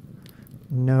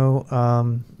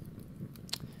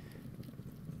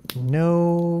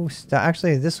style.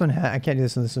 Actually, this one I can't do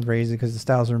this one. This is very easy because the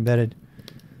styles are embedded.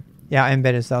 Yeah, I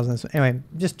embedded styles in this one. Anyway,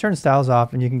 just turn styles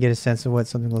off and you can get a sense of what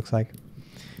something looks like.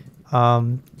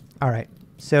 All right.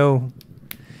 So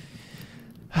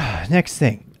next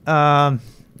thing.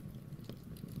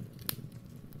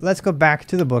 Let's go back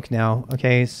to the book now.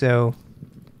 Okay, so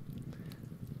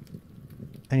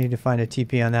I need to find a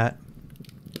TP on that.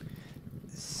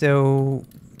 So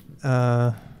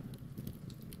all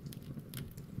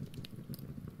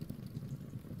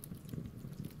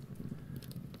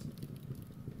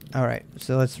right,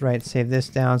 so let's save this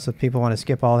down. So if people want to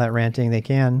skip all that ranting, they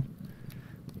can.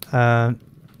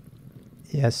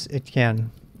 Yes, it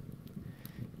can.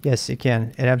 Yes, it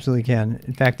can. It absolutely can.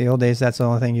 In fact, the old days, that's the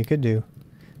only thing you could do.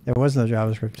 There was no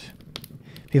JavaScript.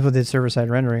 People did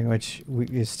server-side rendering, which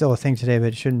is still a thing today, but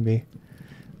it shouldn't be.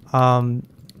 All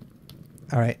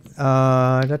right.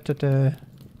 Tailwind,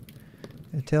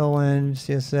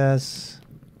 CSS,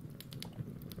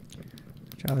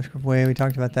 JavaScript way. We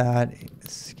talked about that.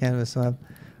 It's Canvas web.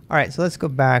 All right, so let's go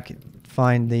back,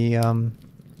 find the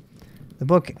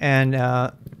book, and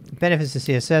benefits of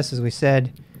CSS, as we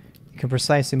said. You can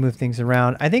precisely move things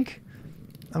around. I think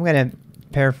I'm going to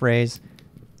paraphrase.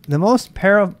 The most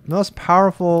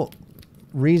powerful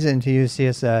reason to use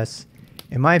CSS,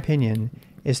 in my opinion,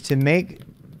 is to make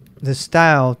the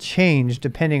style change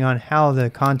depending on how the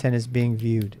content is being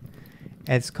viewed.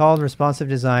 It's called responsive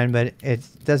design, but it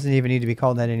doesn't even need to be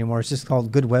called that anymore. It's just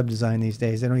called good web design these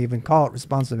days. They don't even call it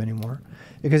responsive anymore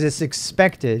because it's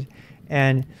expected.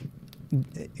 And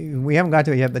we haven't got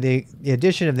to it yet, but the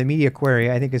addition of the media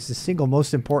query, I think, is the single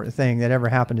most important thing that ever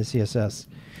happened to CSS.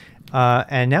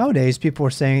 And nowadays, people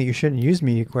are saying that you shouldn't use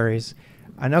media queries.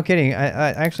 I'm not kidding.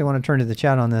 I actually want to turn to the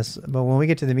chat on this, but when we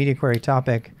get to the media query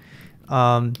topic,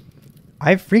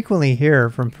 I frequently hear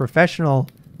from professional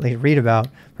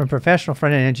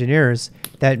front-end engineers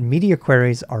that media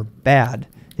queries are bad,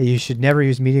 that you should never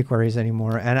use media queries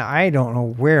anymore. And I don't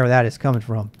know where that is coming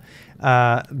from.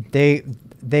 I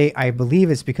believe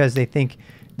it's because they think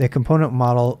the component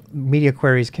model media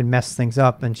queries can mess things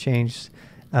up and change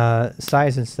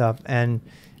size and stuff. And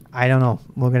I don't know.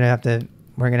 We're gonna have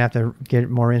to get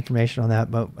more information on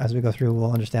that. But as we go through,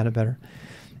 we'll understand it better.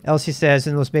 Elsie says,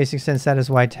 in the most basic sense, that is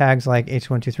why tags like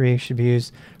H123 should be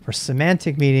used for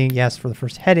semantic meaning, yes, for the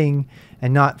first heading,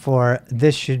 and not for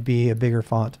this should be a bigger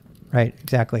font. Right,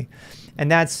 exactly.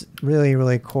 And that's really,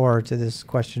 really core to this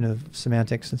question of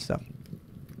semantics and stuff.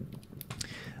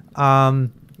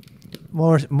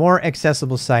 More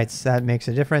accessible sites, that makes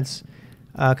a difference.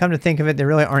 Come to think of it, there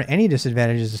really aren't any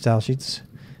disadvantages to style sheets.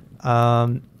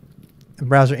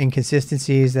 Browser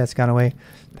inconsistencies, that's gone away.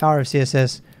 Power of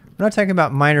CSS. We're not talking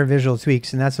about minor visual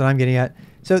tweaks, and that's what I'm getting at.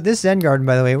 So this Zen Garden,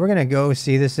 by the way, we're going to go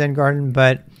see this Zen Garden,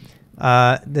 but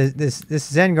this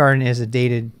Zen Garden is a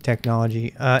dated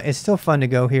technology. It's still fun to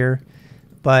go here,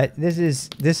 but this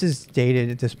is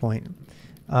dated at this point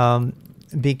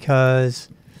because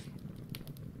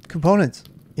components,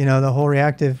 the whole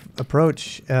reactive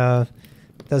approach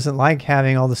doesn't like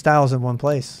having all the styles in one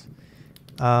place.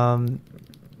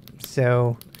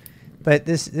 But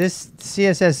this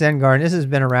CSS Zen Garden, this has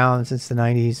been around since the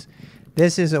 90s.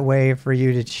 This is a way for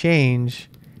you to change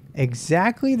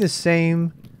exactly the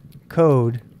same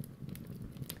code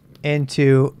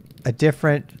into a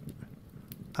different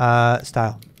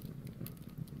style.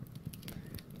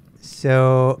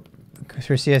 So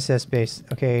for CSS based,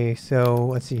 okay, so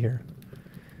let's see here.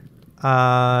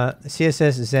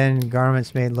 CSS Zen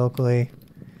garments made locally.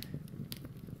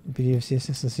 PDF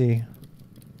CSS, let's see.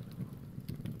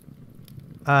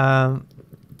 I'm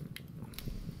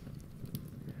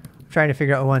trying to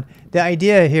figure out one. The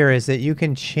idea here is that you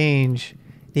can change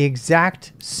the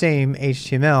exact same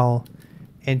HTML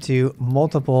into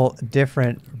multiple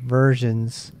different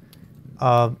versions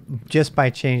of just by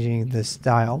changing the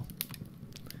style.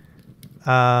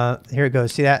 Here it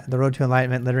goes. See that? The road to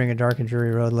enlightenment, littering a dark and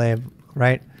dreary road lay,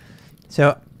 right?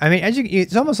 So, I mean,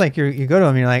 it's almost like you go to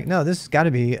them and you're like, no, this has got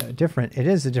to be different. It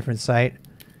is a different site.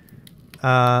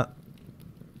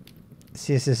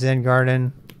 CSS Zen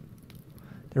Garden,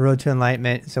 the road to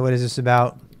enlightenment. So what is this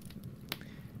about?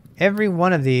 Every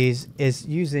one of these is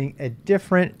using a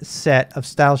different set of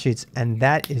style sheets, and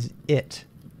that is it.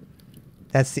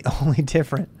 That's the only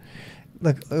different.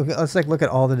 Look, let's look at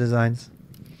all the designs.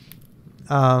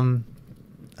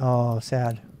 Oh,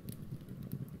 sad.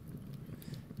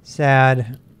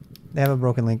 Sad. They have a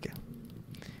broken link.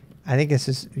 I think it's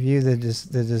just view the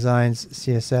designs,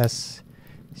 CSS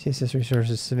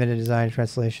resources, submitted design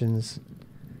translations,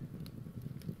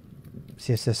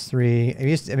 CSS3.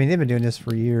 I mean, they've been doing this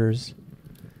for years.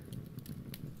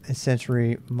 And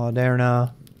Century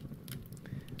Moderna.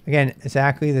 Again,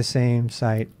 exactly the same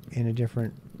site in a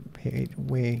different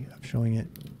way of showing it.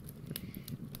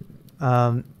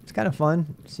 It's kind of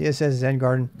fun. CSS Zen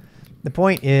Garden. the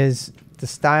point is the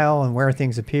style and where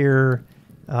things appear.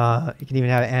 You can even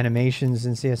have animations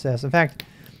in CSS. In fact,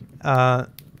 I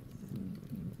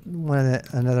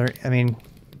mean,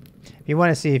 if you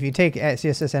want to see, if you take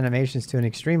CSS animations to an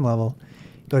extreme level,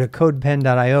 go to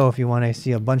codepen.io if you want to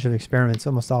see a bunch of experiments.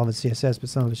 Almost all of it's CSS, but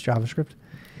some of it's JavaScript.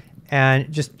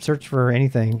 And just search for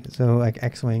anything. So like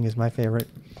X-Wing is my favorite.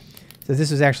 So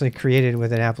this was actually created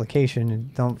with an application,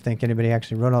 and don't think anybody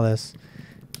actually wrote all this.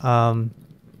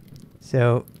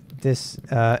 So this,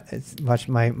 watch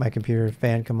my computer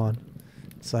fan come on.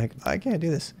 It's like, I can't do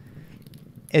this.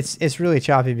 It's really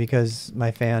choppy because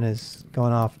my fan is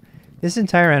going off. This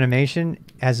entire animation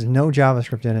has no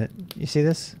JavaScript in it. You see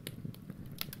this?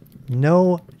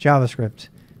 No JavaScript.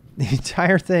 The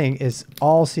entire thing is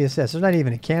all CSS. There's not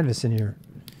even a canvas in here.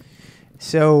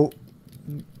 So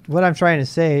what I'm trying to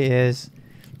say is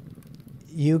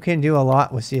you can do a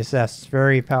lot with CSS. It's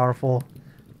very powerful.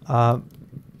 And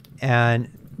I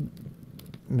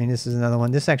mean, this is another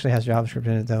one. This actually has JavaScript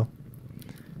in it though.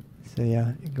 So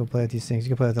yeah, you can go play with these things. You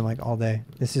can play with them like all day.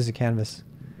 This is a canvas.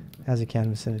 It has a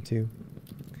canvas in it too.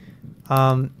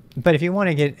 But if you want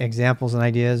to get examples and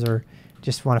ideas, or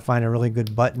just want to find a really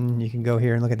good button, you can go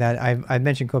here and look at that. I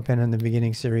mentioned CodePen in the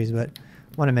beginning series, but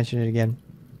I want to mention it again.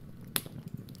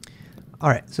 All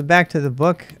right, so back to the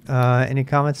book. Any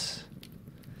comments?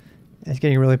 It's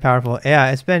getting really powerful.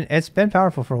 Yeah, it's been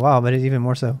powerful for a while, but it's even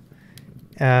more so.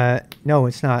 No,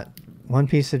 it's not. One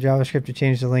piece of JavaScript to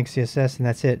change the link CSS, and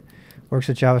that's it. Works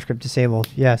with JavaScript disabled.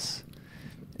 Yes.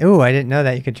 Ooh, I didn't know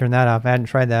that you could turn that off. I hadn't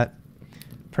tried that.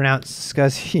 Pronounced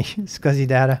SCSI, SCSI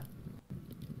data.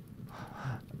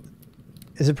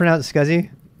 Is it pronounced SCSI?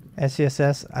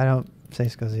 SCSS? I don't say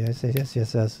SCSI. I say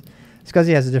SCSS.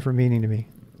 SCSI has a different meaning to me.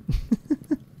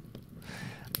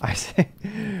 I say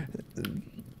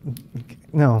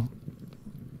no.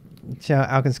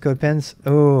 Alkin's code pens.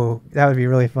 Oh, that would be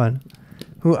really fun.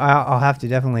 I'll have to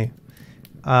definitely.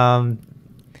 So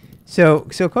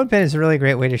CodePen is a really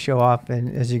great way to show off,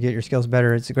 and as you get your skills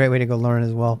better, it's a great way to go learn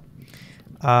as well.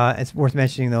 It's worth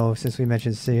mentioning though, since we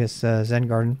mentioned CS Zen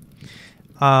Garden.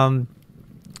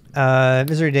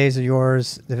 Misery days are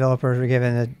yours. Developers were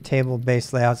given a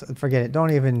table-based layouts. Forget it.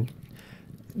 Don't even.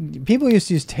 People used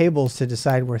to use tables to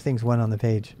decide where things went on the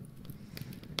page.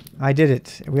 I did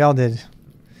it. We all did.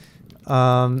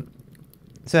 So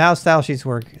how style sheets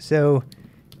work? So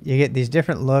you get these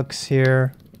different looks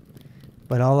here,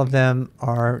 but all of them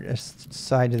are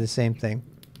assigned to the same thing.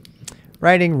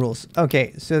 Writing rules.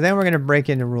 Okay, so then we're going to break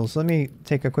into rules. Let me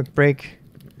take a quick break,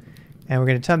 and we're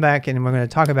going to come back and we're going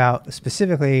to talk about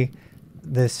specifically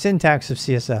the syntax of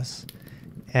CSS.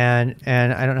 And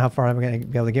I don't know how far I'm going to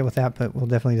be able to get with that, but we'll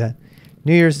definitely do that.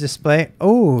 New Year's display.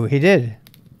 Oh, he did.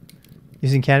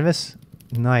 Using Canvas.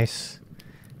 Nice.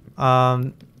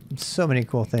 So many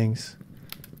cool things.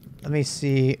 Let me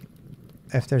see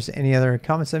if there's any other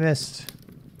comments I missed.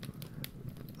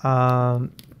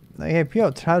 Hey,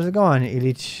 Piotr, how's it going,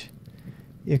 Ilich?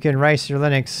 You can rice your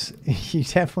Linux. You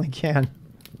definitely can.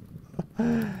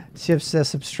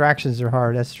 CSS abstractions are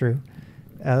hard. That's true.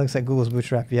 Looks like Google's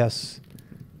Bootstrap. Yes.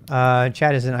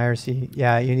 Chat is in IRC.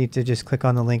 Yeah, you need to just click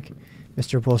on the link,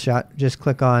 Mr. Bullshot. Just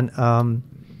click on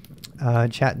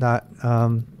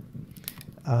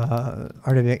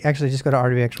RWX. Actually, just go to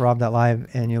rdbxrob.live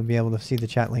and you'll be able to see the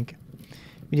chat link.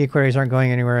 Media queries aren't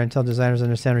going anywhere until designers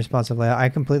understand responsive layout. I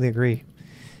completely agree.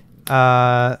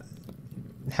 How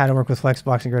to work with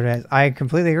Flexbox and Grid. I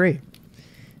completely agree.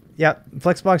 Yep,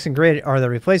 Flexbox and Grid are the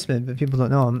replacement, but people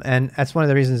don't know them. And that's one of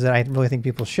the reasons that I really think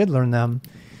people should learn them,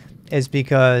 is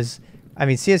because, I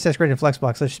mean, CSS Grid and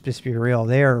Flexbox, let's just be real,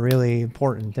 they are really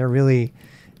important. They're really,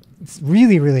 it's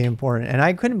really, really important. And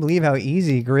I couldn't believe how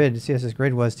easy CSS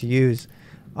Grid was to use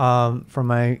for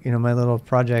my, my little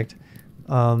project.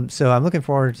 So I'm looking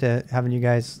forward to having you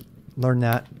guys learn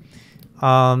that.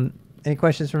 Any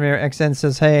questions from here? XN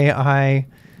says, hey, hi. I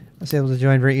was able to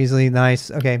join very easily.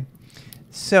 Nice. Okay.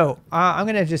 So I'm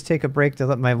going to just take a break to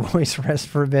let my voice rest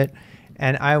for a bit,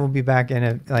 and I will be back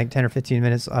in like 10 or 15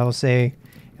 minutes, I will say.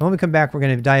 And when we come back, we're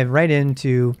going to dive right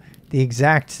into the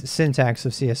exact syntax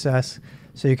of CSS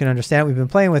so you can understand. We've been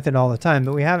playing with it all the time,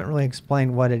 but we haven't really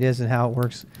explained what it is and how it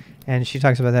works. And she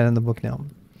talks about that in the book now.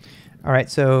 All right,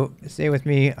 so stay with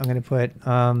me. I'm going to put,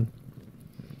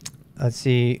 let's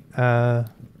see,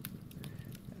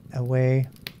 away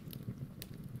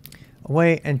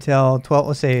until 12,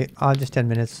 let's say just 10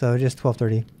 minutes, so just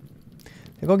 12:30.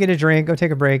 So go get a drink, go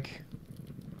take a break.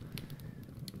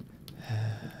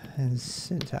 And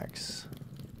syntax.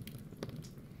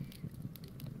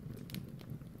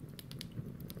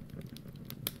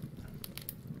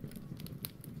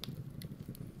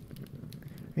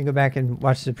 Are can go back and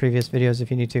watch the previous videos if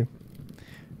you need to.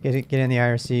 Get in the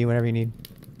IRC, whatever you need.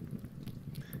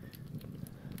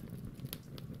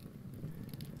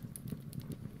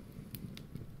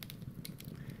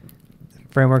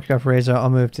 Framework stuff, Razor. I'll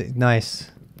move to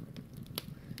nice.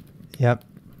 Yep.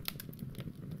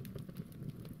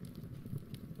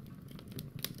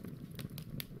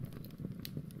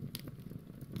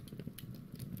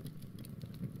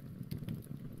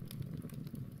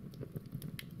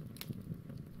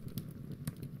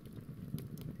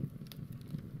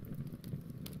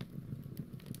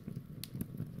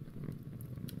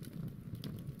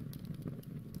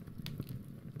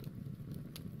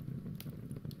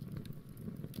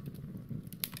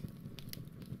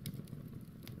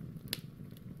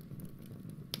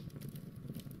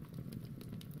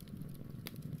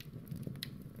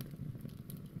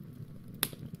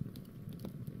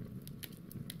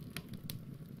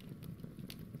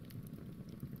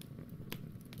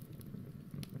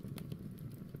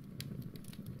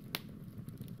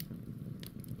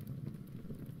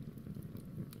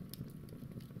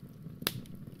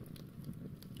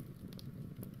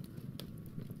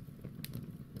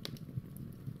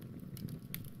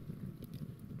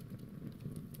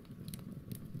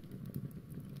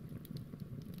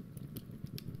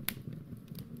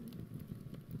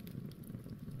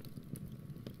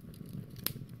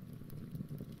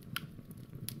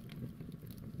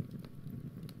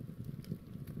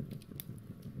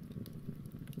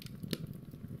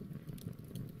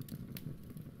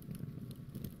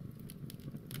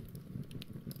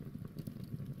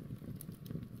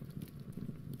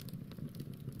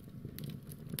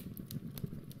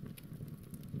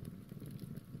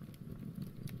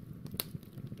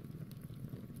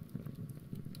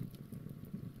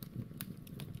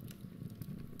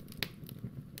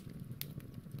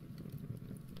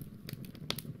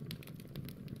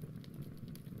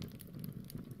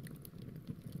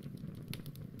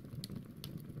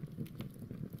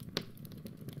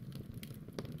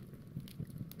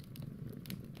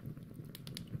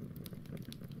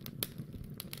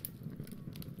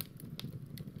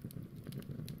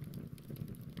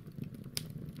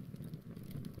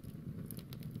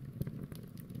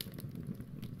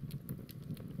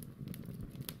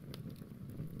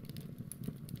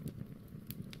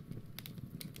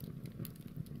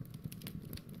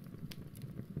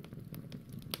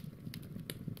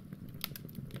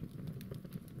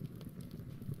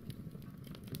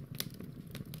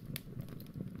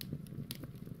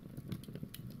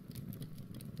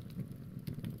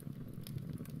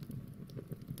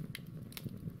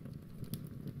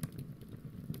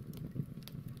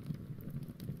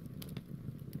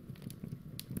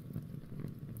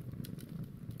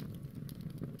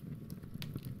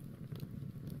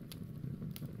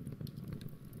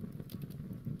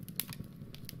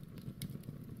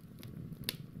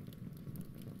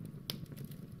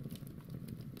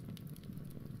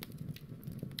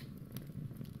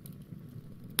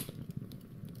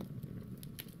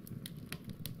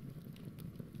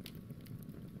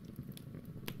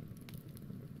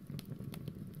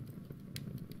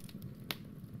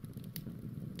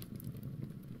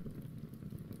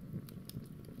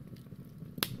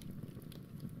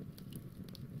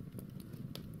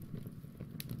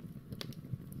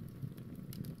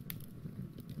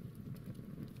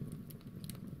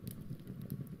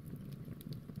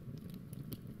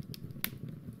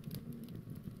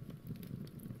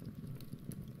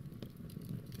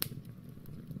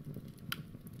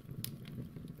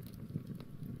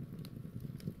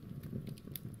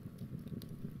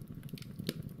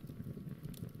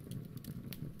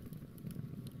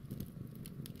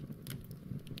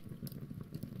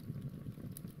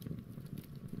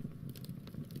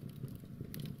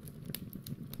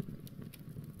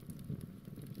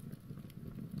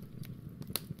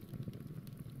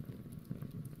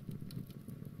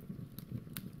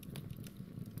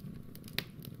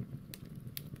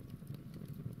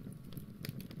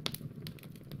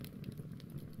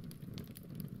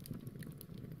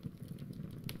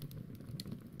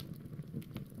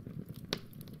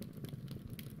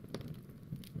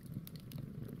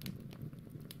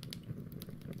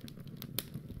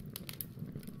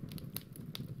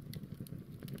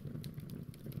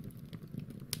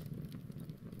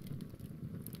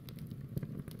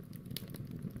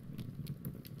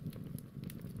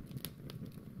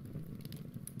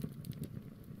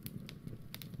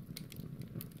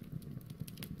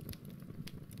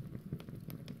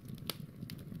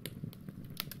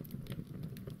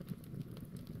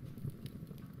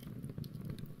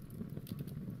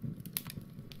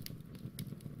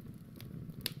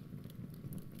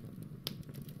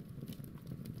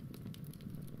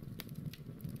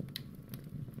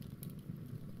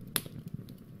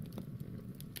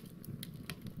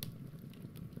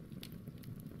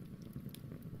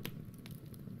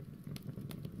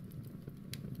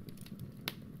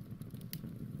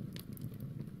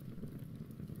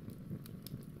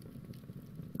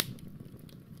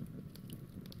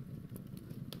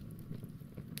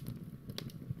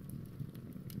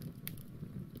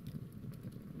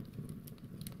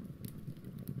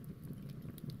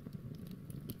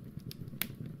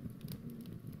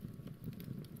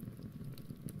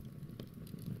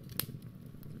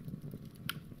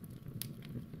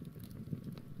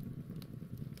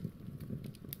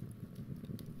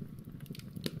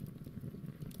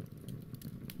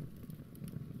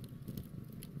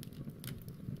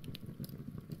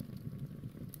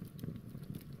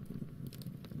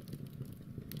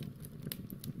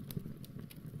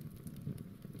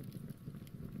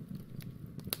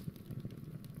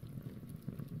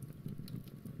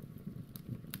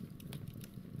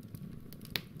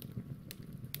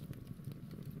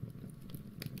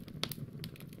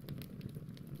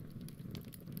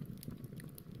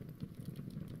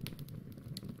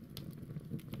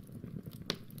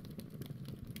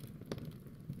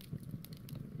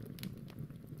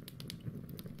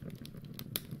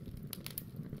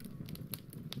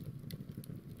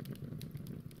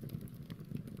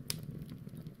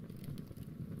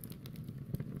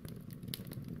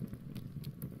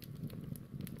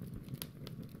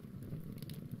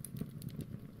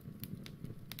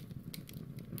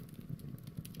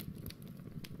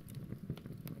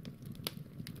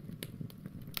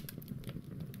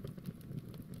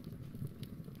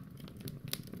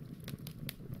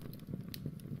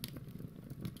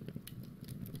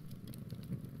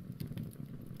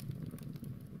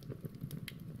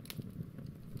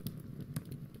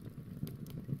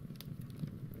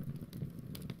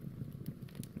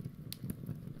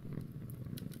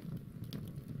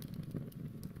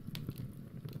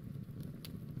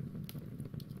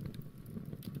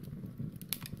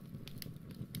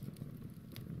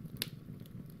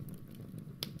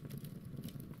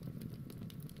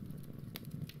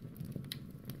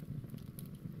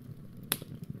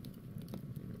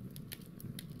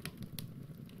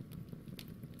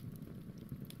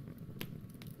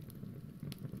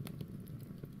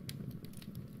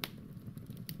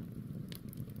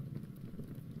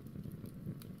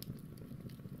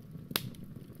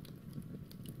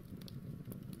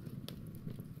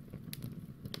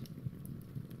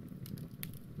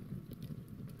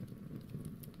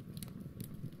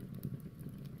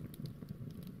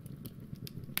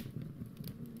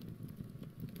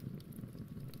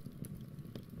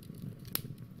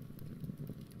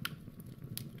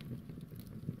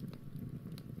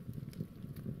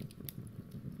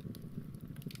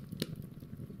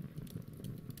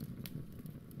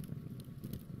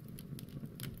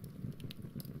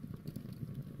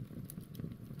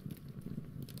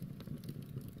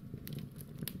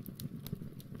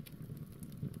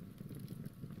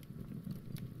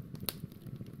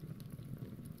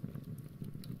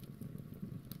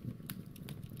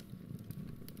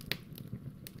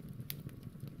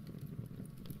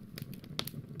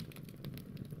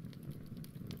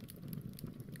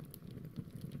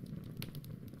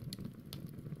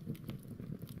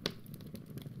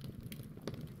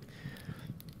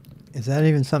 Is that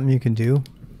even something you can do?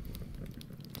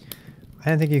 I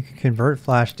didn't think you could convert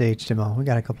Flash to HTML. We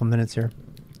got a couple minutes here.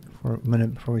 For a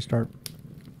minute before we start.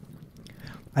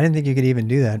 I didn't think you could even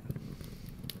do that.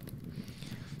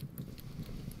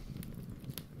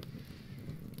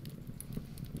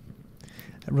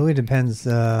 It really depends.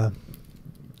 Yeah,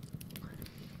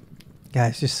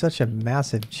 it's just such a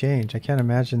massive change. I can't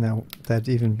imagine that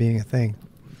even being a thing.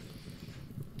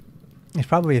 There's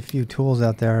probably a few tools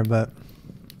out there, but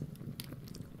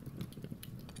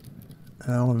I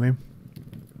don't know what I mean.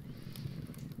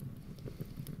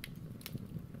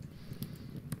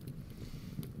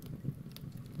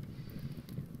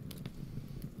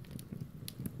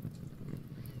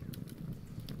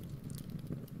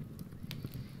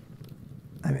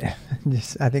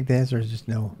 I think the answer is just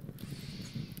no.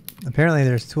 Apparently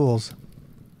there's tools.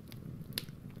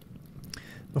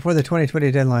 Before the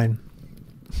 2020 deadline.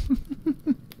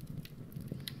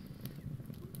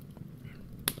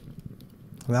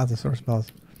 Without the source files.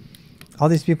 All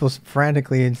these people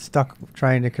frantically stuck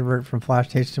trying to convert from Flash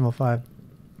to HTML5.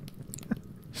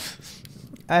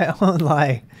 I won't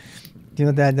lie. Do you know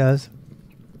what that does?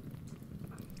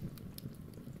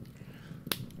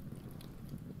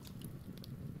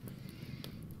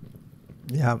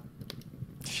 Yeah.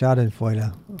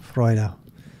 Schadenfreude. Freude.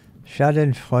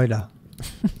 Schadenfreude.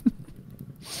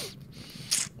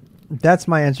 That's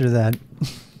my answer to that.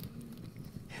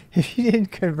 If you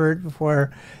didn't convert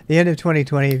before the end of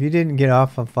 2020, if you didn't get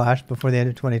off of Flash before the end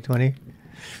of 2020,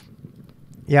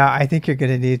 yeah, I think you're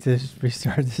going to need to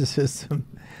restart the system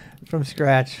from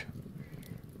scratch.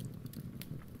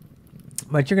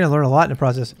 But you're going to learn a lot in the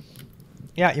process.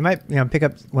 Yeah, you might, pick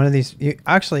up one of these. You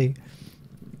actually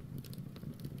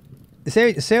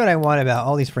say what I want about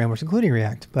all these frameworks, including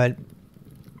React, but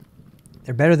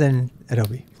they're better than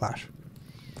Adobe Flash.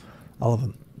 All of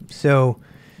them. So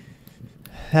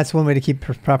that's one way to keep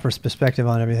proper perspective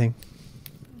on everything.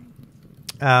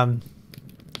 All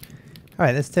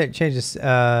right, let's change this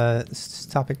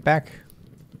topic back.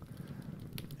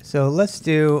 So let's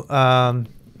do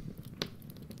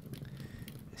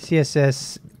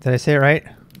CSS. Did I say it right?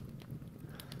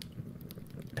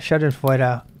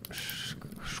 Schadenfreude.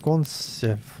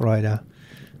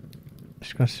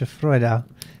 Schadenfreude.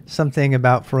 Something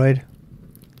about Freud.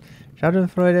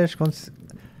 Schadenfreude.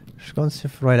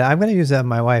 Schadenfreude. I'm going to use that with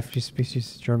my wife.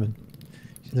 She's German.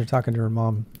 They're talking to her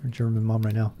mom, her German mom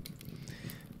right now.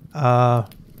 All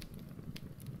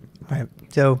right.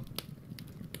 So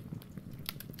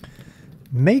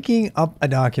making up a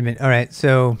document. All right.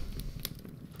 So,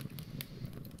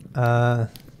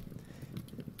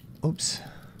 oops.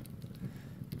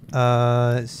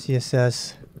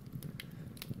 CSS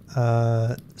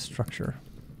structure.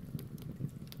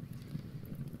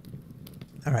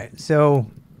 All right. So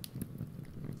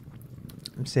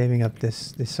I'm saving up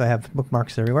this so I have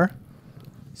bookmarks everywhere.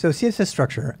 So CSS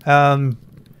structure.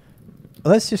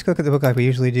 Let's just look at the book like we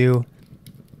usually do.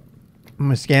 I'm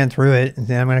going to scan through it, and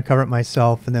then I'm going to cover it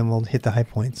myself, and then we'll hit the high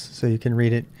points so you can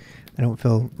read it. I don't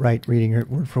feel right reading it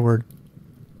word for word.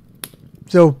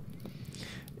 So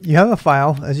you have a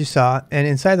file, as you saw, and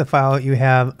inside the file you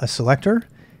have a selector,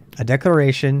 a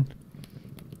declaration,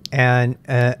 and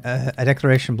a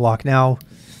declaration block. Now,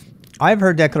 I've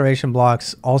heard declaration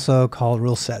blocks also called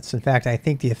rule sets. In fact, I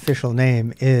think the official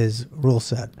name is rule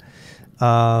set.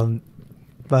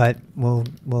 But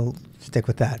we'll stick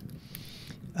with that.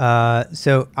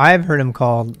 So I've heard them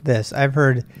called this. I've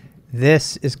heard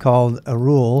this is called a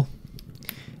rule,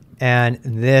 and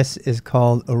this is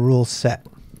called a rule set,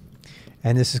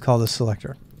 and this is called a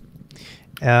selector.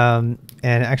 And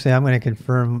actually, I'm going to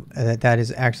confirm that that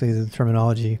is actually the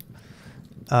terminology.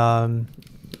 And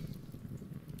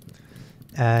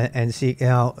see, you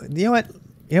know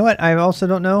what? I also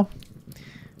don't know.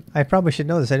 I probably should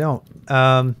know this. I don't.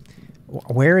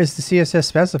 Where is the CSS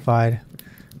specified?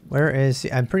 Where is?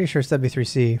 I'm pretty sure it's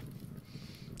W3C.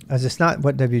 As it's not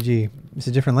what WG. It's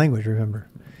a different language. Remember.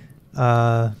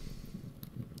 I'm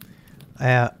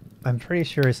pretty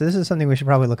sure. So this is something we should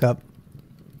probably look up.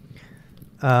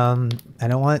 I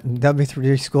don't want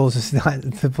W3 schools. Is not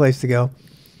the place to go.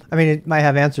 I mean, it might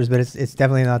have answers, but it's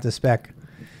definitely not the spec.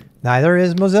 Neither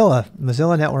is Mozilla.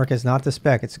 Mozilla Network is not the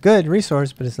spec. It's a good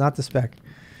resource, but it's not the spec.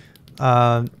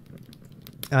 What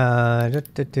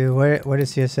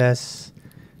is CSS?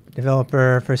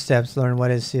 Developer, first steps, learn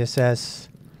what is CSS.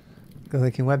 Go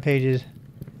clicking web pages.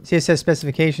 CSS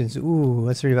specifications. Ooh,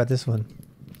 let's read about this one.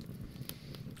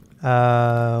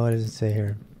 What does it say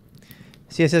here?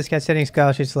 CSS cat settings,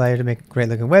 style sheets allow you to make great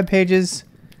looking web pages.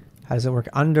 How does it work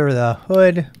under the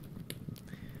hood?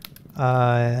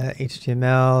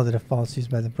 HTML, the defaults used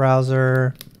by the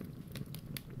browser.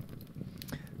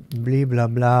 Blee blah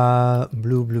blah.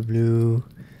 Blue blue blue.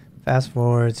 Fast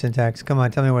forward syntax. Come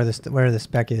on, tell me where the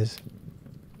spec is.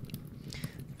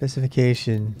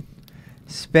 Specification.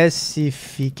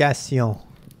 Specification.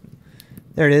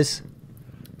 There it is.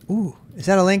 Ooh, is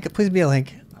that a link? Please be a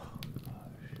link.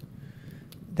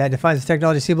 That defines the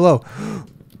technology. See below.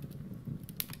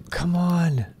 Come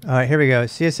on. All right, here we go.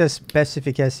 CSS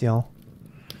specification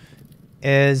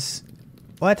is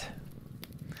what?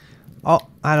 Oh,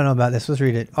 I don't know about this. Let's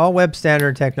read it. All web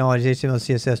standard technologies, HTML,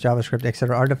 CSS, JavaScript,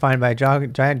 etc., are defined by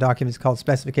giant documents called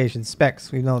specifications,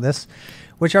 specs. We know this,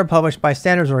 which are published by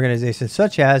standards organizations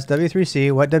such as W3C,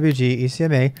 WhatWG,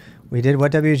 ECMA. We did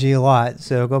WhatWG a lot,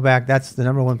 so go back. That's the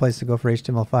 #1 place to go for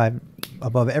HTML5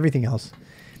 above everything else.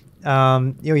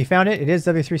 You found it. It is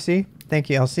W3C. Thank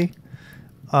you, Elsie.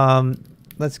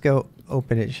 Let's go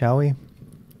open it, shall we?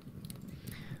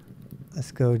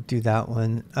 Let's go do that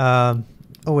one.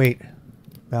 Oh, wait.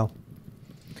 Well,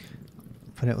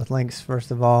 put it with links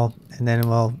first of all, and then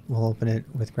we'll open it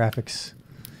with graphics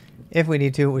if we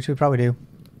need to, which we probably do.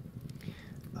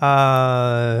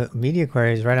 Media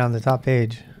queries right on the top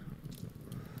page.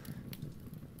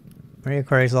 Media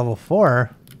queries level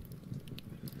 4.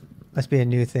 Must be a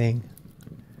new thing.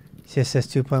 CSS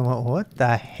 2.1. What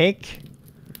the heck?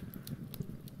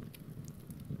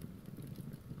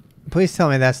 Please tell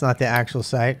me that's not the actual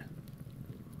site.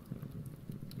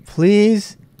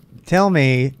 Please tell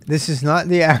me this is not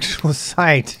the actual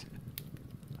site.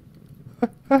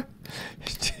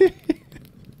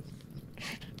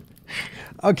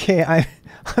 Okay, I'm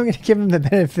going to give him the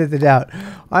benefit of the doubt.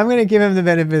 I'm going to give him the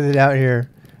benefit of the doubt here.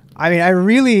 I mean, I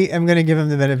really am going to give him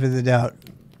the benefit of the doubt.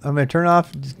 I'm going to turn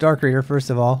off Dark Reader first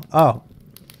of all. Oh.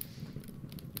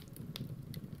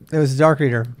 It was Dark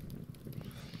Reader.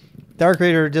 Dark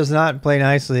Reader does not play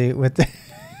nicely with the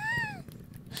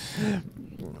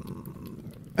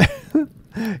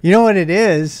You know what it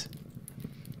is?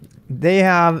 They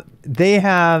have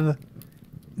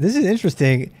this is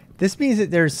interesting. This means that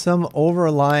there's some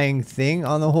overlying thing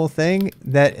on the whole thing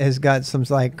that has got some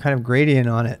like kind of gradient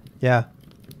on it. Yeah.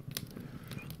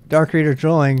 Dark Reader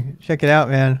trolling. Check it out,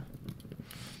 man.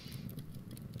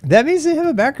 That means they have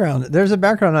a background. There's a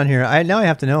background on here. Now I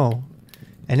have to know.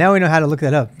 And now we know how to look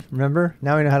that up. Remember?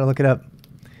 Now we know how to look it up.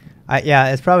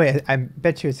 Yeah, it's probably, I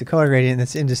bet you it's a color gradient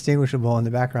that's indistinguishable in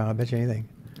the background. I'll bet you anything.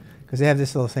 Because they have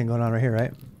this little thing going on right here,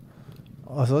 right?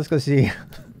 Oh, so let's go see.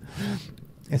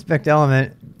 Inspect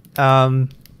element. I'm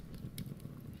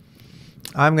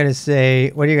going to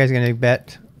say, what are you guys going to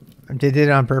bet? They did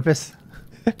it on purpose?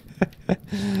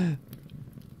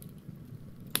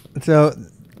 So,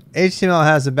 HTML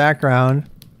has a background.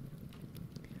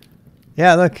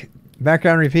 Yeah, look.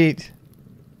 Background repeat.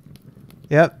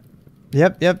 Yep.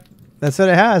 Yep. That's what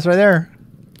it has right there.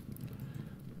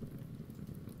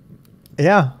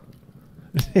 Yeah.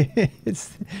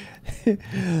 It's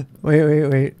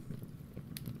wait.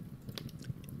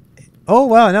 Oh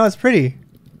wow, now it's pretty.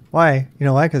 Why? You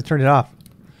know why? Because I turned it off.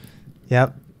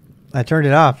 Yep. I turned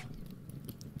it off.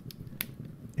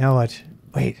 Now watch.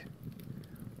 Wait.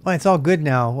 Well, it's all good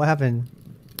now. What happened?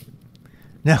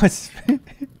 Now it's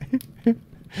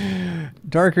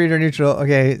Dark Reader neutral.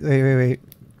 Okay, wait.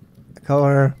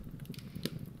 Color.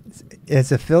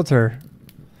 It's a filter.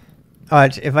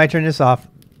 If I turn this off,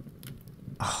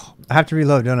 oh, I have to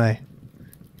reload, don't I?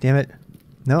 Damn it.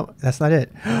 No, that's not it.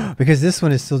 Because this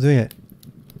one is still doing it.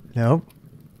 Nope.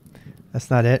 That's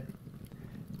not it.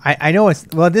 I know it's,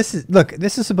 well, this is, look,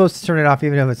 this is supposed to turn it off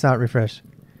even if it's not refreshed.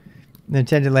 The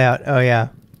intended layout. Oh, yeah.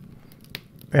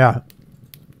 Yeah.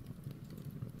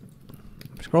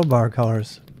 Scroll bar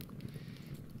colors.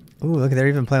 Ooh, look, they're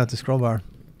even playing with the scroll bar.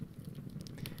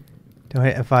 Don't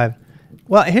hit F5.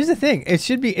 Well, here's the thing. It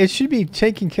should be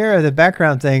taking care of the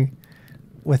background thing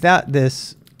without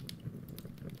this.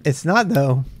 It's not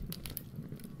though.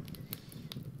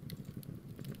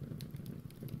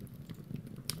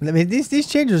 I mean, these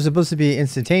changes are supposed to be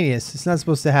instantaneous. It's not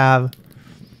supposed to have,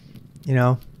 you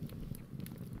know.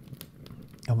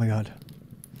 Oh my God.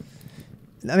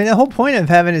 I mean, the whole point of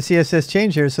having a CSS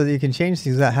change here is so that you can change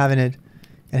things without having it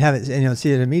and have it, you know,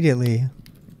 see it immediately.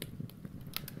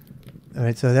 All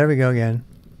right, so there we go again.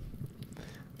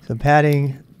 So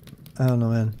padding, I don't know,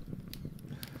 man.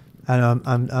 I don't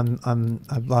know.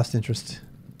 I've lost interest.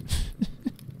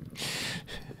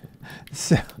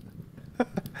 So,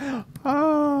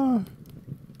 oh,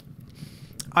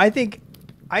 I think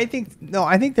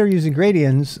they're using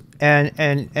gradients,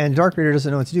 and Dark Reader doesn't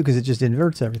know what to do because it just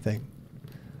inverts everything.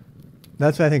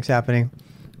 That's what I think's happening.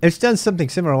 It's done something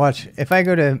similar. Watch. If I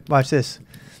go to watch this.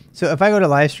 So if I go to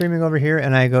live streaming over here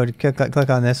and I go to click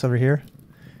on this over here,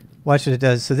 watch what it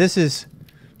does. So this is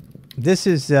this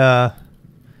is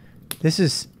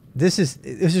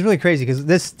really crazy because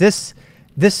this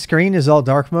screen is all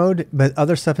dark mode, but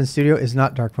other stuff in Studio is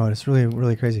not dark mode. It's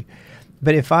really crazy.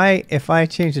 But if I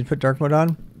change and put dark mode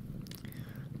on,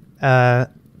 yeah,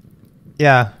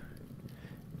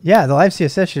 the live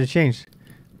CSS should have changed.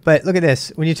 But look at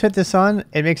this. When you put this on,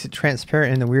 it makes it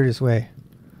transparent in the weirdest way.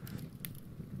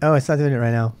 Oh, it's not doing it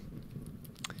right now.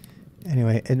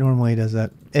 Anyway, it normally does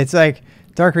that. It's like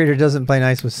Dark Reader doesn't play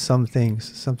nice with some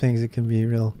things. Some things it can be a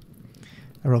real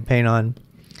pain on.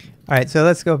 All right, so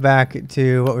let's go back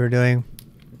to what we were doing.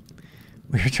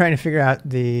 We were trying to figure out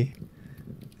the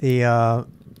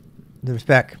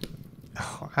spec.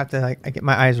 Oh, I have to. I get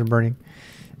my eyes are burning.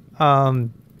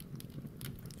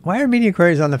 Why are media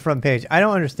queries on the front page? I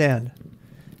don't understand.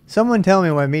 Someone tell me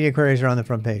why media queries are on the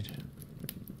front page.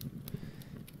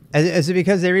 Is it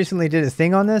because they recently did a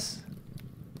thing on this?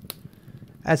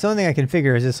 That's the only thing I can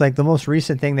figure is it's like the most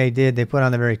recent thing they did, they put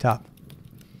on the very top.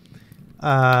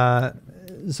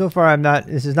 So far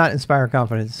this does not inspire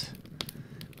confidence.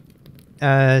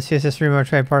 CSS remote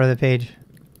try part of the page.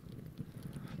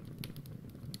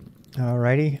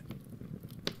 Alrighty.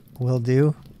 Will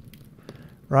do.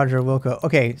 Roger Wilco.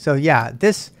 Okay, so yeah,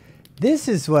 this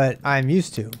is what I'm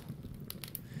used to.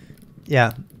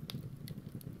 Yeah.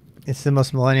 It's the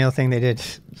most millennial thing they did.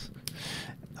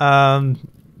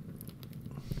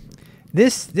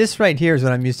 This right here is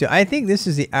what I'm used to. I think this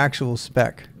is the actual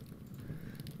spec.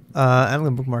 I'm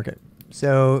gonna bookmark it.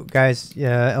 So guys,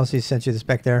 yeah, Elsie sent you the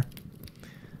spec there.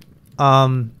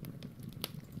 And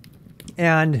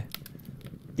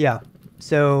yeah,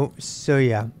 so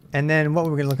yeah. And then what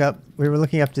we were gonna look up, we were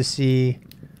looking up to see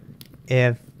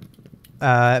if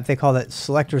they call that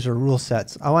selectors or rule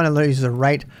sets. I want to use the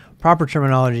right proper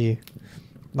terminology.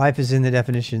 Life is in the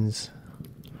definitions.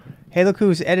 Hey, look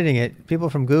who's editing it. People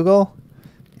from Google,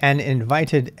 an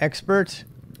invited expert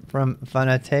from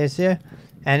Fantasia,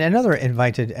 and another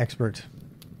invited expert.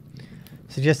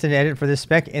 Suggest an edit for this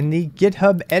spec in the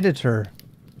GitHub editor.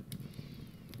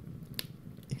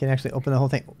 You can actually open the whole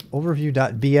thing.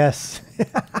 Overview.bs.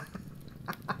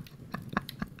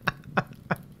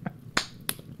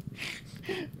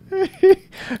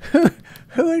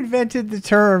 Who invented the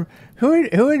term?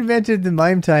 Who invented the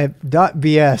MIME type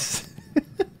 .bs?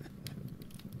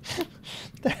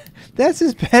 That's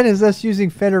as bad as us using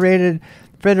federated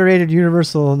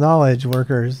universal knowledge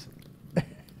workers.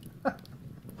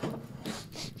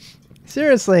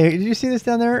 Seriously, did you see this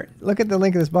down there? Look at the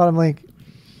link of this bottom link.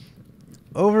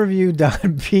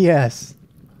 Overview.ps.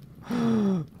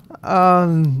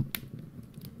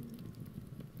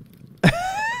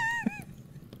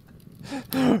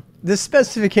 This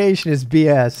specification is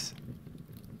BS.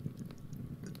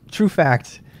 True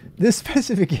fact. This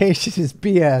specification is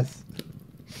BS.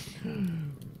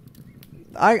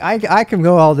 I can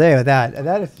go all day with that.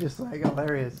 That is just like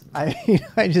hilarious.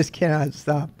 I just cannot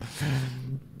stop.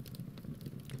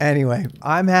 Anyway,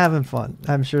 I'm having fun.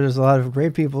 I'm sure there's a lot of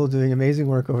great people doing amazing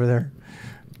work over there.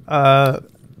 I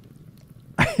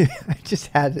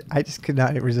just could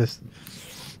not resist.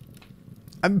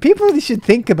 People should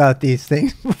think about these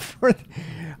things before.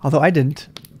 Although I didn't.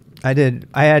 I did.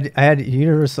 I had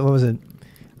universal. What was it?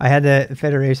 I had the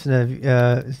Federation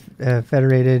of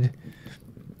Federated.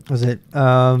 Was it?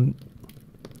 I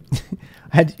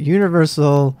had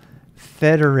universal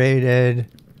federated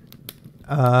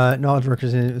knowledge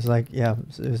workers, and it was like, yeah,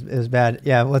 it was bad.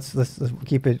 Yeah, let's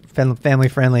keep it family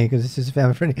friendly because this is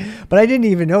family friendly. But I didn't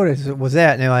even notice it was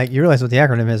that. And they're like, you realize what the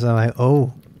acronym is? And I'm like,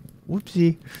 oh,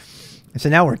 whoopsie. And so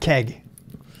now we're KEG.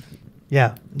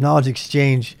 Yeah, knowledge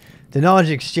exchange. The knowledge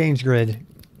exchange grid.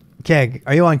 KEG.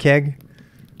 Are you on KEG?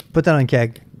 Put that on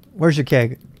KEG. Where's your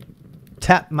KEG?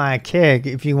 Tap my KEG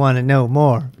if you want to know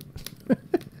more.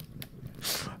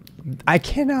 I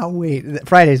cannot wait.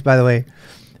 Fridays, by the way.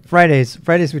 Fridays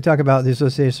we talk about the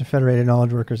Association of Federated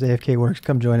Knowledge Workers, AFK Works.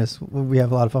 Come join us. We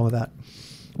have a lot of fun with that.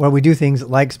 Where we do things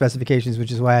like specifications,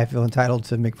 which is why I feel entitled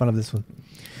to make fun of this one.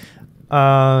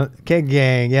 KEG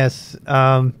gang, yes.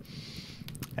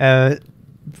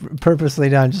 Purposely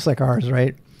done, just like ours,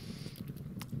 right?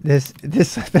 This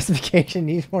specification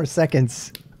needs more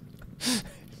seconds.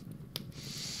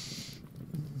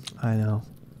 I know.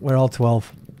 We're all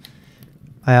 12.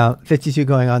 52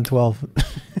 going on 12.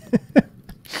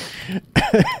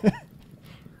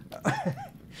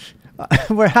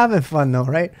 We're having fun though,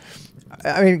 right?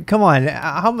 I mean, come on.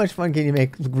 How much fun can you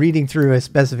make reading through a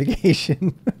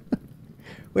specification?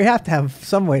 We have to have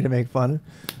some way to make fun.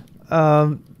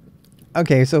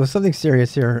 Okay, so something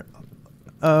serious here.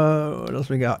 What else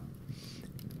we got?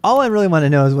 All I really want to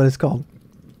know is what it's called.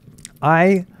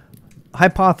 I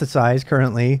hypothesize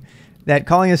currently that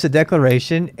calling this a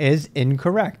declaration is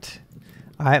incorrect.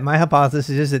 My hypothesis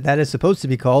is that that is supposed to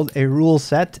be called a rule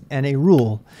set and a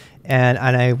rule. And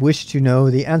I wish to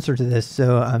know the answer to this.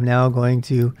 So I'm now going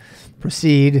to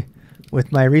proceed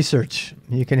with my research.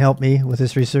 You can help me with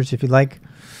this research if you'd like.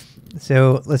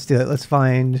 So let's do it. Let's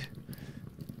find...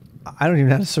 I don't even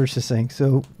know how to search this thing.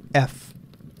 So F.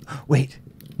 Wait.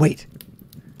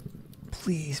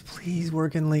 Please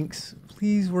work in links.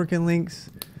 Please work in links.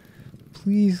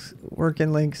 Please work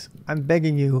in links. I'm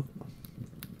begging you.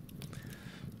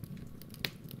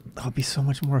 It'll be so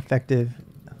much more effective.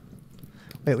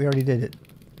 Wait, we already did it.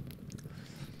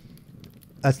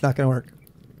 That's not going to work.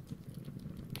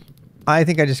 I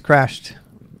think I just crashed.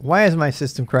 Why is my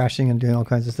system crashing and doing all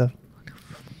kinds of stuff?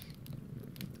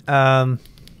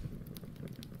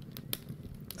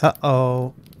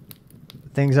 Uh-oh.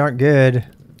 Things aren't good.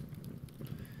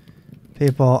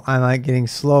 People, I'm like getting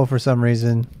slow for some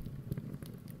reason.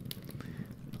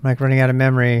 I'm like running out of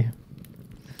memory.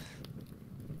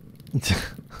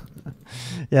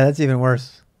 Yeah, that's even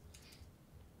worse.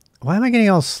 Why am I getting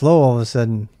all slow all of a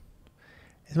sudden?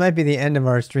 This might be the end of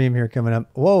our stream here coming up.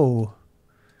 Whoa.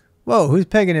 Whoa, who's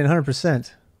pegging in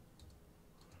 100%?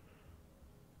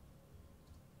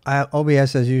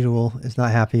 OBS, as usual, is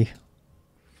not happy.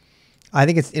 I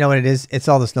think it's, you know what it is? It's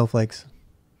all the snowflakes.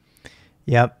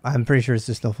 Yep, I'm pretty sure it's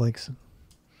the snowflakes.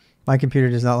 My computer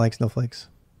does not like snowflakes.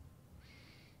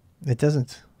 It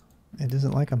doesn't. It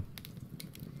doesn't like them.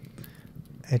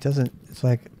 It doesn't. It's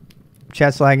like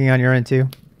chat's lagging on your end too.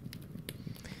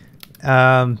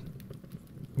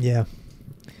 Yeah.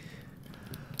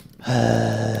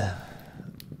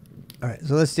 All right,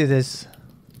 so let's do this.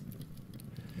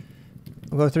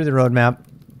 We'll go through the roadmap.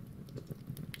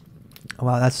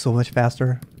 Wow, that's so much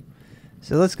faster.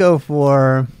 So let's go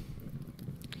for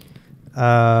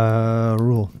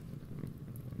rule.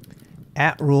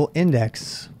 At rule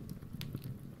index.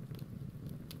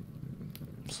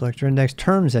 Selector index,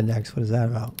 terms index. What is that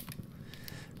about?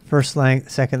 First length,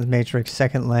 second matrix,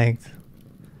 second length,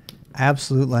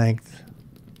 absolute length.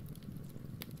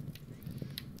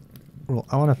 Rule.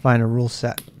 I want to find a rule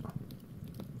set.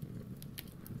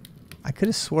 I could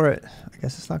have swore it. I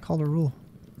guess it's not called a rule.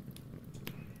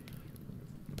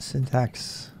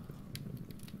 Syntax.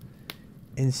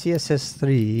 In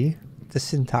CSS3, the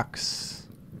syntax.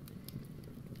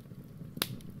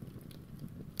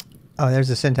 Oh, there's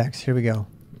the syntax. Here we go.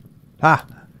 Ah!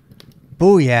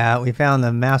 Booyah! We found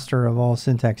the master of all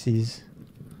syntaxes.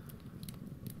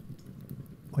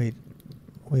 Wait.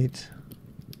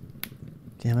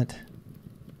 Damn it.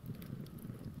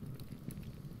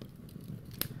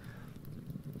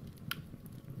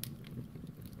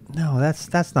 No,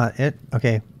 that's not it.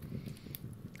 Okay.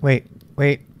 Wait.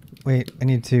 I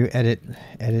need to edit.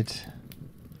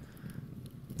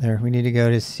 There. We need to go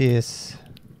to CS.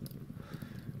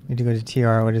 We need to go to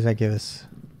TR. What does that give us?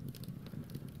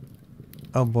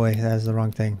 Oh boy, that is the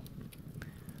wrong thing.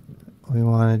 We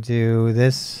want to do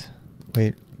this.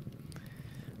 Wait.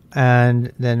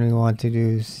 And then we want to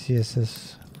do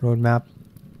CSS roadmap.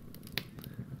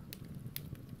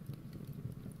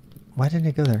 Why didn't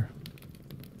it go there?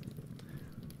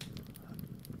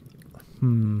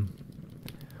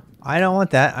 I don't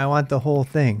want that. I want the whole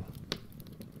thing.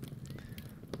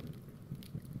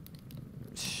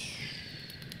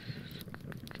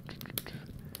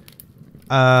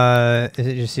 Is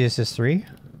it just CSS3?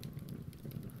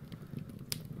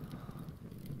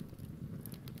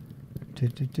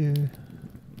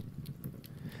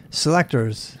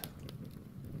 Selectors.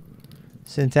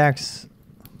 Syntax.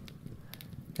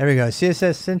 There we go.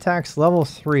 CSS syntax level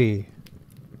 3.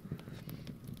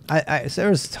 So there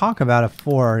was talk about a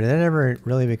 4. Did that ever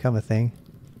really become a thing?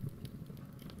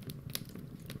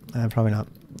 Probably not.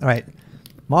 All right.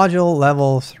 Module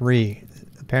level 3.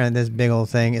 Apparently this big old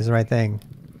thing is the right thing.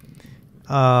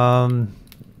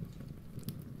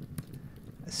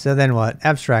 So then what?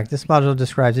 Abstract. This module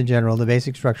describes in general the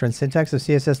basic structure and syntax of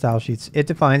CSS style sheets. It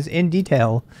defines in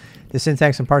detail the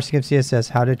syntax and parsing of CSS,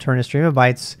 how to turn a stream of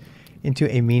bytes into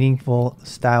a meaningful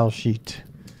style sheet.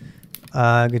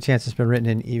 Good chance it's been written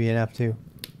in EBNF too.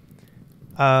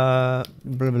 Blah,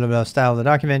 blah, blah, style of the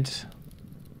document.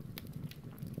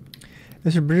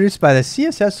 This was produced by the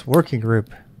CSS working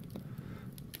group.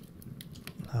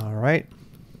 All right.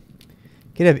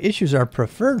 GitHub issues are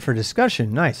preferred for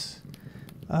discussion. Nice.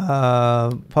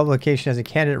 Publication as a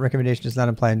candidate recommendation does not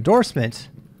imply endorsement.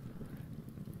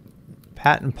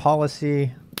 Patent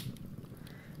policy.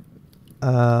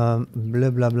 Blah,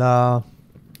 blah, blah.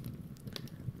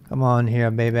 Come on here,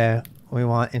 baby. We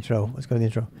want intro. Let's go to the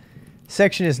intro.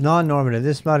 Section is non-normative.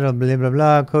 This module, blah, blah,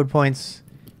 blah. Code points.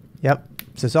 Yep.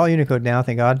 So it's all Unicode now,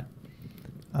 thank God.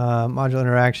 Module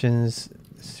interactions,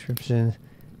 description,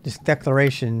 just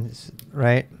declarations,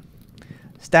 right?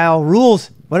 Style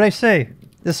rules. What did I say?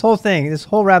 This whole thing, this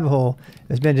whole rabbit hole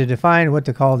has been to define what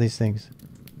to call these things.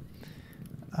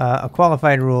 A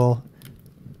qualified rule.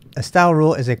 A style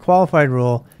rule is a qualified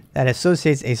rule that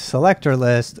associates a selector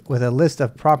list with a list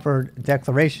of proper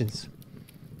declarations.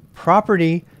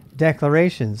 Property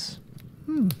declarations.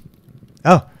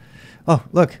 Oh,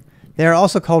 look. They are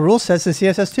also called rule sets in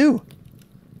CSS2.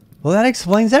 Well, that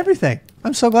explains everything.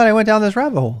 I'm so glad I went down this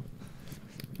rabbit hole.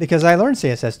 Because I learned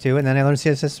CSS2 and then I learned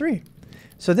CSS3.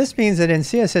 So this means that in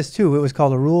CSS2 it was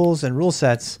called the rules and rule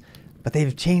sets, but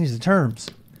they've changed the terms.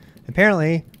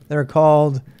 Apparently, they're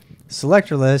called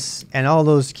selector lists, and all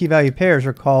those key value pairs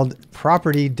are called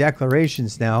property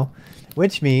declarations now,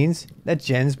 which means that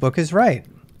Jen's book is right.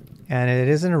 And it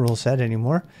isn't a rule set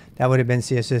anymore. That would have been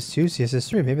CSS2,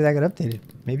 CSS3. Maybe that got updated.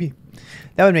 Maybe.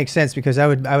 That would make sense because I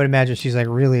would imagine she's like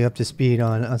really up to speed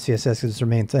on CSS because it's her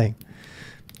main thing.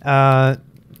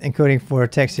 Encoding for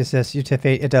text CSS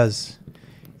UTF-8, it does.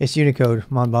 It's Unicode,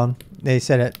 Monbon. They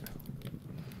said it.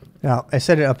 No, I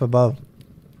said it up above.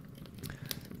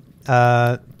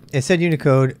 It said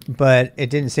Unicode, but it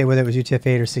didn't say whether it was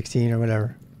UTF-8 or 16 or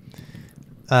whatever.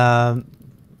 I'm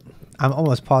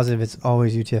almost positive it's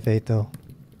always UTF-8 though.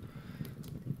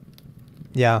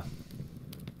 Yeah.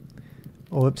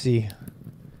 Oh, whoopsie.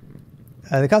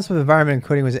 The concept of environment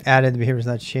encoding was added. The behavior does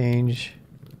not change.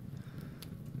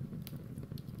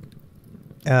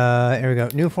 Here we go.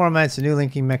 New formats, a new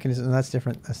linking mechanism. That's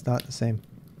different. That's not the same.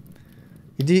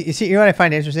 You see, you know what I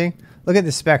find interesting? Look at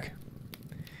the spec.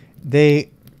 They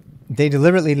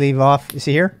deliberately leave off. You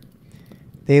see here?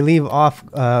 They leave off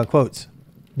quotes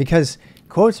because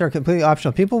quotes are completely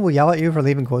optional. People will yell at you for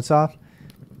leaving quotes off.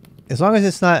 As long as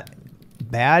it's not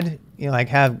bad, you know, like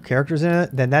have characters in it,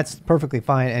 then that's perfectly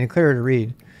fine and clearer to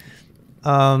read.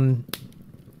 So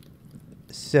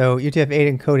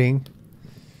UTF-8 encoding.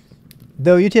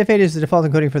 Though UTF-8 is the default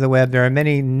encoding for the web, there are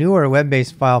many newer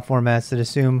web-based file formats that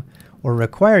assume or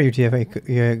require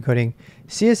UTF-8 encoding.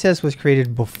 CSS was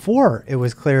created before it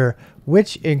was clear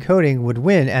which encoding would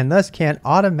win, and thus can't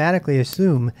automatically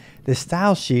assume the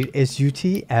style sheet is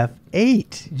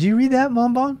UTF-8. Did you read that,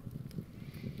 Monbon?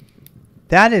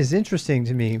 That is interesting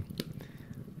to me.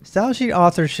 Style sheet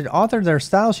authors should author their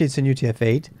style sheets in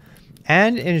UTF-8,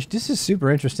 and this is super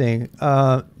interesting,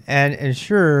 and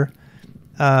ensure.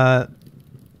 Yeah,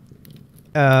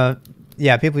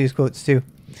 people use quotes too.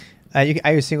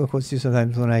 I use single quotes too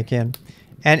sometimes when I can,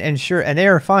 and ensure, and they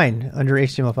are fine under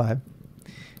HTML5.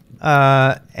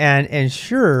 And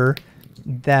ensure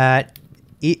that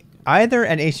either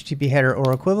an HTTP header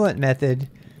or equivalent method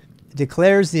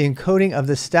declares the encoding of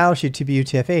the style sheet to be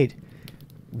UTF-8.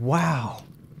 Wow.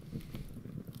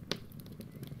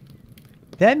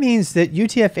 That means that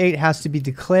UTF-8 has to be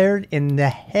declared in the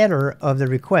header of the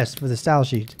request for the style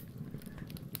sheet.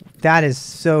 That is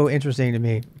so interesting to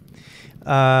me.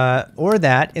 Or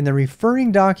that in the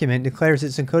referring document declares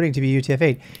its encoding to be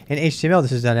UTF-8. In HTML,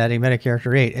 this is done adding meta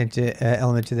character 8 into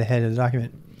element to the head of the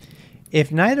document. If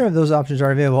neither of those options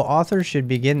are available, authors should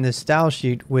begin the style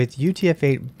sheet with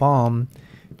UTF-8 bomb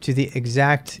to the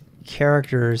exact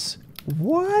characters.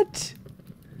 What?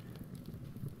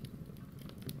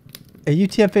 A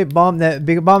UTF-8 bomb, that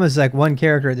big bomb is like one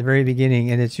character at the very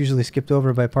beginning, and it's usually skipped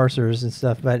over by parsers and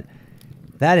stuff, but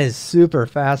that is super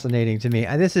fascinating to me.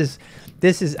 And this is,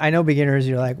 I know beginners,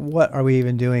 you're like, what are we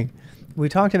even doing? We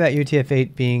talked about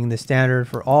UTF-8 being the standard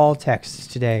for all texts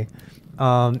today.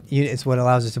 It's what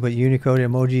allows us to put Unicode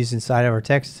emojis inside of our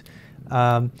text.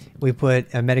 We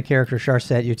put a meta character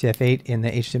charset UTF-8 in the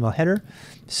HTML header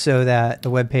so that the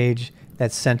web page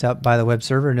that's sent up by the web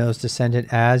server knows to send it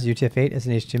as UTF-8 as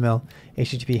an HTML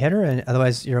HTTP header, and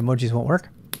otherwise your emojis won't work.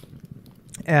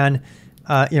 And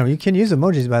you know, you can use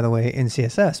emojis, by the way, in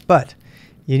CSS, but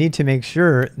you need to make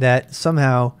sure that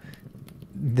somehow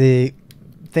the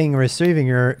thing receiving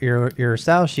your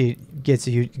style sheet gets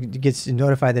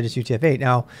notified that it's UTF-8.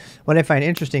 Now, what I find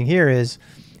interesting here is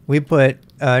we put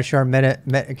sharp meta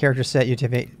character set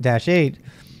UTF-8-8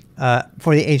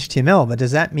 for the HTML, but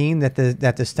does that mean that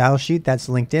the style sheet that's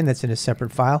linked in, that's in a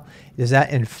separate file, does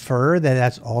that infer that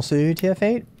that's also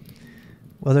UTF-8?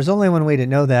 Well, there's only one way to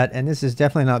know that, and this is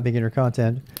definitely not beginner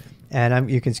content.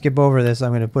 And you can skip over this. I'm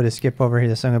going to put a skip over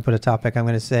here. So I'm going to put a topic. I'm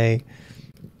going to say,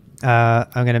 I'm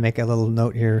going to make a little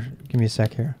note here. Give me a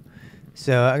sec here.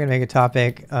 So I'm going to make a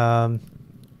topic. Let's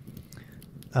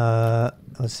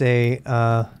say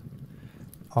our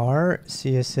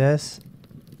CSS.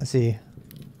 Let's see.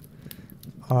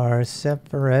 Are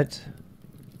separate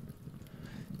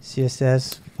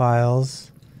CSS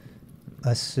files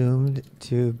assumed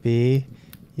to be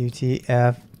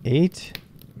UTF-8.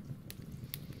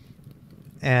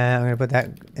 And I'm going to put that,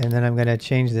 and then I'm going to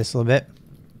change this a little bit.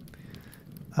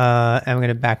 And I'm going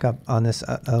to back up on this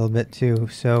a little bit too.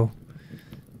 So,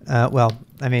 well,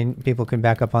 I mean, people can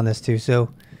back up on this too. So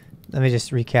let me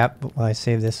just recap while I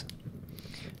save this.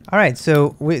 All right,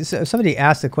 so somebody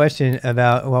asked a question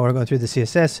about, while we're going through the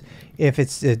CSS, if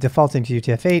it's defaulting to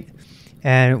UTF-8.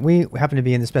 And we happen to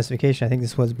be in the specification. I think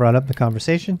this was brought up in the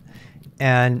conversation.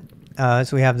 And so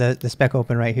we have the spec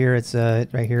open right here. It's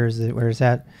right here is where it's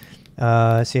at,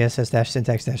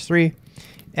 CSS-syntax-3.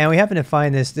 And we happen to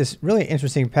find this really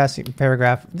interesting passing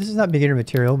paragraph. This is not beginner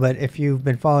material, but if you've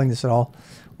been following this at all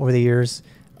over the years,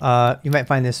 you might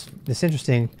find this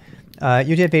interesting.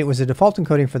 UTF-8 was a default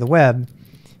encoding for the web,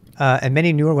 and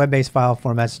many newer web-based file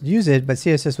formats use it, but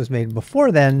CSS was made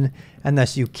before then, and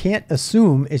thus you can't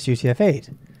assume it's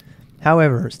UTF-8.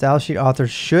 However, style sheet authors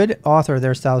should author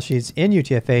their style sheets in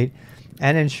UTF-8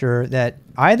 and ensure that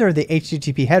either the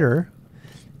HTTP header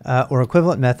or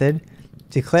equivalent method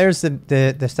declares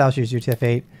the style sheet as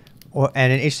UTF-8,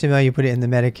 and in HTML you put it in the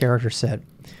meta character set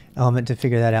element to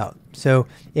figure that out. So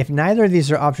if neither of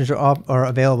these options are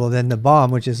available, then the BOM,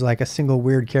 which is like a single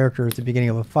weird character at the beginning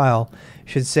of a file,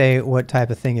 should say what type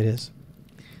of thing it is.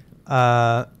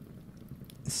 So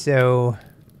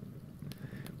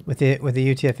with the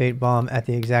UTF-8 BOM at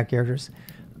the exact characters,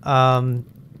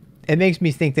 it makes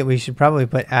me think that we should probably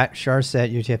put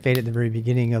 @charset UTF-8 at the very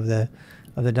beginning of the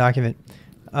document.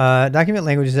 Document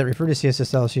languages that refer to CSS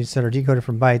style sheets that are decoded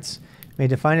from bytes may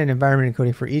define an environment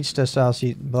encoding for each style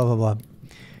sheet, blah, blah, blah.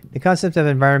 The concept of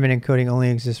environment encoding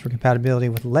only exists for compatibility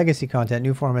with legacy content.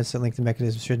 New formats that link the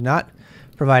mechanism should not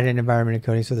provide an environment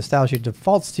encoding, so the style sheet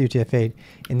defaults to UTF-8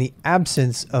 in the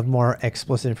absence of more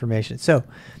explicit information. So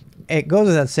it goes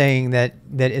without saying that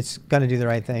it's going to do the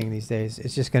right thing these days.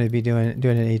 It's just going to be doing an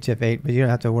UTF-8, but you don't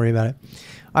have to worry about it.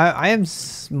 I am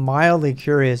mildly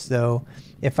curious, though,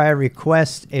 if I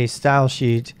request a style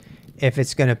sheet, if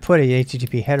it's going to put a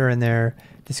HTTP header in there,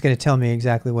 that's going to tell me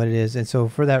exactly what it is. And so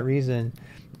for that reason,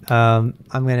 I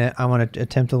want to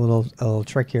attempt a little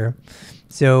trick here.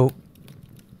 So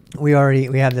we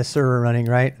have this server running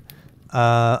right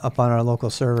up on our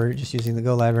local server, just using the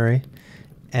Go library,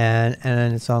 and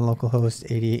then it's on localhost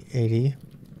 8080.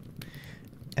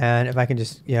 And if I can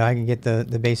just, I can get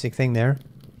the basic thing there.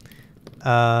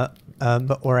 Or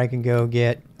I can go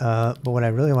get, but what I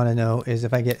really want to know is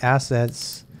if I get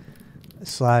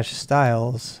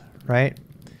assets/styles, right,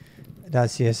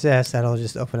 .css, that'll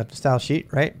just open up the style sheet,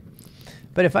 right?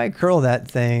 But if I curl that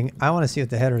thing, I want to see what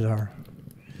the headers are.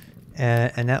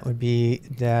 And that would be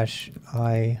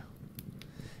 -i.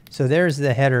 So there's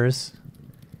the headers,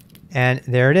 and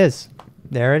there it is.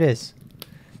 There it is.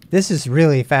 This is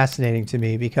really fascinating to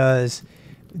me because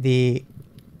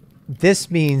this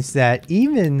means that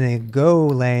even the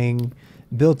Golang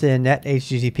built-in net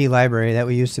HTTP library that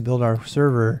we use to build our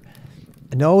server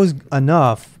knows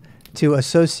enough to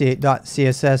associate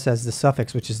 .css as the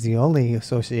suffix, which is the only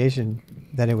association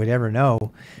that it would ever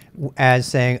know, as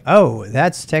saying, oh,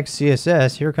 that's text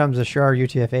CSS, here comes a char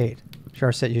UTF-8,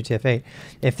 char set UTF-8.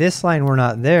 If this line were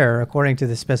not there, according to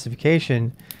the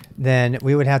specification, then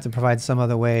we would have to provide some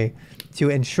other way to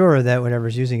ensure that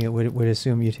whatever's using it would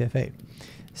assume UTF-8.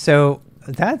 So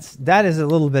that is a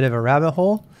little bit of a rabbit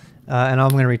hole, and I'm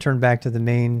going to return back to the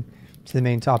main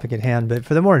topic at hand. But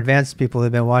for the more advanced people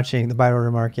who've been watching the byte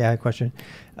order mark, question.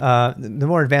 The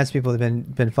more advanced people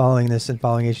who've been following this and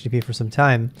following HTTP for some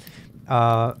time,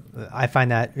 I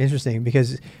find that interesting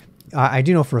because I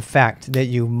do know for a fact that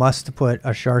you must put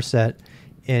a char set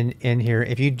in here.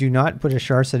 If you do not put a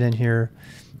char set in here,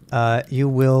 you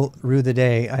will rue the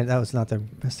day. That was not the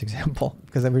best example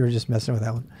because we were just messing with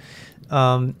that one.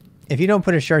 If you don't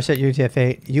put a char set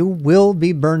UTF-8, you will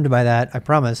be burned by that, I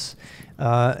promise.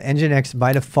 Nginx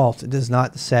by default does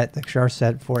not set the char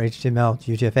set for HTML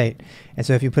to UTF-8. And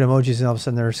so if you put emojis and all of a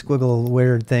sudden there are squiggle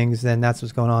weird things, then that's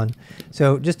what's going on.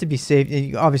 So just to be safe,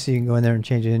 obviously you can go in there and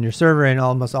change it in your server, and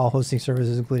almost all hosting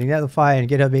services, including Netlify and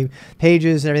GitHub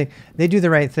pages and everything, they do the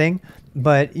right thing.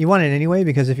 But you want it anyway,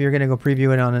 because if you're going to go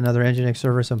preview it on another Nginx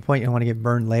server at some point, you don't want to get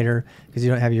burned later because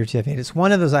you don't have your UTF-8. It's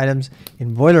one of those items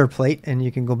in boilerplate, and you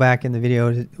can go back in the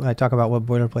video when I talk about what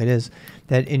boilerplate is,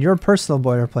 that in your personal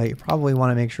boilerplate, you probably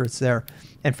want to make sure it's there.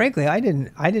 And frankly, I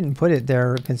didn't put it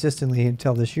there consistently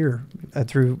until this year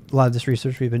through a lot of this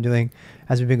research we've been doing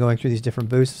as we've been going through these different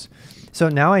boosts. So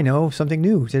now I know something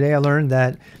new. Today I learned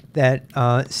that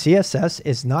CSS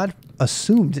is not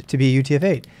assumed to be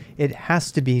UTF-8. It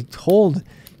has to be told,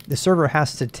 the server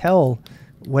has to tell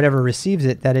whatever receives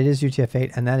it that it is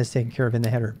UTF-8, and that is taken care of in the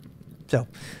header. So,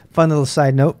 fun little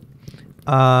side note.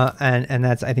 And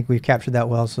that's, I think we've captured that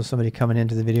well. So somebody coming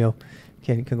into the video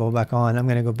can go back on. I'm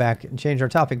going to go back and change our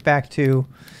topic back to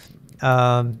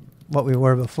what we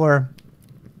were before.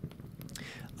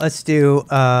 Let's do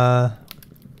so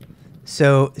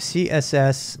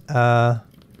CSS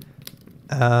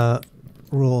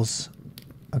rules.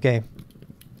 Okay,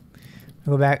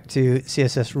 I'll go back to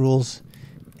CSS rules,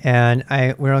 and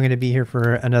we're only going to be here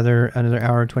for another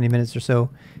hour, 20 minutes or so,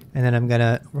 and then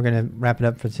we're gonna wrap it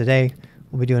up for today.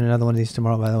 We'll be doing another one of these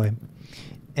tomorrow, by the way.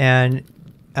 And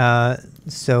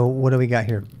so what do we got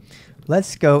here?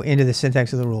 Let's go into the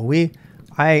syntax of the rule.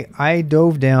 I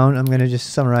dove down. I'm going to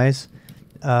just summarize.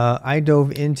 I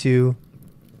dove into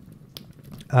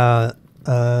the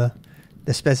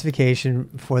specification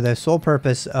for the sole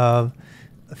purpose of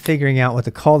figuring out what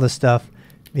to call this stuff,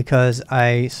 because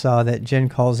I saw that Jen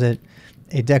calls it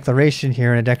a declaration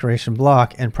here and a declaration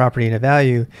block and property and a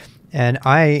value, and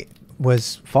I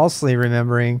was falsely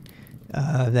remembering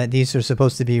that these are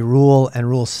supposed to be rule and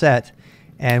rule set.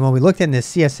 And when we looked in the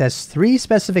CSS3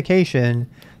 specification,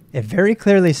 it very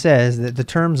clearly says that the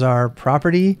terms are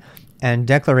property and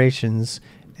declarations,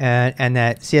 and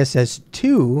that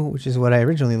CSS2, which is what I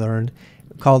originally learned,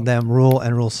 called them rule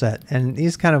and rule set. And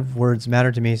these kind of words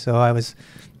matter to me, so I was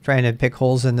trying to pick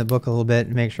holes in the book a little bit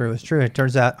and make sure it was true. It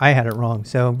turns out I had it wrong,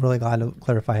 so I'm really glad to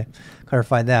clarify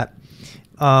that.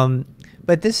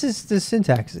 But this is the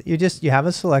syntax. You have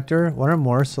a selector, one or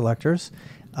more selectors.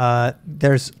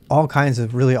 There's all kinds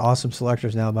of really awesome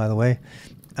selectors now, by the way.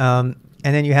 And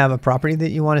then you have a property that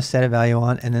you want to set a value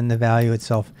on, and then the value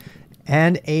itself,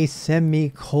 and a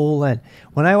semicolon.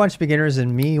 When I watch beginners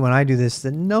and me, when I do this,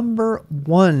 the number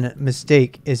one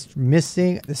mistake is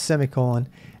missing the semicolon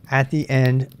at the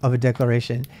end of a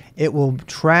declaration. It will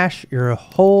trash your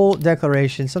whole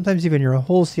declaration, sometimes even your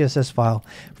whole CSS file,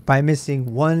 by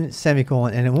missing one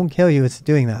semicolon, and it won't kill you, it's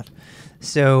doing that.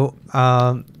 So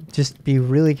just be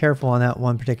really careful on that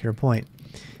one particular point.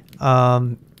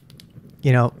 You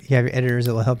know, you have your editors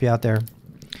that will help you out there.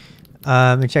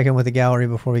 Let me check in with the gallery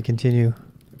before we continue.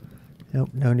 Nope,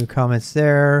 no new comments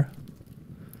there.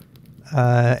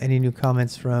 Any new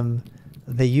comments from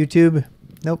the YouTube?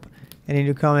 Nope. Any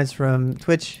new comments from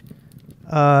Twitch?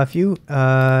 A few.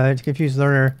 Confused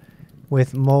learner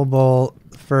with mobile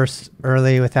first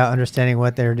early without understanding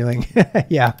what they're doing.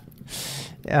 Yeah.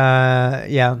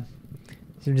 Yeah.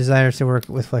 Some designers to work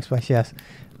with Flexbox, yes.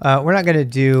 We're not going to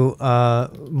do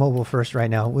mobile first right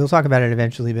now. We'll talk about it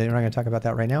eventually, but we're not going to talk about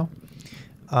that right now.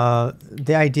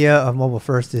 The idea of mobile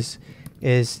first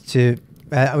is to,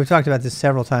 we've talked about this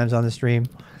several times on the stream.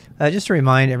 Just to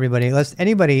remind everybody, unless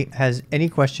anybody has any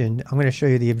question, I'm going to show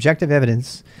you the objective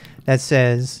evidence that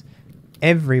says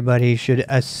everybody should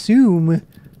assume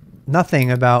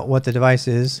nothing about what the device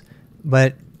is.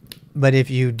 But if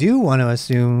you do want to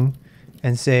assume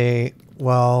and say,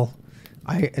 well,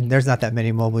 there's not that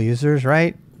many mobile users,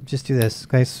 right? Just do this.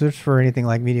 Okay, search for anything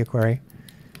like media query,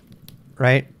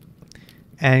 right?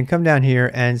 And come down here,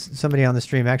 and somebody on the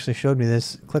stream actually showed me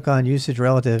this. Click on usage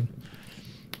relative.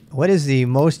 What is the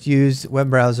most used web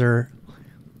browser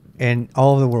in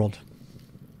all of the world?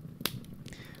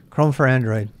 Chrome for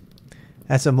Android.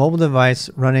 That's a mobile device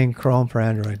running Chrome for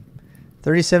Android.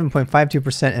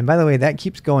 37.52%. And by the way, that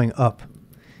keeps going up.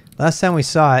 Last time we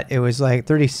saw it, it was like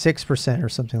 36% or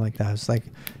something like that. It's like,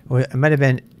 it might have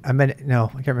been, no,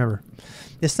 I can't remember.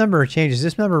 This number changes.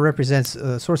 This number represents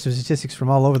a source of statistics from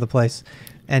all over the place.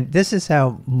 And this is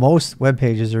how most web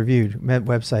pages are viewed,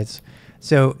 websites.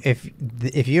 So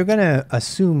if you're going to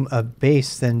assume a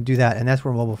base, then do that. And that's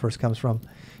where mobile first comes from.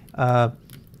 The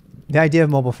idea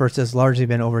of mobile first has largely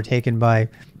been overtaken by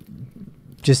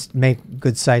just make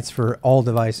good sites for all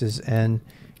devices and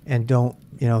don't,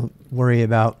 you know, worry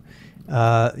about,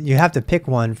 you have to pick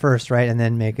one first, right? And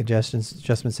then make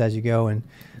adjustments as you go.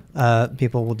 And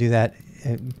people will do that.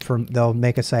 They'll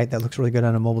make a site that looks really good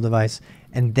on a mobile device,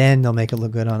 and then they'll make it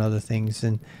look good on other things.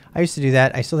 And I used to do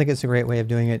that. I still think it's a great way of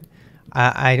doing it.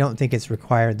 I don't think it's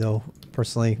required, though,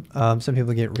 personally. Some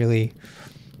people get really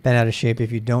bent out of shape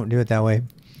if you don't do it that way.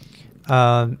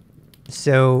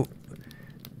 So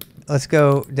let's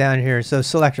go down here. So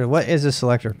selector. What is a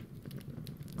selector?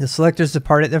 The selector is the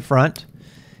part at the front,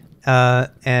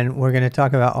 and we're going to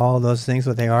talk about all of those things,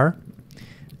 what they are.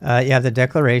 You have the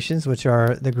declarations, which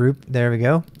are the group. There we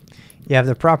go. You have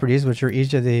the properties, which are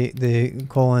each of the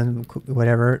colon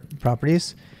whatever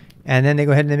properties. And then they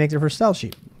go ahead and they make their first style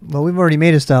sheet. Well, we've already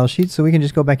made a style sheet, so we can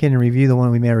just go back in and review the one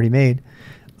we already made.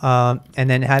 And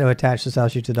then how to attach the style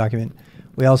sheet to the document.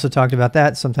 We also talked about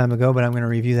that some time ago, but I'm going to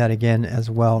review that again as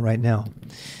well right now.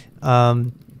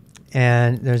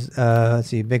 And there's, let's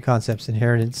see, big concepts,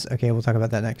 inheritance. Okay, we'll talk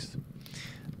about that next.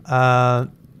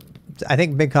 I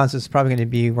think big concepts is probably going to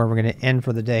be where we're going to end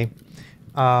for the day,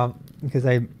 because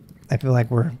I feel like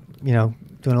we're doing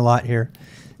a lot here.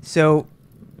 So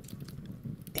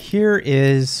here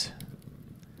is,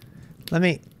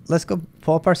 let's go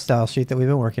pull up our style sheet that we've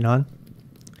been working on.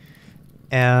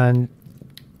 And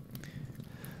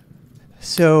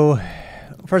so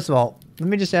first of all, let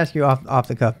me just ask you off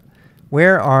the cuff,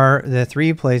 where are the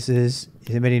 3 places,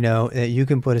 does anybody know, that you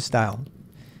can put a style?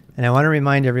 And I want to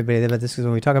remind everybody about this because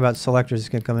when we talk about selectors, it's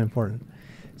going to come important.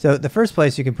 So the first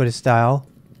place you can put a style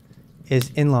is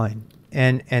inline.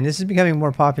 And this is becoming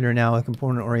more popular now with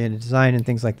component-oriented design and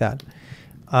things like that.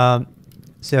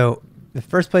 So the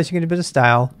first place you're going to put a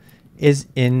style is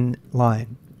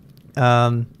inline.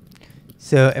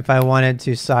 So if I wanted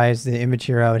to size the image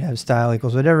here, I would have style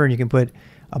equals whatever, and you can put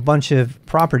a bunch of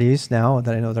properties now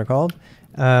that I know what they're called,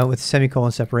 with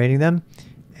semicolon separating them,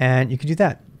 and you can do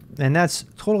that. And that's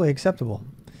totally acceptable.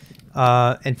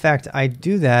 In fact, I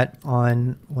do that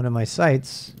on one of my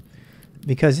sites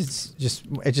because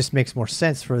it just makes more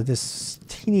sense for this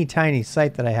teeny tiny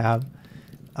site that I have.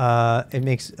 It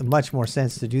makes much more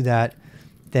sense to do that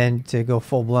than to go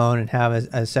full blown and have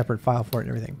a separate file for it and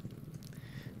everything.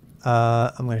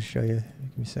 I'm going to show you.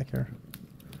 Give me a sec here.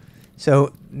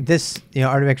 So this,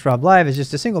 Artifacts Rob Live is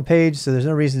just a single page, so there's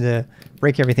no reason to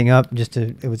break everything up.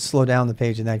 It would slow down the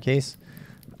page in that case.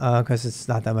 Because it's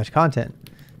not that much content,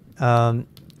 and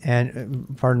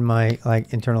pardon my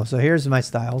internal. So here's my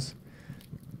styles,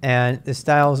 and the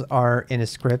styles are in a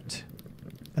script.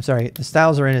 I'm sorry, the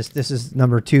styles are in a. This is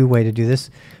number 2 way to do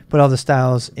this. Put all the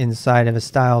styles inside of a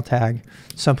style tag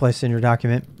someplace in your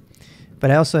document. But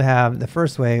I also have the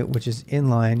first way, which is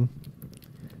inline.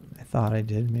 I thought I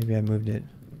did. Maybe I moved it.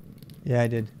 Yeah, I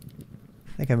did.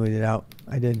 I think I moved it out.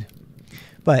 I did.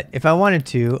 But if I wanted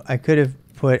to, I could have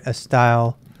put a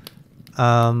style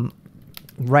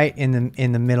right in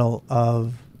the middle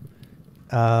of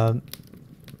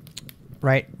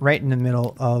right in the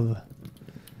middle of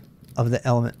the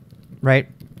element, right?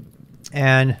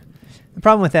 And the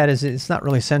problem with that is it's not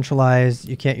really centralized.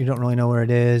 You don't really know where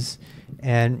it is.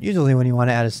 And usually when you want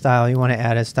to add a style, you want to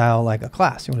add a style like a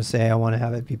class. You want to say, I want to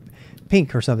have it be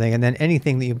pink or something, and then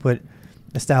anything that you put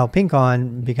a style pink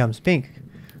on becomes pink,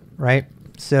 right?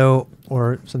 So,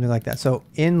 or something like that. So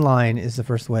inline is the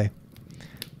first way.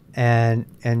 And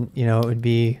it would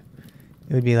be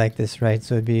like this, right?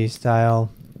 So it'd be style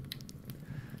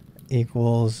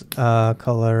equals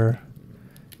color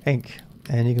pink,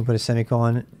 and you can put a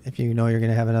semicolon if you know you're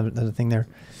going to have another thing there.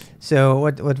 So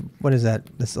what is that?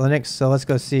 This Linux. So let's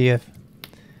go see if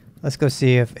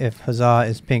Huzzah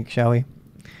is pink, shall we?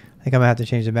 I think I'm gonna have to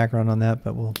change the background on that,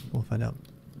 but we'll find out.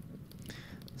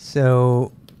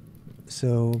 So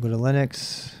we'll go to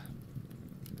Linux.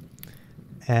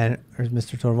 And there's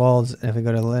Mr. Torvalds. And if we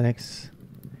go to Linux,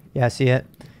 yeah, see it?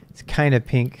 It's kind of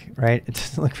pink, right? It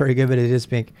doesn't look very good, but it is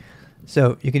pink.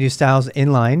 So you can do styles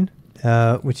inline,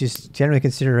 which is generally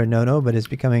considered a no-no, but it's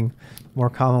becoming more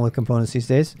common with components these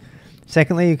days.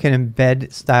 Secondly, you can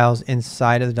embed styles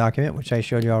inside of the document, which I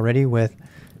showed you already with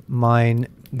mine.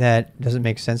 That doesn't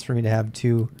make sense for me to have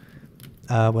 2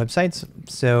 websites.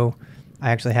 So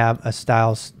I actually have a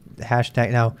styles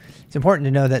hashtag. Now, it's important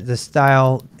to know that the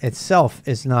style itself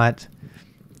is not,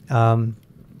 the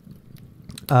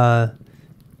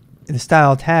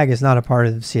style tag is not a part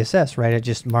of CSS, right? It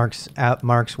just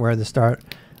marks where the start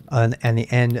and the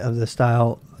end of the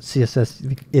style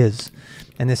CSS is.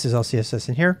 And this is all CSS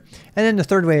in here. And then the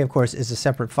third way, of course, is a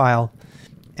separate file.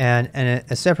 And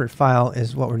a separate file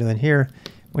is what we're doing here.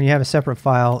 When you have a separate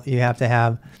file, you have to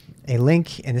have a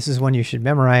link, and this is one you should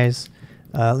memorize.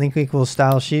 Link equals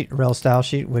style sheet, rel style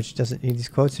sheet, which doesn't need these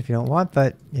quotes if you don't want,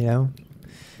 but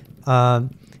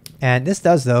and this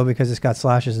does though, because it's got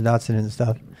slashes and dots in it and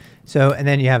stuff. So, and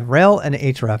then you have rel and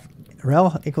href.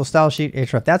 Rel equals style sheet,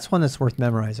 href. That's one that's worth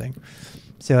memorizing.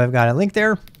 So I've got a link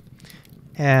there,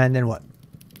 and then what?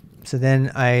 So then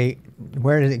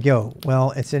where did it go?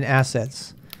 Well, it's in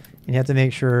assets, and you have to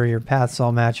make sure your paths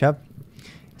all match up.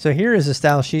 So here is a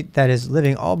style sheet that is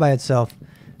living all by itself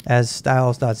as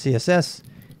styles.css.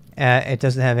 It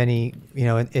doesn't have any,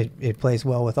 it plays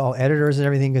well with all editors and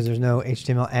everything because there's no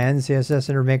HTML and CSS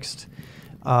intermixed.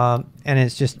 And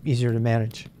it's just easier to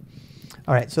manage.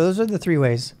 All right, so those are the 3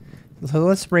 ways. So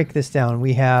let's break this down.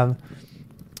 We have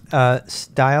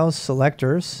styles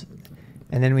selectors,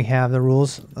 and then we have the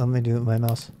rules. Let me do it with my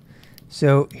mouse.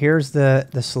 So here's the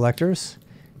selectors.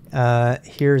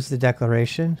 Here's the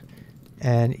declaration.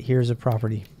 And here's a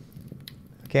property.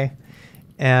 Okay.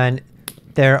 And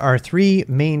there are 3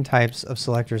 main types of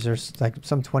selectors. There's like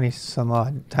some 20 some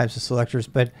odd types of selectors,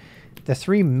 but the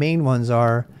 3 main ones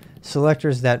are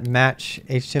selectors that match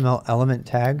HTML element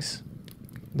tags.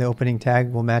 The opening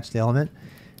tag will match the element.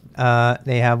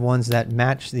 They have ones that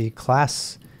match the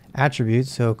class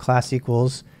attributes. So class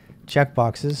equals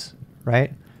checkboxes,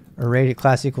 right? Or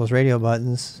class equals radio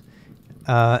buttons.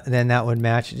 Then that would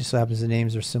match. It just so happens the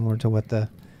names are similar to what the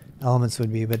elements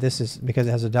would be. But this is because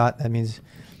it has a dot. That means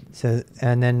so.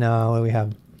 And then what do we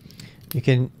have? You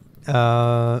can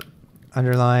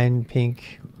underline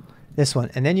pink this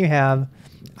one, and then you have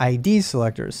ID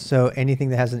selectors. So anything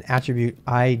that has an attribute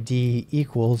ID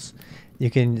equals, you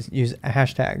can use a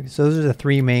hashtag. So those are the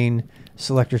three main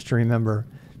selectors to remember: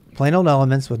 plain old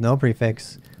elements with no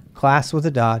prefix, class with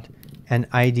a dot, and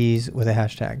IDs with a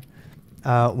hashtag.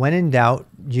 When in doubt,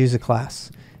 use a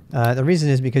class. The reason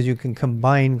is because you can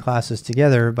combine classes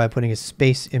together by putting a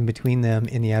space in between them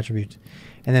in the attribute.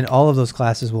 And then all of those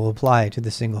classes will apply to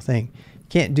the single thing. You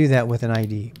can't do that with an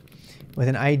ID. With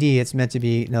an ID, it's meant to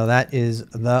be, no, that is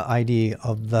the ID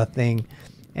of the thing.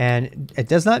 And it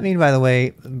does not mean, by the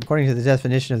way, according to the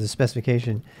definition of the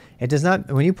specification, it does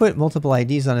not, when you put multiple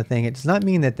IDs on a thing, it does not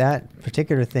mean that that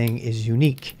particular thing is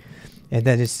unique, and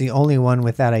that it's the only one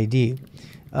with that ID.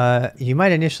 You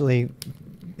might initially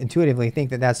intuitively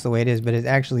think that that's the way it is, but it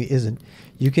actually isn't.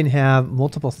 You can have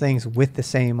multiple things with the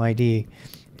same ID,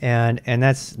 and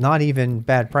that's not even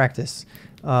bad practice,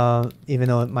 even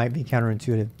though it might be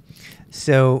counterintuitive.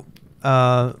 So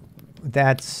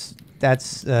that's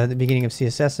the beginning of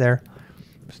CSS there.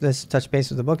 So let's touch base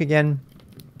with the book again.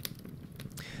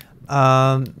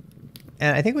 And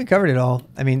I think we covered it all.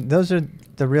 I mean, those are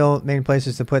the real main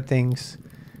places to put things.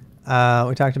 We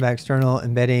talked about external,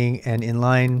 embedding, and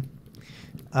inline.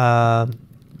 The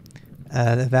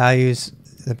values,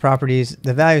 the properties.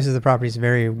 The values of the properties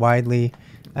vary widely.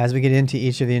 As we get into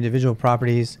each of the individual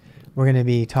properties, we're going to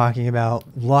be talking about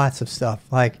lots of stuff,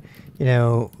 like, you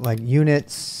know, like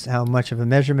units, how much of a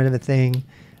measurement of a thing.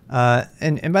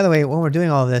 And by the way, when we're doing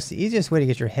all of this, the easiest way to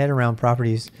get your head around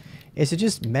properties is to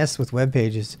just mess with web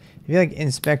pages. If you like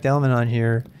inspect element on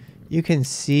here, you can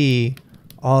see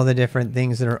all the different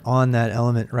things that are on that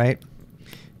element, right?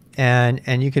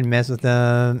 And you can mess with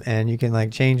them, and you can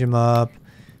like change them up,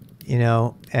 you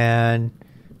know, and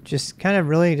just kind of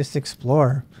really just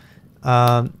explore.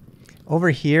 Over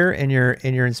here in your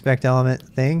inspect element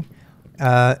thing,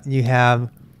 you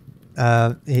have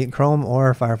Chrome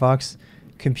or Firefox.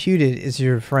 Computed is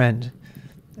your friend.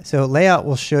 So layout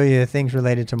will show you things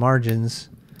related to margins.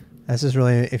 This is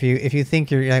really, if you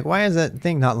think you're like, why is that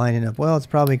thing not lining up? Well, it's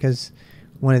probably because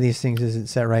one of these things isn't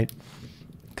set right.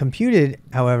 Computed,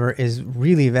 however, is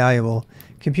really valuable.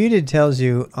 Computed tells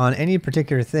you on any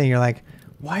particular thing, you're like,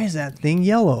 why is that thing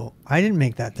yellow? I didn't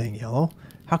make that thing yellow.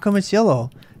 How come it's yellow?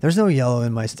 There's no yellow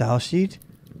in my style sheet,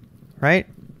 right?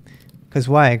 Because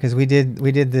why? Because we did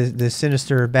the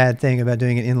sinister bad thing about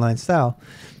doing an inline style.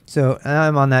 So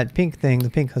I'm on that pink thing, the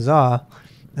pink huzzah,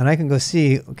 and I can go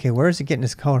see, okay, where is it getting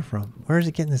this color from? Where is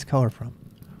it getting this color from?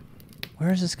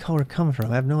 Where is this color coming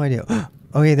from? I have no idea.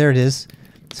 Okay, there it is.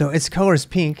 So its color is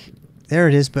pink. There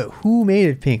it is, but who made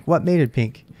it pink? What made it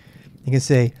pink? You can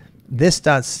say this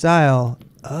dot style.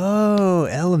 Oh,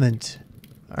 element.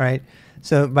 All right.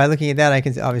 So by looking at that, I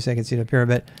can obviously I can see it up here,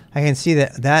 but I can see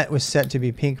that that was set to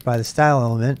be pink by the style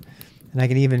element, and I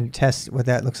can even test what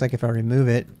that looks like if I remove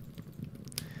it.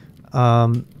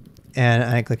 And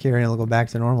I click here, and it'll go back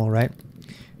to normal, right?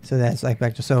 So that's like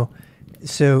back to so.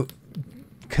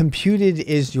 Computed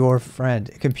is your friend.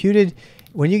 Computed,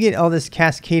 when you get all this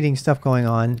cascading stuff going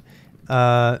on,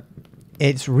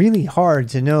 it's really hard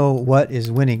to know what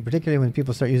is winning, particularly when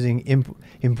people start using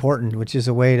important, which is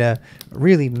a way to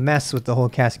really mess with the whole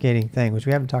cascading thing, which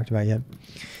we haven't talked about yet.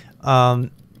 But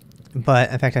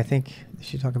in fact, I think I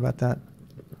should talk about that.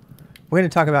 We're going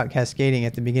to talk about cascading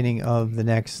at the beginning of the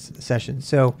next session.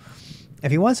 So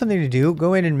if you want something to do,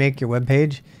 go in and make your web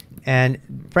page and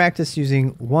practice using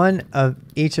one of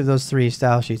each of those three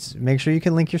style sheets. Make sure you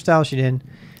can link your style sheet in.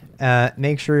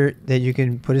 Make sure that you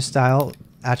can put a style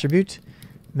attribute.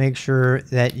 Make sure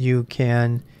that you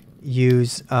can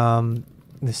use the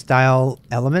style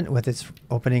element with its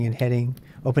opening and heading,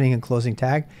 opening and closing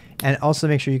tag. And also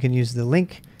make sure you can use the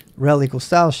link rel equals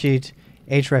style sheet,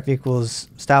 href equals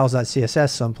styles.css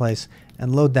someplace,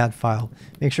 and load that file.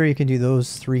 Make sure you can do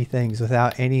those three things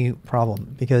without any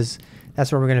problem, because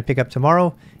that's where we're going to pick up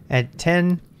tomorrow at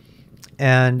 10.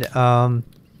 And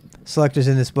selectors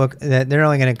in this book, that they're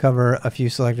only going to cover a few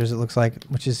selectors, it looks like,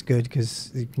 which is good because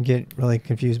you can get really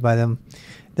confused by them.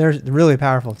 They're really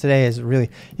powerful. Today is really,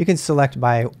 you can select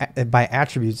by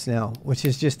attributes now, which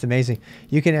is just amazing.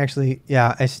 You can actually,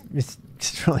 yeah, it's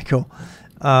really cool.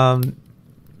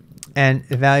 And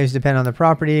the values depend on the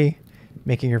property.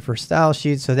 making your first style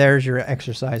sheet. So there's your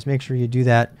exercise. Make sure you do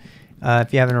that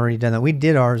if you haven't already done that. We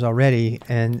did ours already,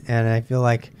 and I feel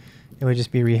like it would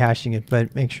just be rehashing it,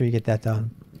 but make sure you get that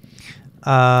done.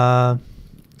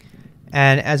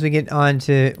 And as we get on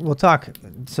to, we'll talk,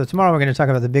 so tomorrow we're going to talk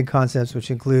about the big concepts, which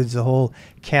includes the whole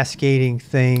cascading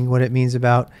thing, what it means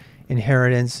about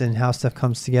inheritance and how stuff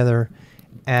comes together,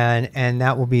 and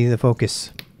that will be the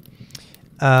focus.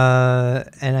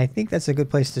 And I think that's a good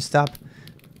place to stop.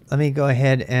 Let me go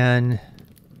ahead and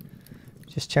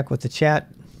just check with the chat.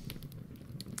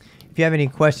 If you have any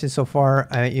questions so far,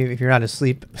 if you're not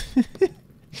asleep,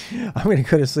 I'm going to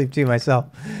go to sleep too myself.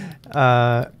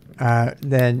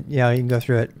 Then you can go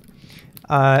through it.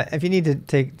 If you need to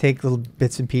take little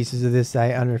bits and pieces of this,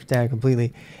 I understand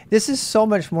completely. This is so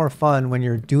much more fun when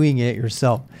you're doing it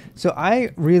yourself. So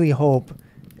I really hope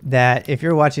that if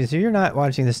you're watching this, if you're not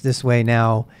watching this way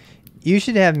now, you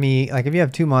should have me, like if you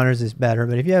have 2 monitors, it's better.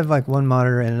 But if you have like 1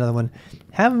 monitor and another one,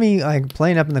 have me like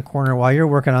playing up in the corner while you're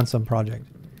working on some project.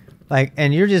 Like,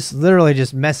 and you're just literally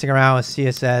just messing around with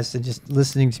CSS and just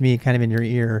listening to me kind of in your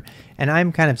ear. And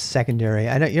I'm kind of secondary.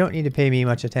 You don't need to pay me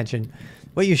much attention.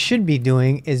 What you should be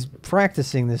doing is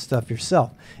practicing this stuff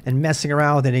yourself and messing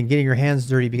around with it and getting your hands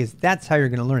dirty, because that's how you're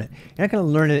going to learn it. You're not going to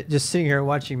learn it just sitting here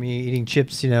watching me eating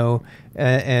chips, and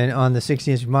on the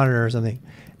 60-inch monitor or something.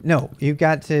 No, you've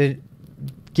got to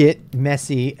get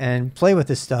messy and play with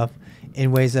this stuff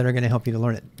in ways that are going to help you to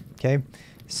learn it. Okay,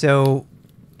 so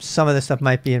some of this stuff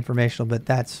might be informational, but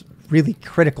that's really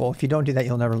critical. If you don't do that,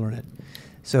 you'll never learn it.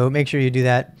 So make sure you do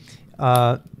that.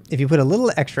 If you put a little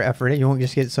extra effort in, you won't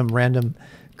just get some random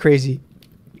crazy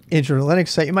intro to Linux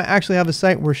site. You might actually have a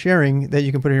site we're sharing that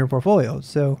you can put in your portfolio.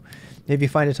 So maybe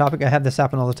find a topic. I have this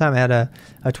happen all the time. I had a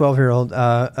 12-year-old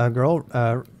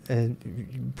girl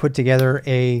put together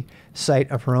a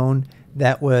site of her own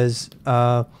that was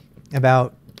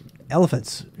about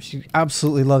elephants. She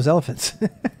absolutely loves elephants.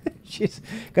 She's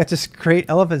got this great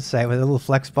elephant site with a little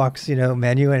Flexbox,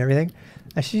 menu and everything.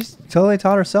 And she's totally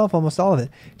taught herself almost all of it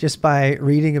just by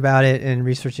reading about it and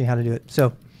researching how to do it.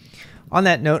 So on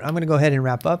that note, I'm going to go ahead and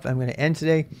wrap up. I'm going to end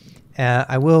today.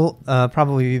 I will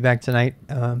probably be back tonight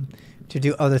to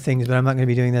do other things, but I'm not going to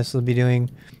be doing this. I'll be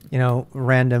doing,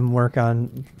 random work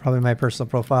on probably my personal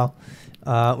profile,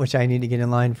 which I need to get in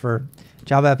line for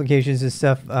job applications and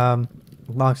stuff.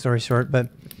 Long story short, but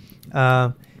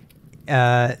so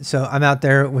I'm out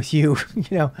there with you,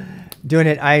 doing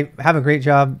it. I have a great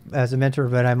job as a mentor,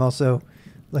 but I'm also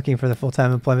looking for the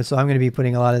full-time employment. So I'm going to be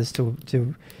putting a lot of this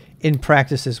to in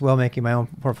practice as well, making my own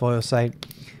portfolio site,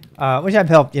 which I've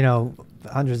helped,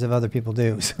 hundreds of other people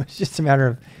do. So it's just a matter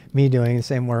of me doing the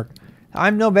same work.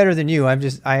 I'm no better than you. I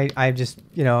just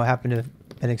happen to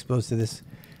have been exposed to this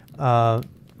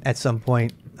at some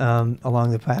point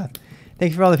along the path.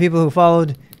 Thank you for all the people who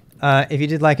followed. If you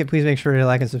did like it, please make sure to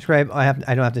like and subscribe. I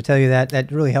don't have to tell you that.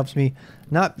 That really helps me.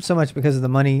 Not so much because of the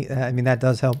money. I mean, that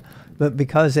does help, but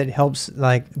because it helps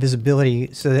like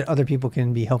visibility so that other people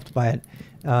can be helped by it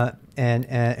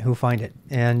and who find it.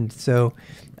 And so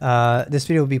this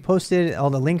video will be posted. All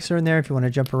the links are in there if you want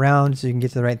to jump around so you can get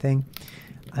to the right thing.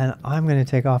 And I'm going to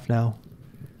take off now.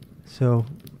 So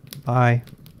bye.